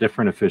 There's a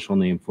different official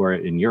name for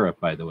it in Europe,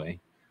 by the way.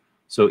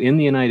 So in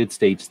the United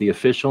States, the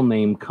official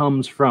name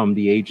comes from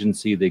the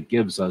agency that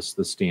gives us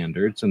the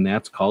standards, and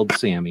that's called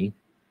SAMI.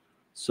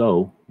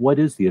 So what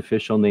is the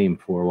official name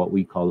for what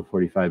we call the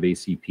 45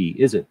 ACP?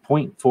 Is it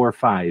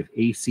 0.45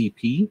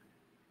 ACP?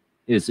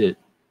 Is it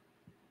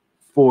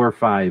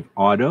 45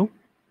 auto?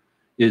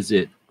 Is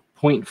it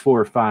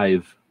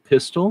 0.45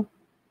 pistol?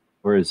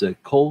 Or is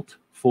it Colt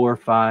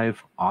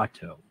 45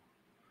 auto?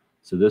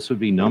 So this would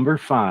be number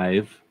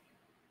 5.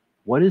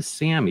 What is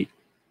SAMI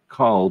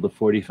called the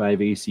 45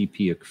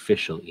 ACP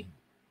officially?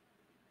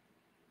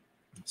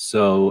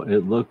 So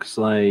it looks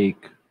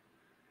like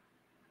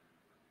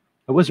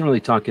I wasn't really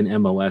talking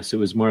MOS. It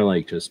was more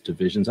like just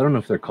divisions. I don't know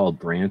if they're called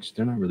branch.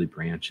 They're not really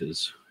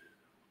branches.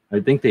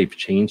 I think they've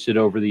changed it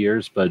over the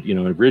years, but you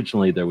know,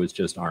 originally there was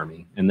just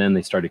Army, and then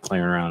they started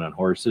clearing around on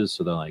horses.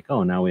 So they're like,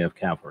 oh, now we have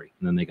cavalry,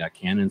 and then they got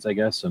cannons, I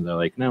guess, and they're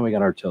like, now we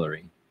got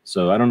artillery.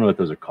 So I don't know what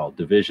those are called,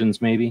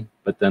 divisions maybe.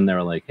 But then they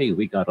were like, hey,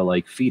 we gotta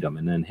like feed them,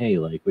 and then hey,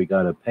 like we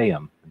gotta pay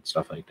them and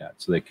stuff like that.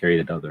 So they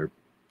created other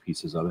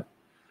pieces of it.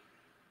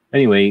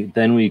 Anyway,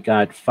 then we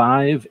got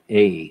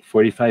 5A,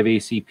 45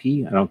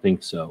 ACP. I don't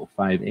think so.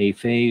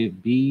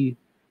 5A, B,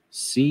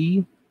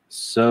 C.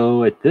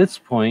 So at this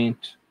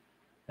point,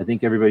 I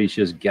think everybody's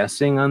just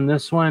guessing on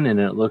this one, and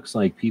it looks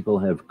like people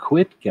have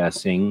quit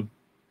guessing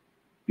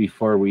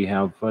before we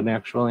have an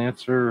actual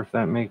answer, if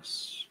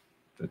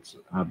that's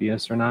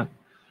obvious or not.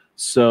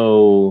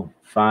 So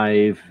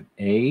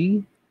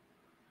 5A,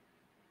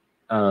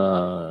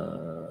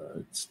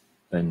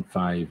 then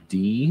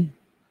 5D.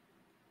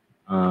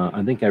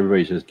 I think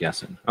everybody's just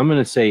guessing. I'm going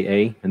to say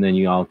A, and then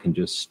you all can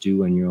just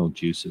stew in your old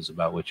juices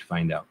about what you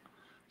find out.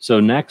 So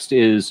next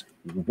is,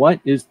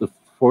 what is the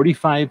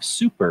 45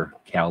 super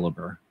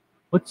caliber?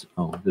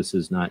 Oh, this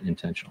is not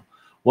intentional.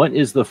 What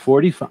is the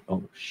 45?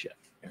 Oh, shit.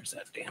 There's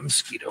that damn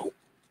mosquito.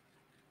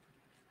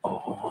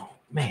 Oh,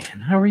 man.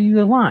 How are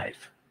you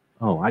alive?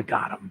 Oh, I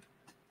got him.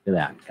 Look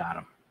at that. Got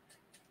him.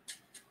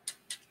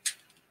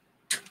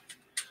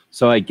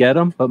 So I get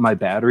them, but my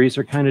batteries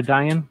are kind of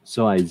dying.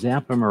 So I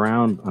zap them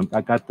around.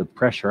 I got the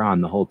pressure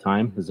on the whole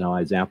time is how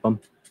I zap them.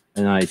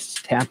 And I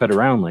tap it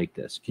around like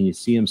this. Can you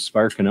see him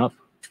sparking up?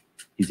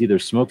 He's either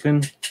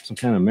smoking some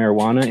kind of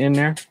marijuana in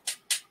there,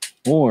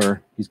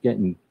 or he's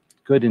getting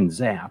good and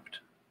zapped.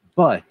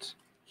 But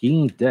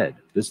he ain't dead.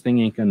 This thing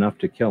ain't enough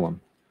to kill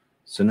him.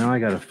 So now I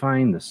got to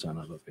find the son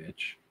of a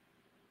bitch.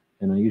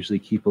 And I usually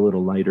keep a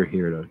little lighter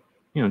here to,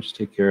 you know, just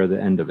take care of the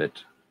end of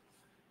it.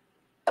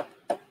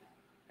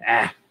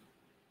 Ah!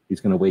 He's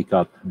going to wake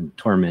up and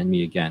torment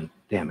me again.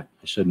 Damn it.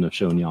 I shouldn't have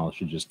shown y'all. I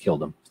should have just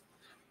killed him.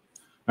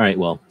 All right,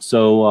 well,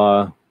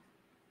 so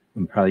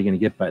I'm probably going to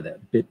get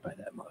bit by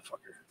that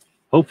motherfucker.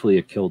 Hopefully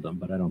it killed him,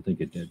 but I don't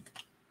think it did.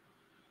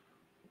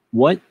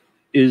 What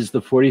is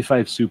the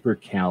 45 super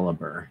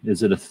caliber?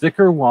 Is it a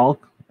thicker wall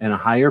and a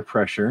higher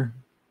pressure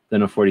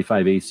than a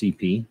 45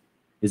 ACP?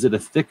 Is it a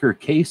thicker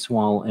case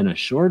wall and a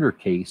shorter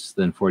case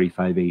than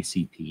 45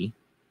 ACP?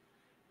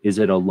 Is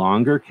it a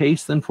longer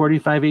case than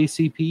 45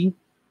 ACP?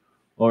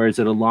 Or is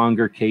it a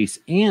longer case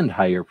and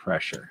higher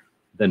pressure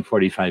than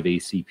 45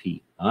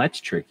 ACP? Oh,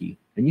 that's tricky.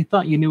 And you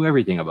thought you knew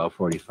everything about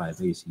 45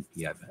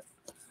 ACP, I bet.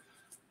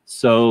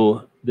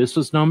 So this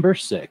was number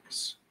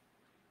 6.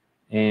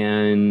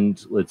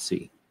 And let's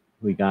see.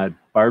 We got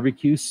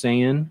barbecue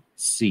saying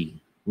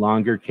C,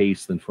 longer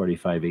case than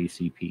 45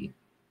 ACP.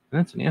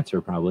 That's an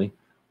answer probably.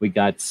 We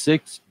got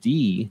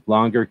 6D,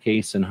 longer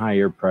case and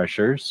higher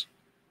pressures.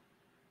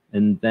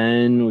 And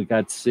then we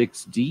got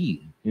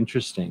 6D.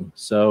 Interesting.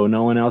 So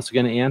no one else is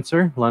going to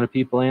answer. A lot of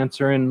people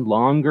answering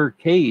longer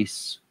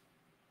case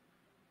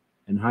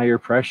and higher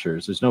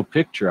pressures. There's no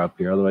picture up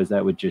here. Otherwise,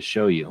 that would just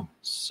show you.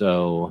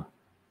 So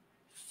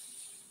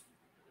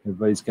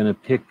everybody's going to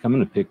pick. I'm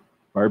going to pick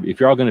barbecue.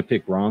 If you're all going to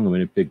pick wrong, I'm going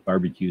to pick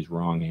barbecue's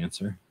wrong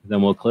answer.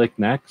 Then we'll click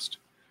next.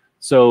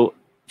 So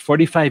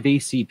 45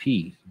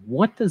 ACP.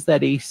 What does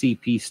that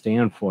ACP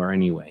stand for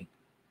anyway?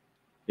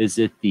 Is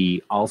it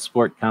the All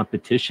Sport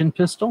Competition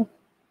pistol?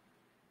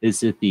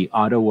 Is it the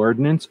Auto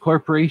Ordnance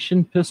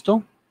Corporation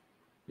pistol?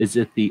 Is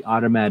it the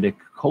Automatic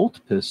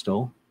Colt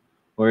pistol?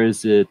 Or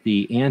is it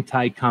the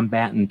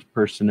Anti-Combatant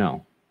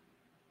Personnel?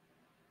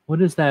 What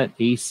does that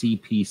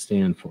ACP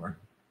stand for?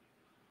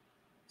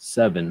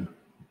 7.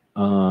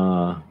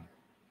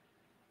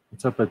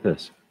 What's up with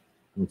this?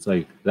 It's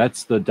like,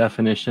 that's the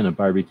definition of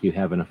barbecue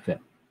having a fit.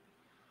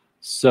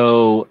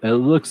 So it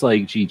looks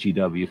like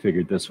GGW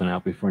figured this one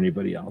out before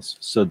anybody else.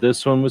 So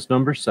this one was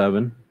number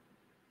 7.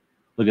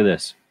 Look at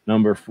this.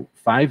 Number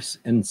 5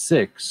 and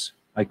 6,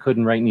 I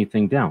couldn't write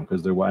anything down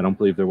because I don't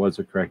believe there was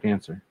a correct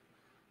answer.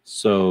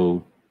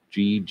 So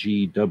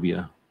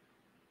GGW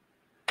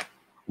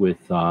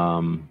with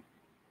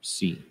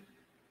C.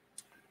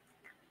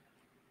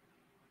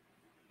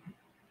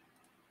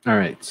 All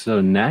right,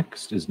 so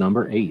next is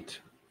number 8.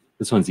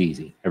 This one's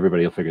easy.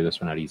 Everybody will figure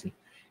this one out easy.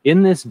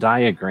 In this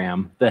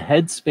diagram, the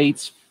head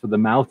space for the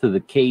mouth of the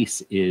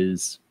case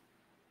is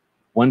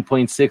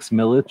 1.6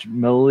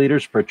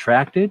 milliliters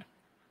protracted.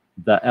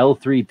 The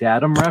L3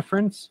 datum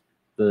reference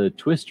the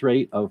twist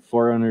rate of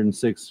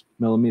 406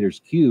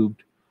 millimeters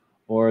cubed,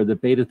 or the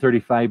beta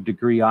 35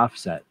 degree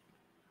offset?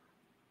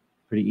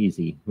 Pretty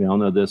easy. We all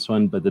know this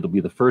one, but it'll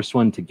be the first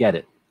one to get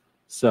it.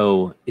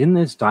 So in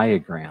this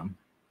diagram,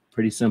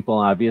 pretty simple,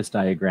 obvious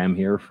diagram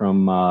here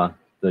from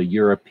the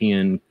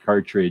European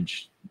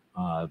Cartridge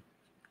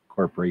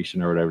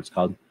Corporation, or whatever it's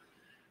called.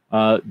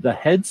 The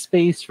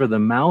headspace for the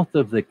mouth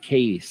of the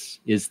case,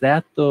 is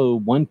that the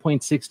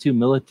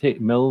 1.62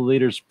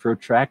 milliliters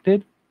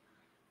protracted?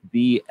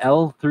 The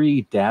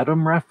L3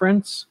 datum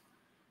reference,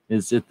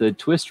 is it the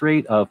twist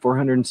rate of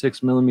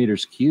 406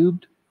 millimeters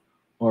cubed,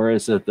 or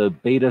is it the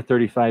beta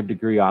 35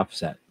 degree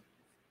offset?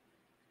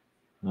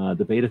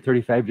 The beta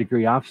 35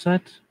 degree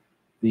offset,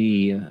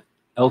 the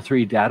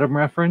L3 datum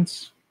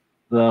reference,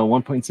 the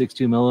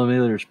 1.62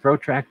 millimeters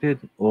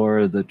protracted,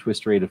 or the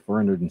twist rate of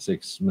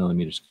 406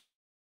 millimeters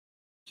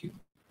cubed?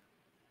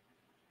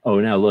 Oh,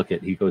 now look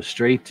at, he goes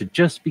straight to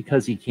just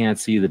because he can't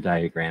see the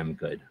diagram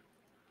good.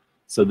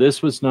 So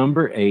this was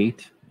number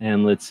 8,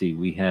 and let's see,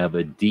 we have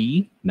a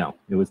D. No,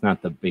 it was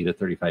not the beta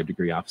 35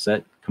 degree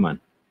offset. Come on,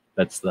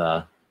 that's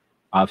the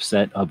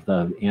offset of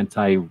the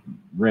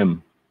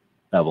anti-rim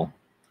bevel.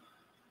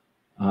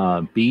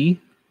 B,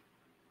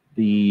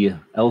 the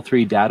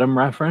L3 datum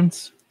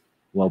reference.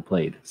 Well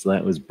played. So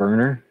that was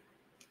Burner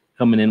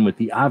coming in with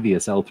the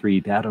obvious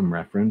L3 datum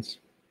reference.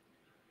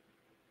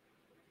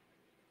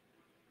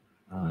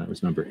 That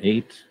was number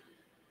 8,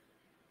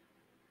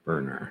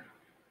 Burner.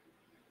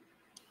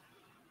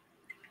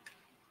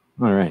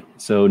 All right,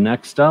 so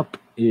next up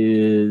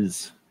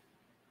is,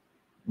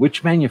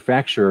 which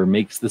manufacturer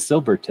makes the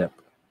silver tip?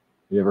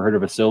 Have you ever heard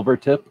of a silver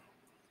tip?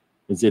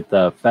 Is it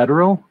the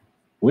Federal,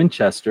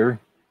 Winchester,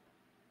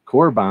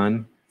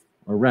 Corbon,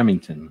 or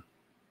Remington?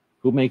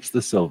 Who makes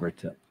the silver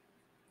tip?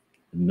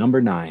 Number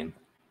 9.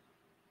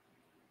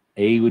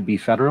 A would be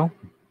Federal,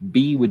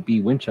 B would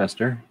be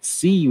Winchester,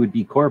 C would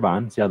be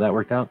Corbon. See how that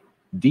worked out?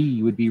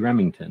 D would be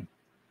Remington.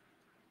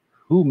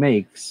 Who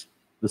makes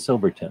the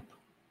silver tip?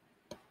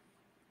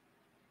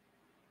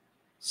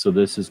 So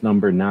this is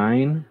number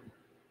 9.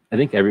 I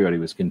think everybody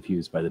was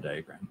confused by the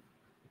diagram.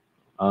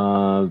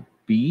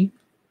 B,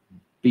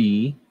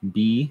 B,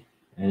 B,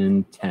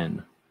 and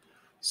 10.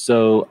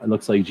 So it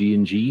looks like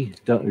G&G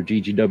or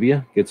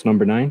GGW gets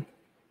number 9.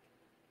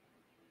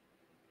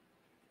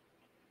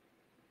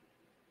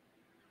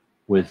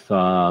 With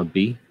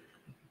B.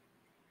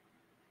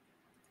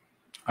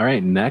 All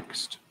right,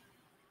 next.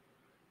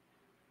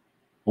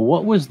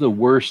 What was the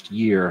worst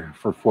year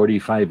for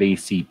 45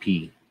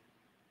 ACP?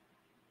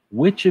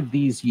 Which of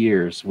these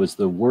years was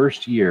the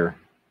worst year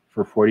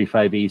for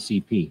 45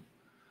 ACP?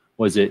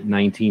 Was it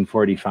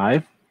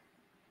 1945?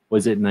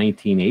 Was it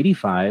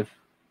 1985?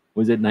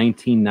 Was it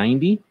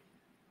 1990?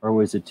 Or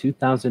was it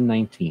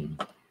 2019?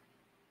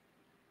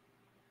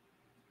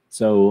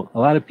 So a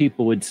lot of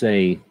people would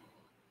say,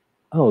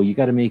 oh, you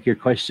got to make your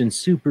questions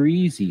super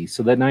easy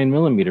so that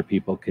 9mm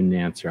people can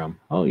answer them.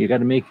 Oh, you got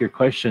to make your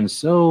questions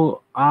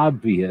so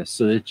obvious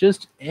so that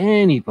just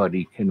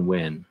anybody can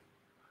win.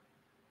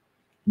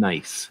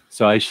 Nice.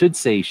 So I should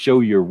say show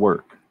your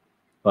work.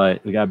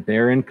 But we got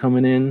Barron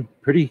coming in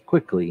pretty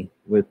quickly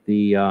with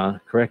the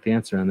correct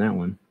answer on that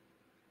one.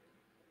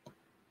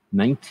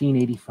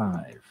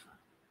 1985.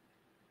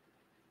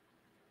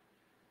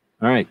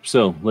 All right,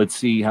 so let's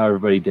see how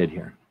everybody did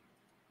here.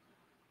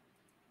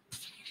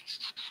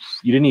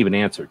 You didn't even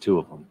answer 2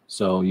 of them,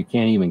 so you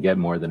can't even get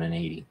more than an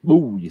 80.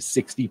 Ooh, you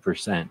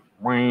 60%.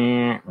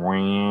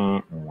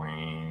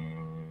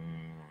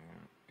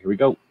 Here we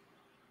go.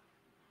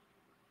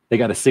 They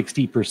got a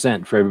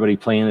 60% for everybody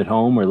playing at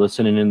home or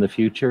listening in the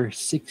future.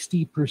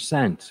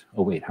 60%.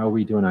 Oh, wait, how are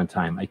we doing on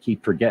time? I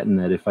keep forgetting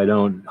that if I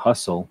don't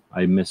hustle,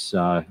 I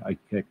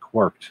get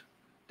quirked.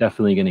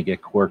 Definitely going to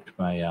get quirked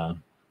by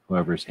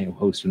whoever's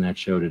hosting that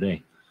show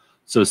today.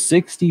 So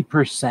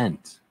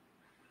 60%.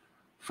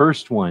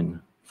 First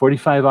one,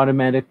 45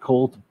 automatic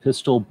Colt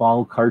pistol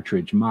ball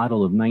cartridge,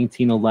 model of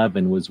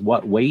 1911, was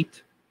what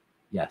weight?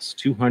 Yes,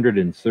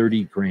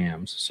 230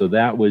 grams. So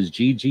that was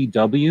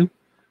GGW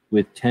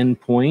with 10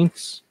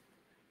 points,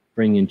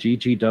 bringing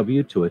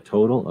GGW to a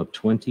total of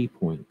 20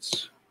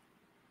 points.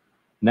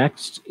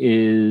 Next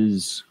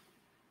is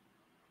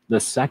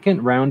the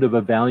second round of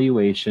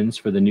evaluations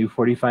for the new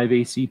 45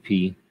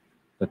 ACP.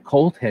 The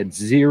Colt had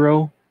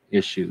 0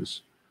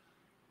 issues.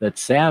 That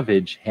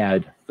Savage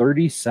had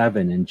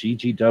 37, and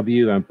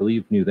GGW, I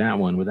believe, knew that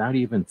one without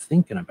even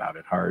thinking about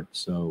it hard.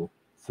 So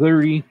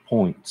 30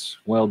 points.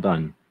 Well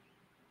done.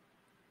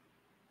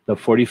 The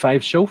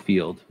 45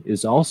 Schofield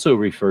is also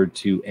referred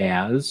to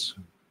as,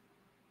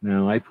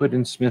 now I put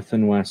in Smith &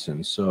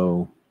 Wesson,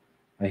 so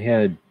I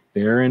had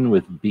Barron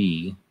with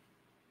B.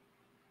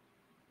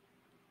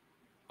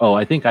 Oh,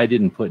 I think I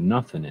didn't put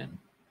nothing in.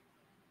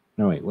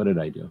 No, wait, what did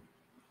I do?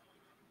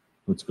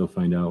 Let's go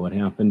find out what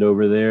happened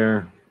over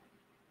there.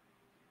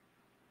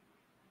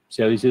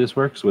 See how easy this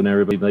works when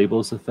everybody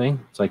labels the thing?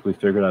 It's like we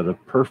figured out a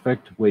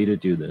perfect way to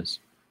do this.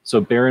 So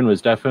Barron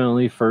was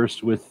definitely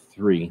first with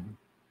 3.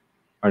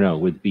 Or no,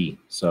 with B.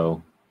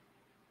 So,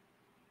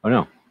 oh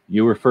no,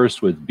 you were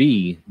first with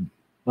B.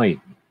 Wait,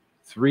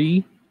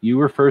 3, you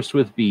were first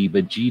with B,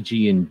 but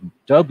GG and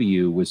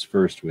W was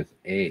first with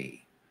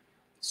A.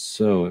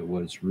 So it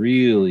was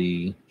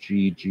really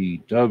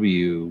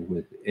GGW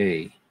with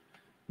A.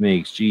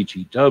 Makes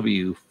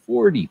GGW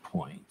 40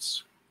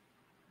 points.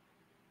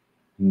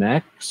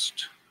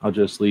 Next, I'll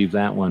just leave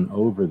that one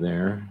over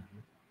there.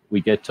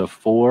 We get to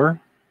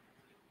 4,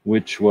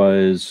 which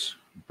was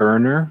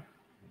Burner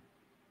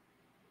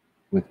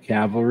with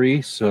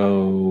Cavalry.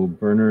 So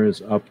Burner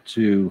is up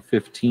to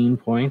 15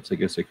 points. I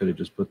guess I could have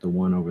just put the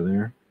 1 over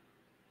there.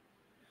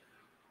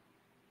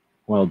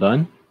 Well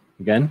done.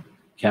 Again,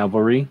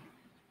 Cavalry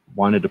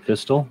wanted a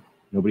pistol.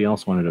 Nobody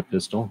else wanted a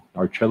pistol.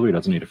 Artillery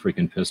doesn't need a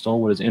freaking pistol.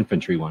 What does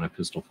infantry want a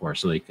pistol for?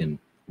 So they can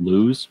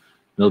lose?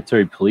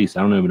 Military police,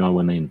 I don't even know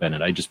when they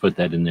invented. I just put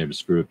that in there to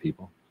screw with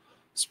people.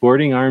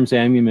 Sporting arms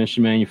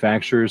ammunition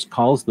manufacturers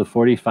calls the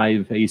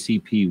 45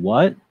 ACP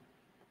what?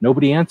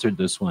 Nobody answered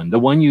this one. The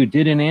one you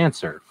didn't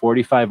answer,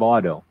 45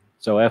 Auto.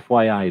 So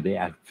FYI, the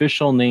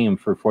official name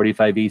for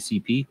 45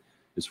 ACP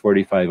is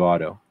 45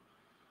 Auto.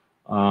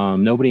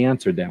 Nobody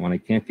answered that one. I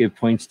can't give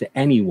points to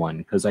anyone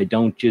because I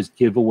don't just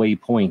give away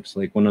points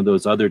like one of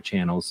those other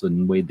channels and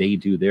the way they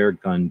do their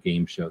gun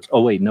game shows.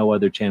 Oh, wait, no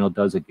other channel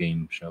does a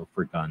game show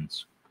for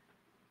guns.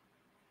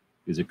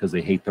 Is it because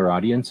they hate their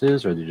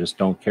audiences or they just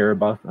don't care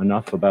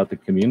enough about the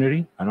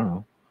community? I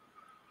don't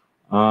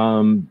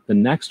know. The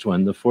next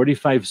one, the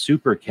 45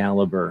 Super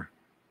Caliber.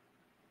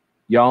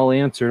 Y'all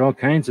answered all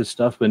kinds of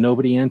stuff, but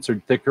nobody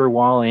answered thicker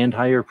wall and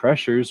higher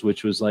pressures,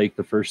 which was like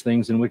the first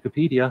things in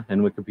Wikipedia,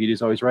 and Wikipedia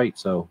is always right.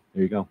 So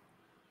there you go.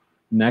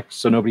 Next,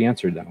 so nobody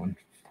answered that one.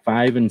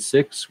 5 and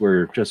 6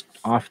 were just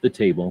off the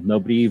table.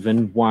 Nobody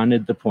even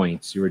wanted the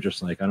points. You were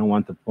just like, I don't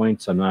want the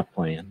points. I'm not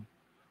playing.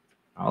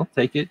 I'll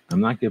take it. I'm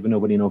not giving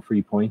nobody no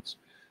free points.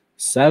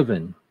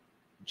 7,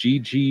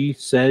 GG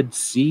said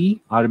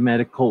C,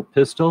 automatic Colt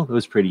pistol. It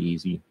was pretty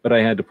easy, but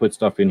I had to put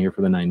stuff in here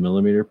for the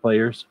 9mm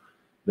players.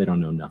 They don't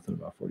know nothing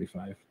about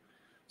 45.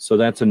 So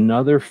that's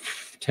another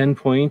 10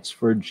 points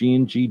for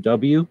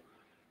G&GW.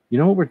 You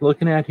know what we're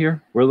looking at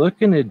here? We're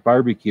looking at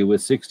Barbecue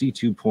with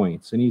 62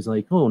 points. And he's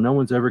like, oh, no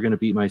one's ever going to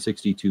beat my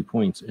 62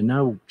 points. And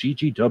now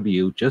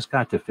GGW just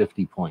got to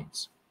 50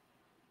 points.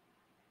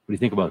 What do you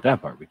think about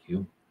that,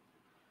 Barbecue?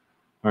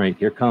 All right,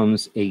 here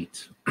comes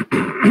 8.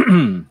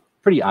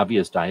 Pretty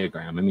obvious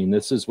diagram. I mean,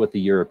 this is what the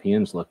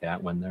Europeans look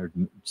at when they're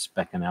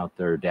speccing out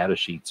their data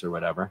sheets or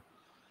whatever.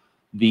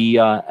 The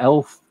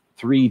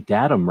L3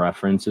 datum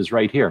reference is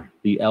right here.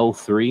 The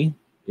L3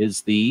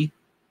 is the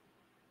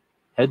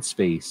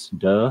headspace.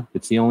 Duh.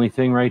 It's the only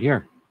thing right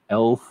here.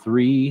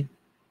 L3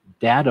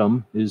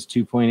 datum is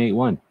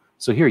 2.81.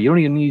 So here, you don't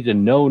even need to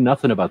know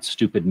nothing about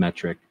stupid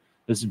metric.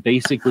 This is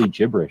basically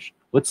gibberish.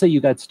 Let's say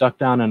you got stuck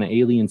down on an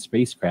alien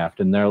spacecraft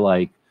and they're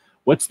like,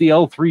 what's the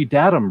L3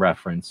 datum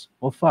reference?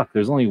 Well, fuck,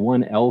 there's only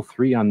one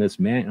L3 on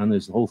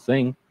this whole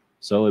thing.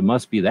 So it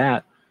must be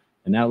that.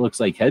 And now it looks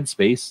like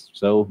headspace.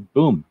 So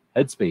boom,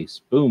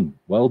 headspace, boom.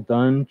 Well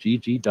done,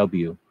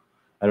 GGW.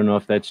 I don't know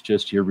if that's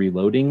just your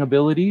reloading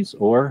abilities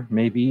or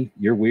maybe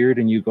you're weird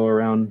and you go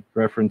around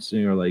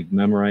referencing or like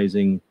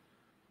memorizing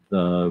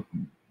the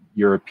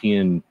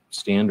European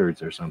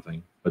standards or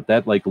something. But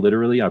that, like,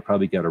 literally, I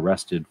probably got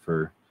arrested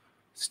for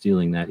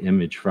stealing that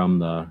image from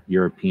the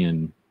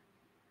European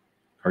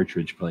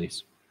cartridge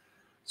place.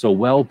 So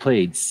well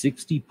played,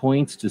 60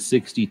 points to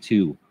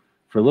 62.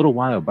 For a little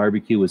while,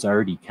 Barbecue was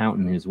already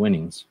counting his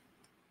winnings.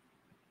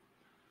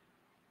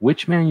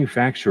 Which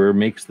manufacturer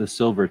makes the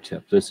silver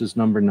tip? This is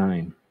number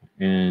 9.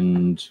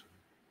 And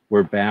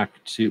we're back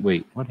to,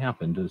 wait, what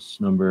happened? This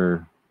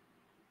number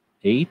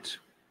 8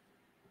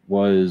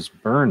 was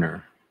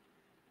Burner.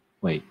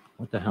 Wait,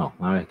 what the hell?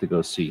 Now I have to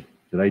go see.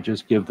 Did I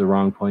just give the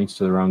wrong points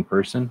to the wrong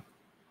person?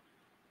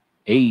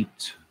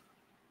 8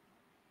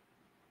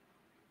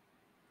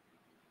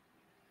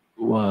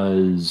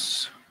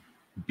 was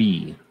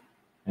B.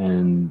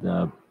 And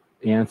the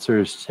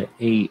answers to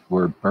 8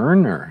 were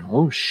Burner.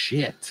 Oh,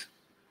 shit.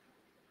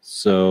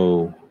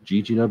 So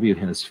GGW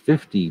has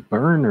 50.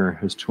 Burner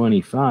has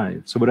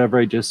 25. So whatever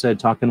I just said,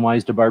 talking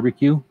wise to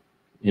Barbecue,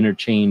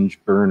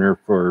 interchange Burner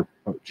for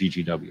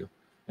GGW.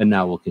 And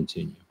now we'll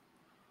continue.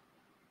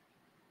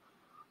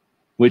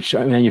 Which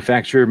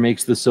manufacturer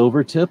makes the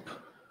silver tip?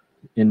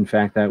 In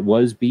fact, that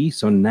was B.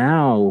 So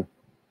now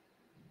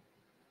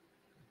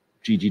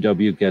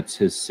GGW gets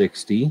his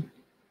 60.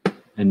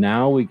 And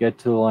now we get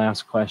to the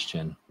last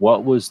question.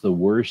 What was the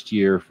worst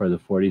year for the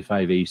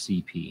 45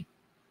 ACP?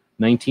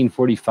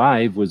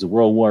 1945 was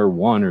World War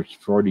I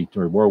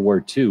or World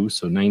War II.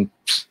 So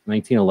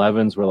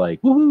 1911s were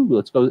like, woohoo,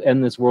 let's go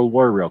end this World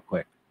War real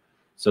quick.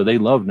 So they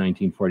loved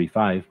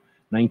 1945.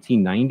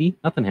 1990,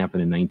 nothing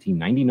happened in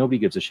 1990. Nobody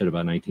gives a shit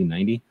about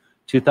 1990.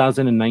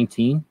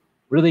 2019,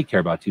 what do they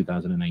care about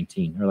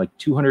 2019? They're like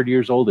 200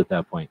 years old at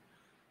that point.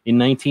 In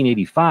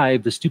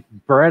 1985, the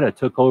stupid Beretta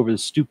took over the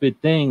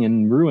stupid thing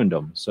and ruined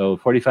them. So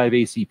 45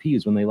 ACP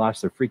is when they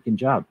lost their freaking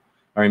job.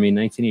 Or I mean,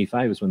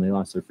 1985 is when they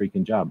lost their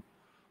freaking job.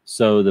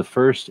 So the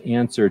first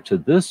answer to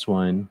this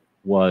one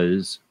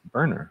was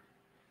Burner.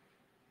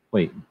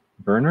 Wait,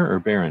 Burner or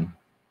Baron?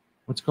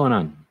 What's going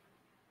on?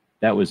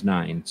 That was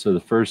 9. So the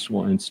first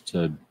one's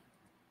to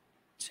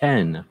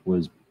 10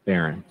 was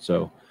Baron.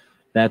 So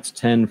that's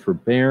 10 for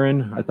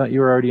Baron. I thought you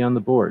were already on the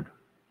board.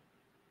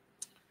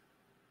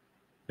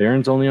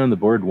 Baron's only on the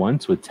board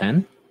once with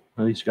 10?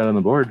 At least you got on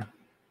the board.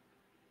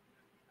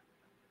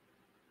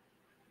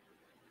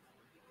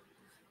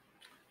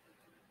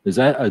 Is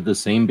that the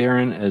same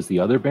Baron as the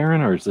other Baron,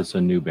 or is this a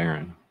new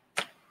Baron?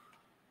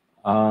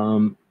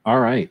 All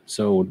right,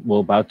 so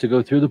we're about to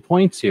go through the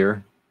points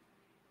here.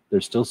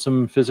 There's still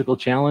some physical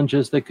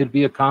challenges that could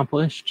be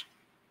accomplished.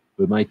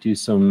 We might do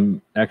some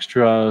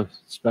extra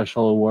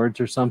special awards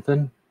or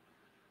something.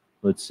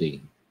 Let's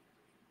see.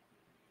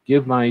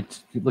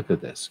 Look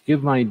at this.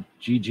 Give my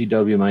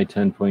GGW my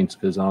 10 points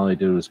because all I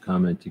did was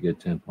comment to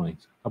get 10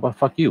 points. How about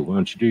fuck you? Why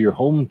don't you do your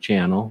home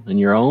channel and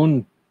your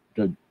own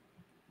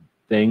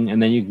thing, and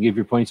then you can give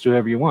your points to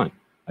whoever you want.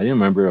 I didn't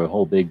remember a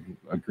whole big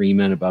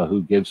agreement about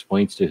who gives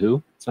points to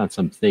who. It's not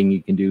something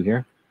you can do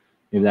here.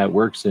 Maybe that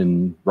works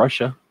in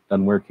Russia.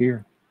 Doesn't work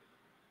here.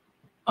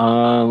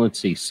 Let's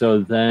see.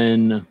 So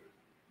then,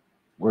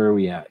 where are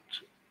we at?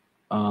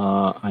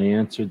 I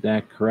answered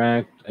that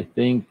correct. I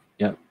think,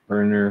 yep,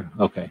 burner.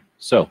 Okay.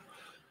 So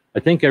I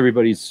think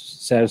everybody's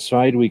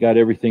satisfied. We got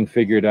everything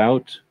figured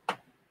out.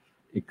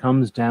 It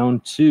comes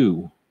down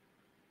to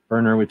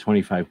burner with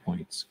 25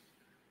 points.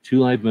 2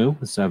 Live Moo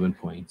with 7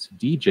 points.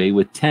 DJ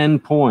with 10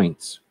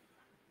 points.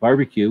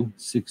 Barbecue,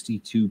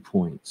 62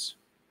 points.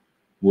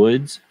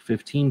 Woods,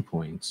 15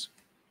 points.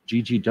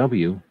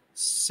 GGW,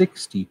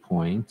 60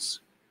 points.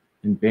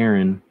 And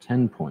Baron,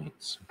 10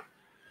 points.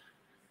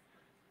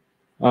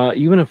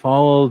 Even if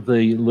all of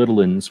the little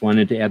ones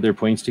wanted to add their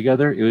points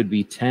together, it would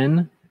be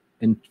 10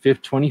 and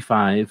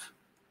 25,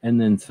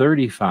 and then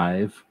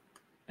 35,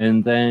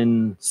 and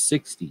then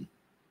 60.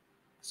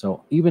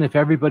 So even if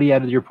everybody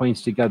added your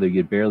points together,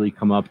 you'd barely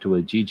come up to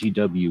a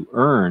GGW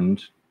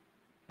earned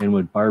and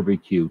what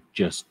Barbecue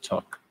just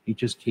took. He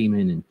just came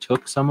in and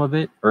took some of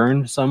it,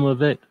 earned some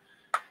of it,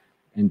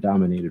 and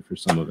dominated for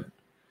some of it.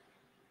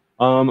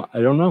 I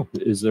don't know.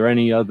 Is there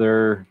any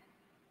other...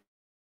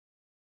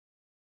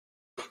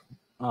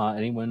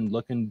 anyone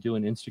looking to do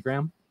an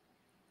Instagram?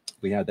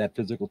 We had that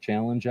physical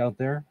challenge out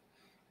there.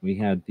 We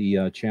had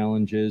the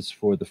challenges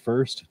for the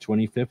 1st,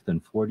 25th,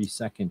 and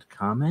 42nd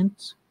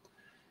comment.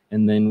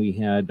 And then we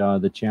had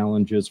the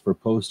challenges for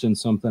posting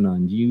something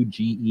on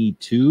UGE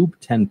Tube,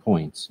 10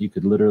 points. You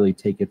could literally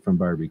take it from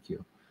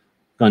Barbecue.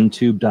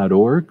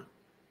 Guntube.org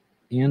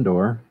and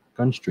or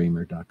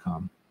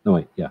gunstreamer.com. No,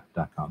 wait, yeah,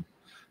 .com.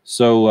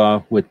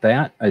 So with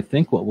that, I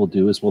think what we'll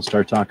do is we'll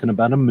start talking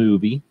about a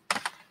movie.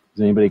 Has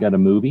anybody got a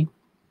movie?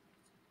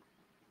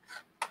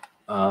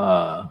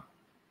 Yeah,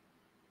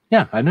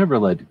 I never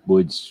let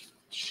Woods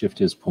shift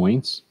his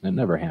points. That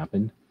never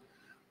happened.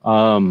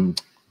 Now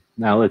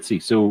let's see.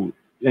 So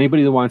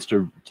anybody that wants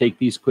to take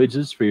these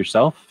quizzes for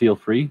yourself, feel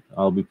free.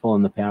 I'll be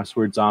pulling the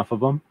passwords off of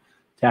them.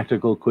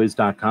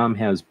 Tacticalquiz.com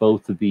has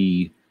both of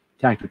the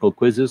tactical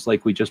quizzes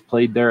like we just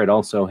played there. It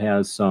also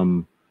has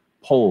some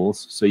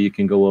polls, so you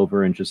can go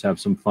over and just have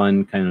some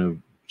fun kind of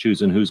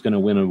choosing who's going to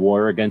win a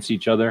war against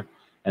each other,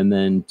 and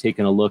then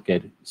taking a look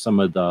at some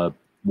of the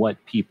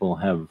what people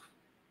have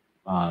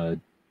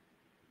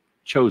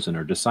chosen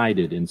or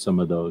decided in some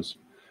of those.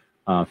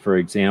 For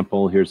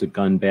example, here's a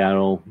gun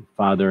battle,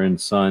 father and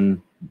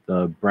son,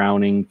 the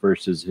Browning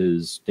versus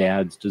his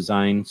dad's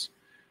designs.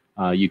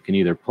 You can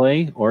either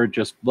play or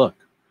just look.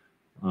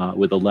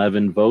 With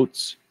 11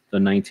 votes, the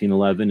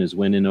 1911 is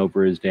winning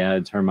over his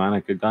dad's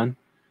harmonica gun.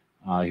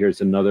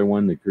 Here's another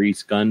one, the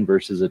Grease gun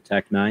versus a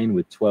Tech 9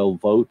 with 12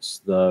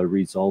 votes. The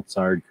results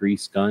are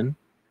Grease gun,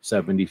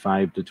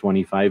 75 to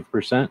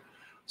 25%.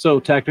 So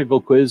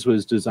Tactical Quiz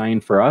was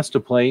designed for us to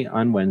play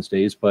on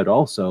Wednesdays, but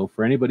also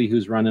for anybody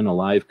who's running a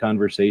live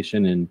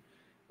conversation and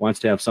wants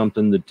to have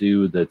something to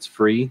do that's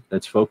free,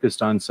 that's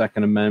focused on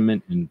Second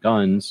Amendment and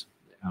guns.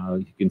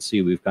 You can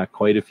see we've got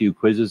quite a few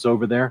quizzes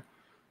over there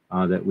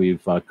that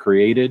we've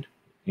created.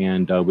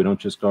 And we don't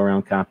just go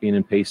around copying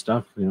and paste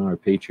stuff. You know, our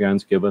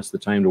Patreons give us the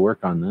time to work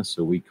on this.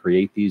 So we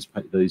create these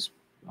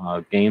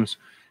games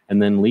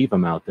and then leave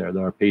them out there.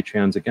 Our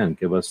Patreons, again,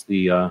 give us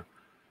the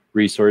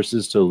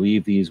resources to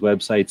leave these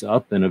websites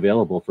up and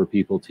available for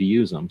people to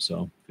use them.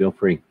 So feel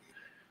free.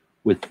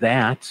 With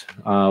that,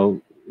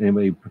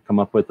 anybody come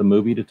up with a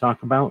movie to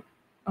talk about?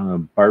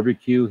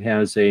 Barbecue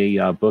has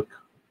a book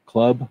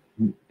club,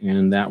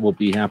 and that will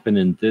be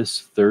happening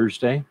this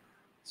Thursday.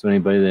 So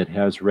anybody that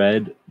has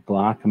read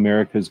Glock,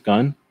 America's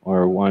Gun,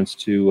 or wants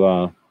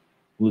to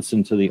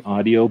listen to the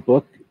audio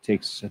book, it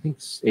takes, I think,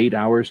 8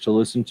 hours to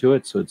listen to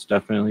it. So it's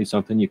definitely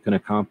something you can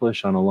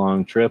accomplish on a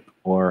long trip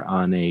or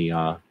on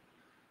a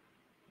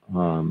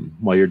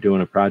while you're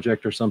doing a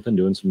project or something,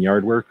 doing some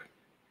yard work.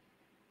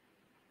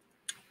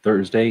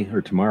 Thursday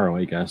or tomorrow,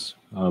 I guess,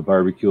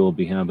 Barbecue will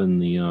be having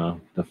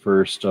the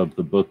first of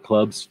the book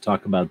clubs to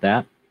talk about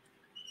that.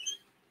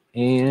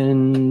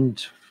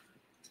 And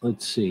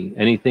let's see,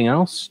 anything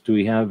else? Do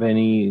we have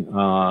any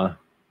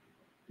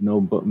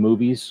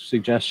movies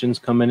suggestions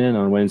coming in?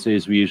 On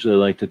Wednesdays, we usually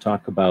like to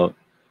talk about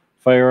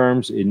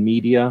firearms in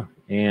media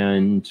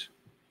and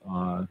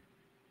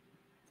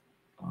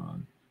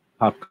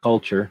pop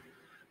culture.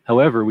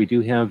 However, we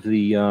do have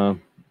the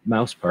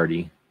Mouse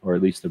Party, or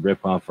at least the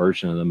rip-off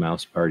version of the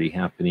Mouse Party,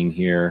 happening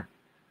here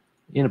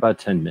in about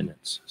 10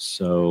 minutes.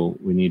 So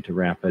we need to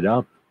wrap it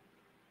up.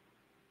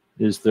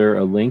 Is there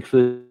a link for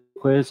the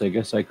quiz? I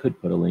guess I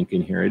could put a link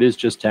in here. It is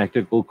just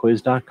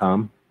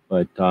tacticalquiz.com,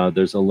 but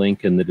there's a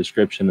link in the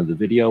description of the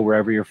video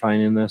wherever you're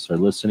finding this or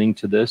listening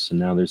to this, and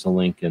now there's a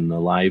link in the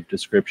live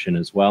description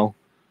as well.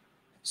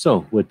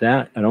 So with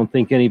that, I don't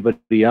think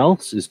anybody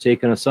else is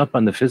taking us up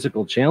on the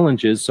physical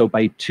challenges. So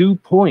by 2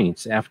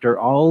 points, after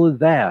all of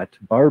that,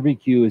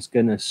 Barbecue is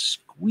going to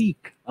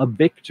squeak a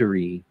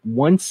victory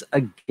once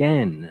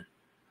again.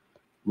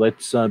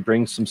 Let's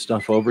bring some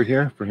stuff over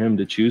here for him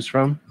to choose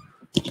from.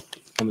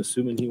 I'm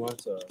assuming he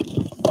wants a...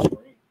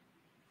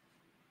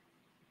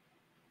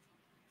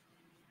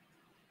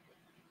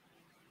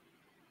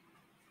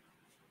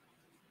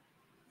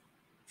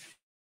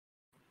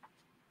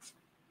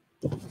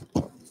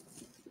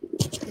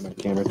 Get my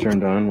camera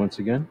turned on once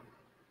again.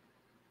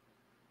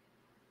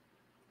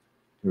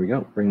 Here we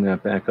go. Bring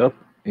that back up.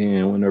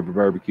 And whenever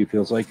Barbecue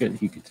feels like it,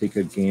 he could take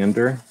a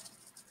gander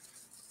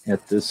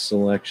at this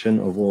selection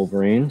of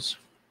Wolverines.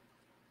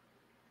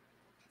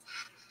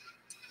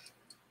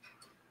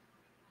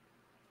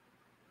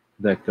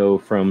 That go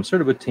from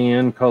sort of a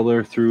tan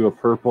color through a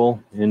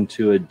purple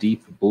into a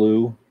deep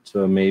blue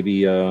to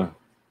maybe, I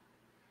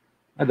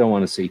don't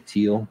want to say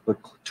teal, but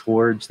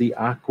towards the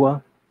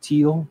aqua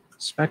teal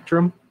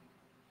spectrum.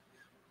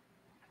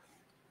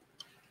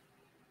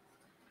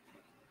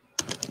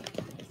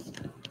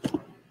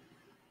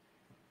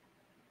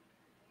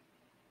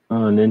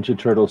 Ninja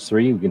Turtles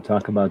 3, we can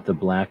talk about the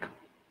black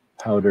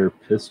powder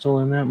pistol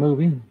in that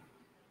movie.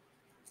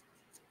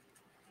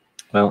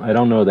 Well, I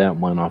don't know that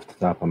one off the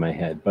top of my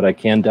head, but I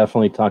can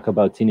definitely talk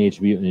about Teenage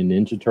Mutant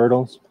Ninja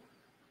Turtles.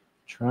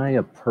 Try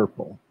a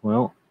purple.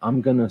 Well,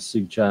 I'm going to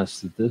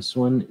suggest that this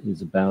one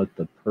is about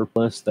the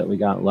purplest that we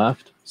got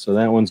left. So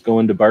that one's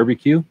going to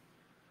Barbecue.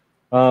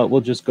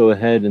 We'll just go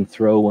ahead and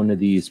throw one of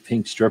these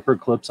pink stripper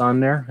clips on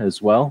there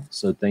as well.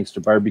 So thanks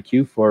to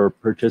Barbecue for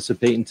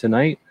participating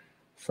tonight,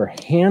 for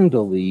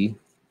handily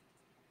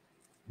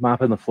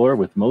mopping the floor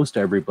with most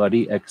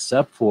everybody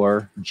except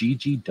for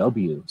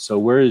GGW. So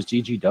where is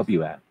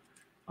GGW at?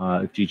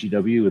 If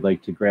GGW would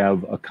like to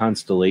grab a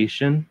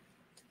Constellation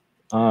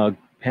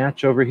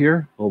patch over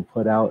here, we'll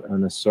put out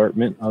an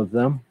assortment of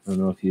them. I don't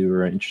know if you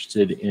are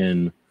interested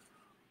in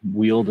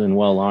Wheeled and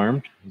Well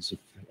Armed. He's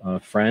a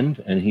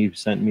friend, and he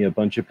sent me a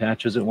bunch of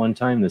patches at one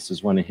time. This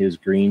is one of his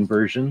green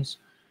versions.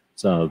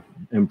 It's a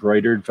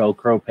embroidered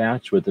Velcro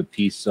patch with a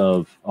piece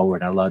of, oh, we're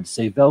not allowed to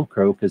say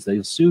Velcro because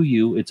they'll sue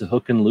you. It's a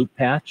hook and loop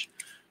patch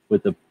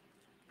with a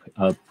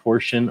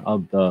portion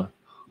of the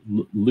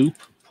loop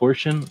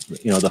portion.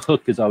 You know, the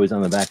hook is always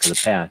on the back of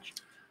the patch.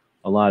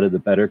 A lot of the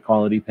better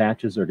quality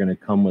patches are going to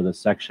come with a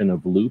section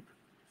of loop.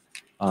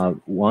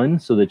 One,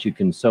 so that you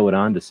can sew it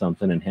onto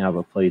something and have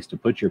a place to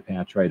put your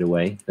patch right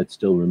away that's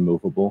still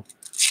removable,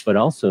 but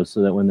also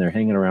so that when they're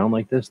hanging around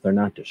like this, they're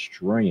not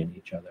destroying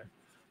each other.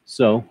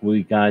 So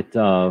we got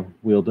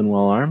Wheeled and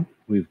Well Armed.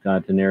 We've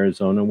got an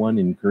Arizona one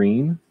in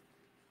green,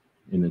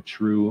 in a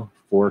true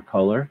 4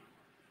 color.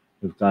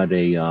 We've got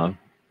a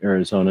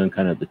Arizona in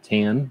kind of the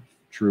tan,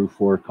 true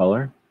 4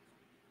 color.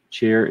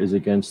 Chair is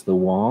against the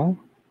wall.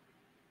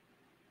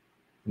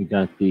 We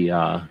got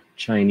the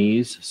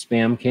Chinese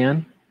spam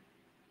can.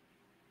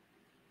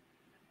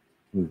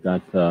 We've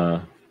got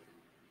the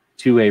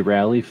 2A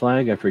rally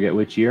flag. I forget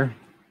which year,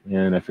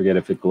 and I forget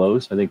if it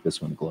glows. I think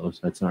this one glows.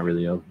 That's not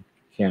really a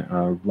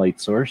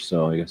light source,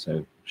 so I guess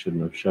I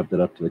shouldn't have shoved it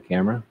up to the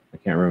camera. I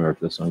can't remember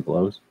if this one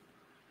glows.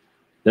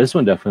 This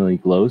one definitely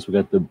glows. We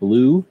got the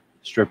blue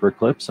stripper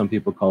clip. Some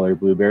people call her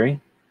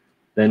Blueberry.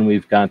 Then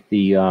we've got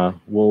the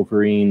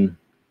Wolverine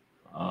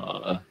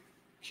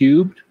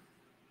cubed.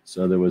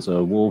 So there was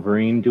a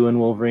Wolverine doing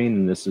Wolverine,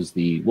 and this is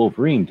the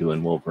Wolverine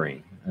doing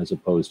Wolverine, as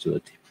opposed to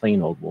a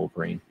plain old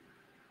Wolverine.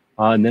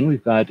 And then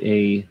we've got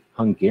a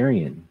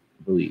Hungarian,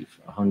 I believe,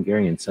 a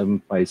Hungarian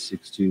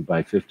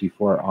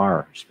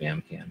 7x62x54R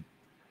spam can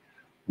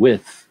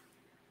with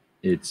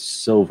its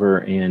silver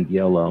and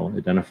yellow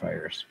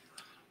identifiers.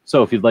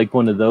 So if you'd like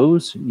one of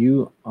those,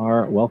 you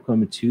are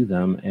welcome to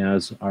them,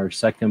 as our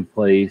second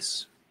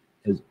place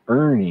is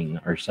earning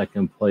our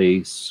second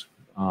place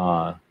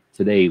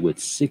today with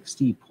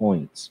 60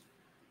 points,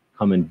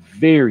 coming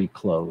very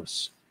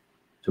close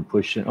to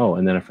pushing. Oh,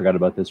 and then I forgot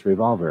about this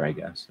revolver, I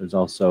guess. There's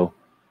also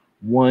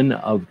one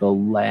of the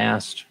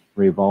last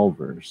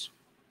revolvers.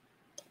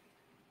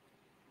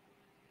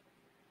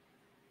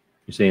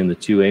 You're saying the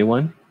 2A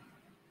one?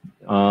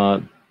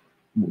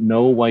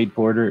 No white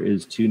border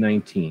is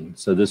 219.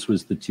 So this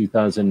was the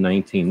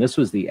 2019. This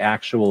was the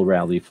actual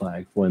rally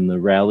flag. When the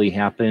rally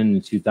happened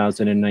in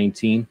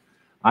 2019,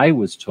 I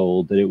was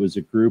told that it was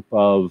a group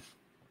of,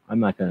 I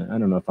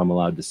don't know if I'm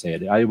allowed to say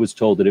it. I was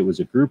told that it was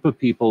a group of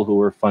people who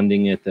were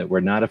funding it that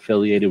were not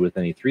affiliated with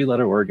any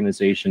 3-letter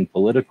organization,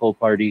 political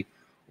party,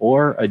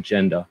 or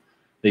agenda.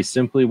 They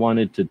simply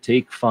wanted to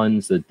take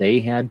funds that they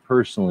had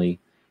personally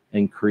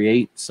and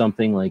create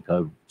something like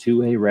a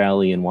 2A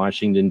rally in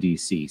Washington,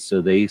 D.C.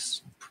 So they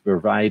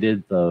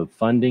provided the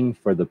funding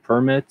for the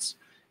permits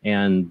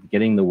and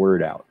getting the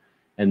word out.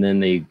 And then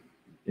they,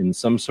 in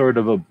some sort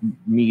of a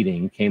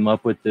meeting, came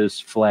up with this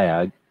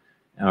flag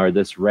or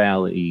this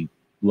rally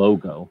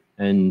logo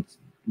and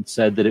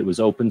said that it was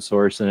open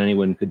source and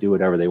anyone could do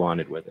whatever they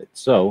wanted with it.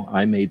 So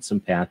I made some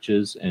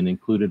patches and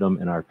included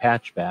them in our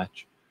patch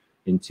batch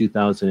in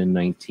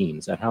 2019.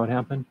 Is that how it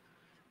happened?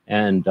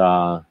 And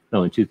no,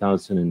 in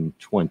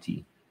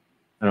 2020.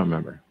 I don't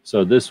remember.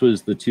 So this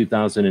was the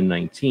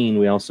 2019.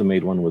 We also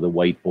made one with a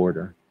white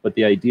border. But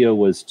the idea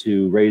was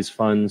to raise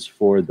funds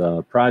for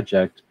the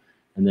project,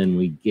 and then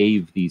we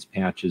gave these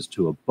patches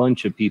to a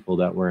bunch of people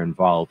that were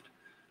involved.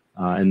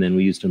 And then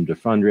we used them to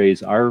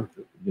fundraise our,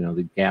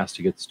 the gas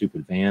to get the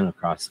stupid van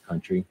across the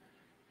country.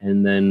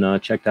 And then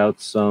checked out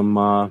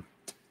some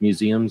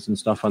museums and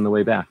stuff on the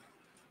way back.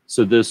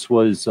 So this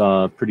was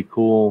a pretty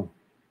cool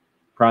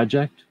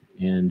project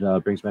and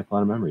brings back a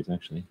lot of memories,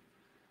 actually.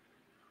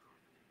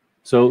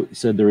 So you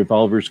said the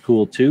revolver's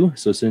cool too.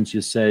 So since you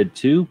said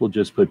two, we'll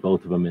just put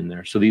both of them in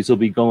there. So these will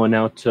be going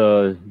out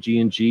to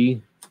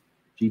G&G,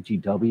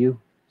 GGW.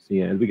 So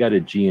yeah, we got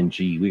a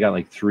G&G. We got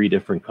like 3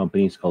 different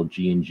companies called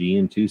G&G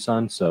in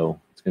Tucson. So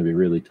it's going to be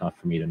really tough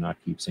for me to not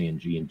keep saying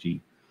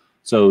G&G.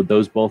 So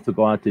those both will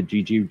go out to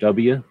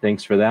GGW.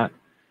 Thanks for that.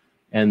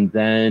 And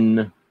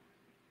then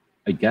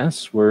I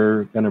guess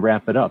we're going to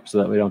wrap it up so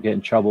that we don't get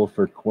in trouble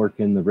for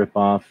corking the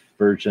ripoff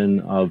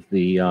version of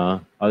the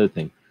other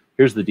thing.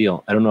 Here's the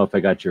deal. I don't know if I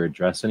got your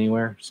address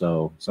anywhere,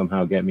 so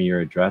somehow get me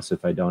your address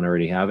if I don't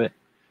already have it.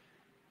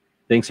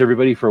 Thanks,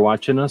 everybody, for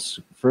watching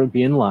us, for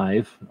being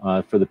live.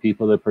 For the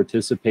people that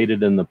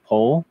participated in the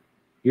poll,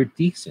 you're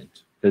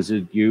decent because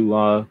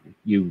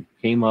you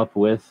came up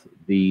with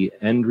the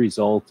end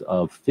result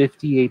of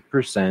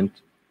 58%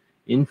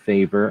 in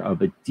favor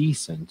of a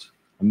decent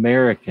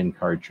American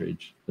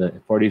cartridge, the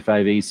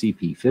 45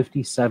 ACP,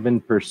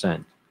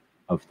 57%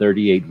 of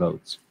 38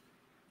 votes.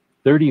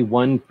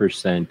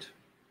 31%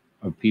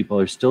 of people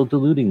are still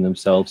deluding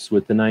themselves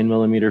with the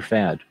 9mm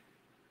fad.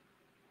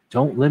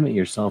 Don't limit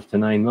yourself to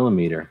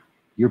 9mm.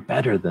 You're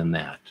better than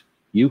that.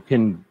 You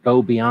can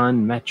go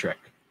beyond metric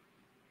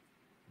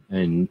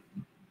and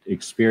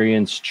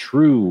experience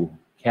true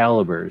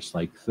calibers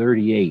like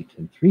 38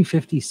 and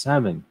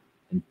 357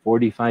 and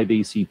 45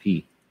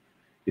 ACP.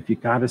 If you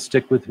got to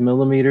stick with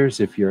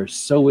millimeters, if you're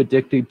so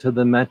addicted to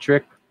the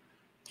metric,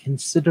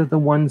 consider the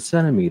 1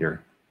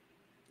 centimeter.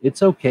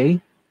 It's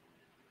okay.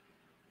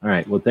 All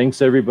right. Well,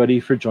 thanks everybody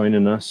for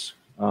joining us.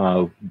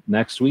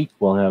 Next week,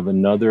 we'll have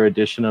another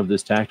edition of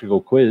this tactical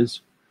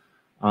quiz.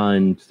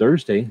 On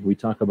Thursday, we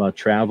talk about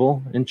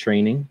travel and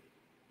training.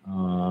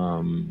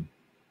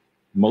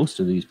 Most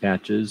of these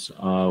patches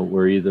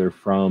were either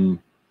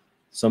from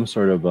some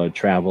sort of a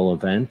travel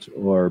event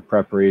or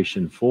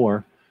preparation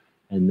for.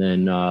 And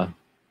then I'm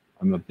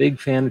a big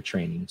fan of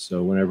training.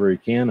 So whenever I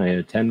can, I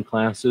attend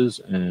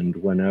classes. And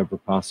whenever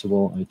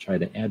possible, I try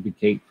to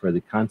advocate for the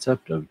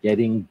concept of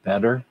getting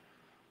better,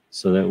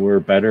 so that we're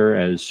better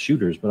as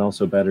shooters, but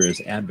also better as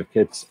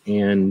advocates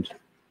and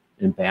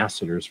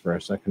ambassadors for our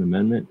Second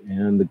Amendment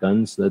and the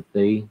guns that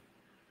they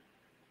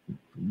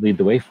lead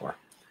the way for.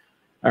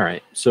 All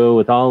right, so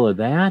with all of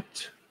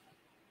that,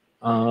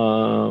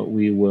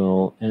 we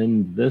will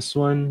end this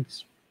one.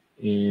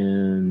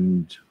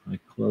 And I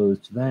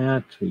closed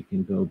that. We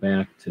can go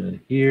back to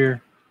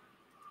here.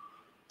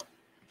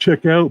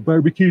 Check out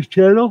Barbecue's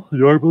channel.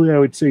 Normally, I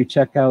would say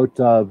check out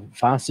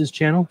Foss's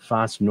channel.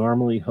 Foss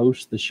normally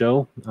hosts the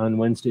show on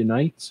Wednesday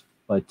nights,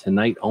 but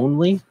tonight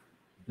only,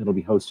 it'll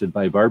be hosted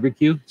by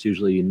Barbecue. It's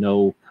usually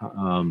no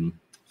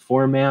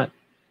format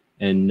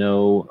and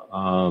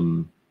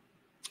no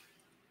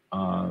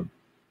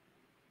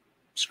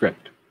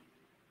script.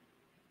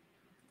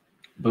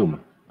 Boom.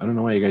 I don't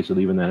know why you guys are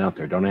leaving that out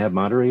there. Don't I have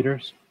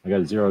moderators? I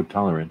got 0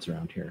 tolerance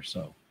around here,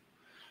 so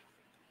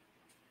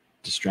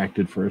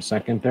distracted for a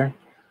second there.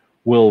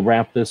 We'll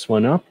wrap this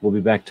one up. We'll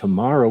be back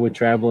tomorrow with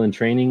travel and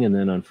training, and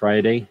then on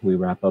Friday, we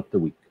wrap up the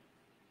week.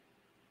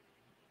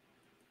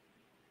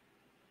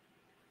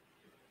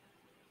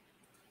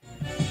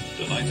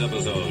 Tonight's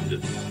episode,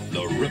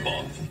 The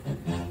Ripoff.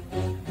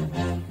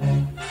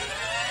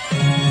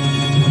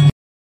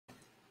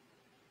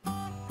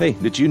 Hey,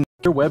 did you know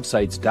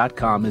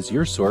GearWebsites.com is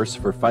your source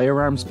for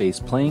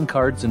firearms-based playing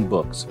cards and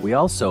books? We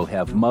also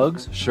have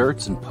mugs,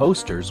 shirts, and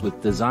posters with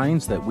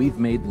designs that we've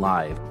made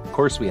live. Of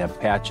course, we have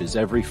patches.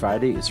 Every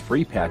Friday is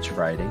Free Patch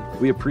Friday.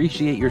 We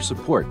appreciate your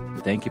support.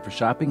 Thank you for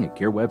shopping at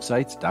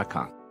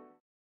GearWebsites.com.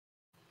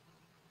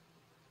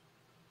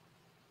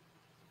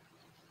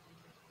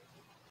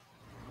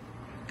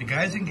 The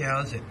guys and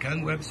gals at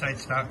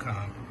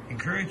GunWebsites.com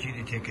encourage you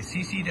to take a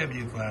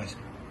CCW class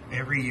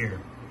every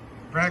year.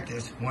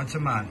 Practice once a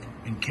month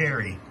and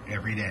carry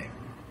every day.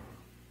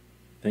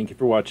 Thank you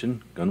for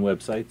watching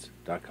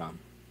GunWebsites.com.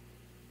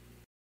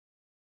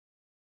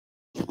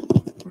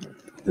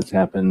 This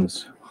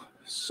happens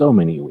so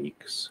many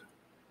weeks,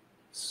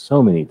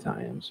 so many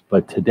times,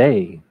 but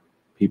today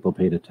people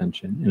paid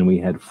attention and we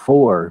had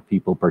 4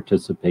 people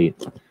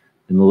participate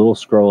in the little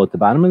scroll at the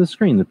bottom of the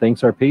screen that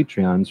thanks our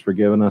Patreons for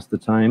giving us the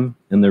time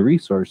and the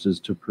resources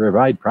to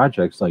provide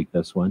projects like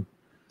this one.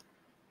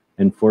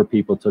 And 4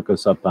 people took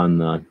us up on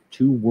the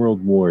 2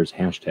 World Wars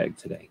hashtag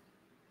today.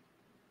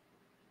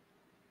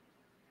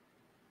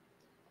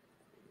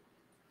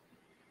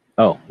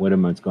 Oh,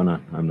 what's going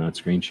on? I'm not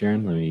screen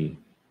sharing. Let me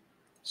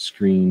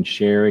screen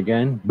share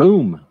again.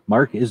 Boom!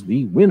 Mark is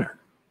the winner.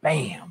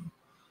 Bam!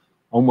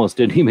 Almost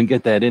didn't even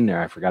get that in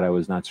there. I forgot I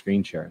was not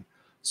screen sharing.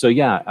 So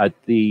yeah, at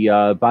the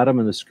bottom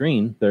of the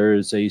screen,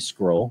 there's a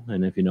scroll.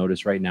 And if you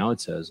notice right now,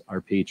 it says, our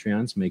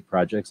Patreons make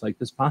projects like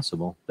this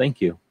possible.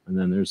 Thank you. And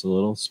then there's a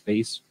little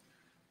space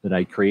that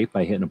I create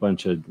by hitting a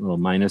bunch of little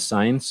minus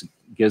signs.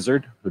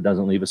 Gizzard, who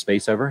doesn't leave a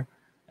space ever.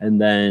 And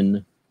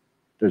then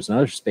there's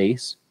another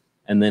space.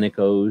 And then it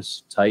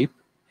goes type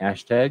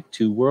hashtag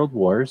 2 World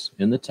Wars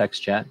in the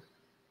text chat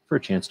for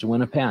a chance to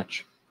win a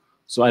patch.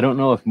 So I don't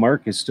know if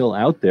Mark is still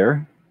out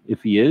there.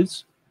 If he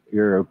is,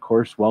 you're of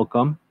course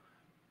welcome.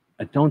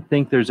 I don't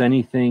think there's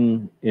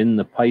anything in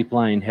the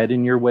pipeline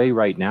heading your way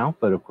right now,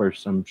 but of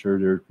course I'm sure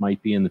there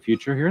might be in the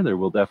future here. There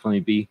will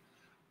definitely be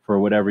for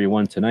whatever you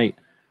won tonight.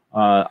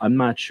 I'm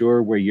not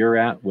sure where you're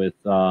at with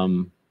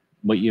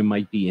what you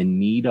might be in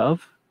need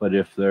of, but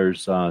if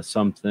there's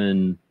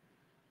something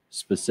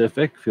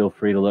specific, feel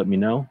free to let me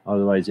know.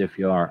 Otherwise, if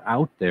you are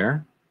out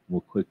there,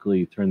 we'll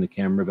quickly turn the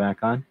camera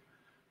back on.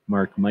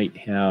 Mark might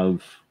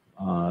have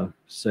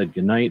said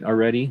goodnight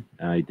already.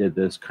 I did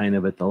this kind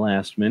of at the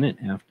last minute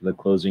after the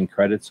closing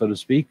credits, so to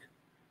speak.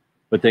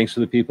 But thanks to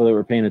the people that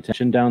were paying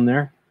attention down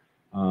there.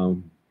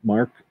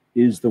 Mark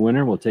is the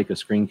winner. We'll take a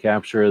screen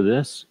capture of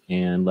this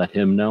and let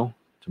him know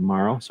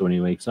tomorrow. So when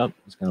he wakes up,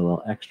 he's got a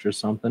little extra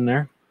something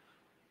there.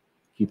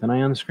 Keep an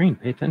eye on the screen.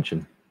 Pay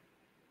attention.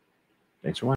 Thanks for watching.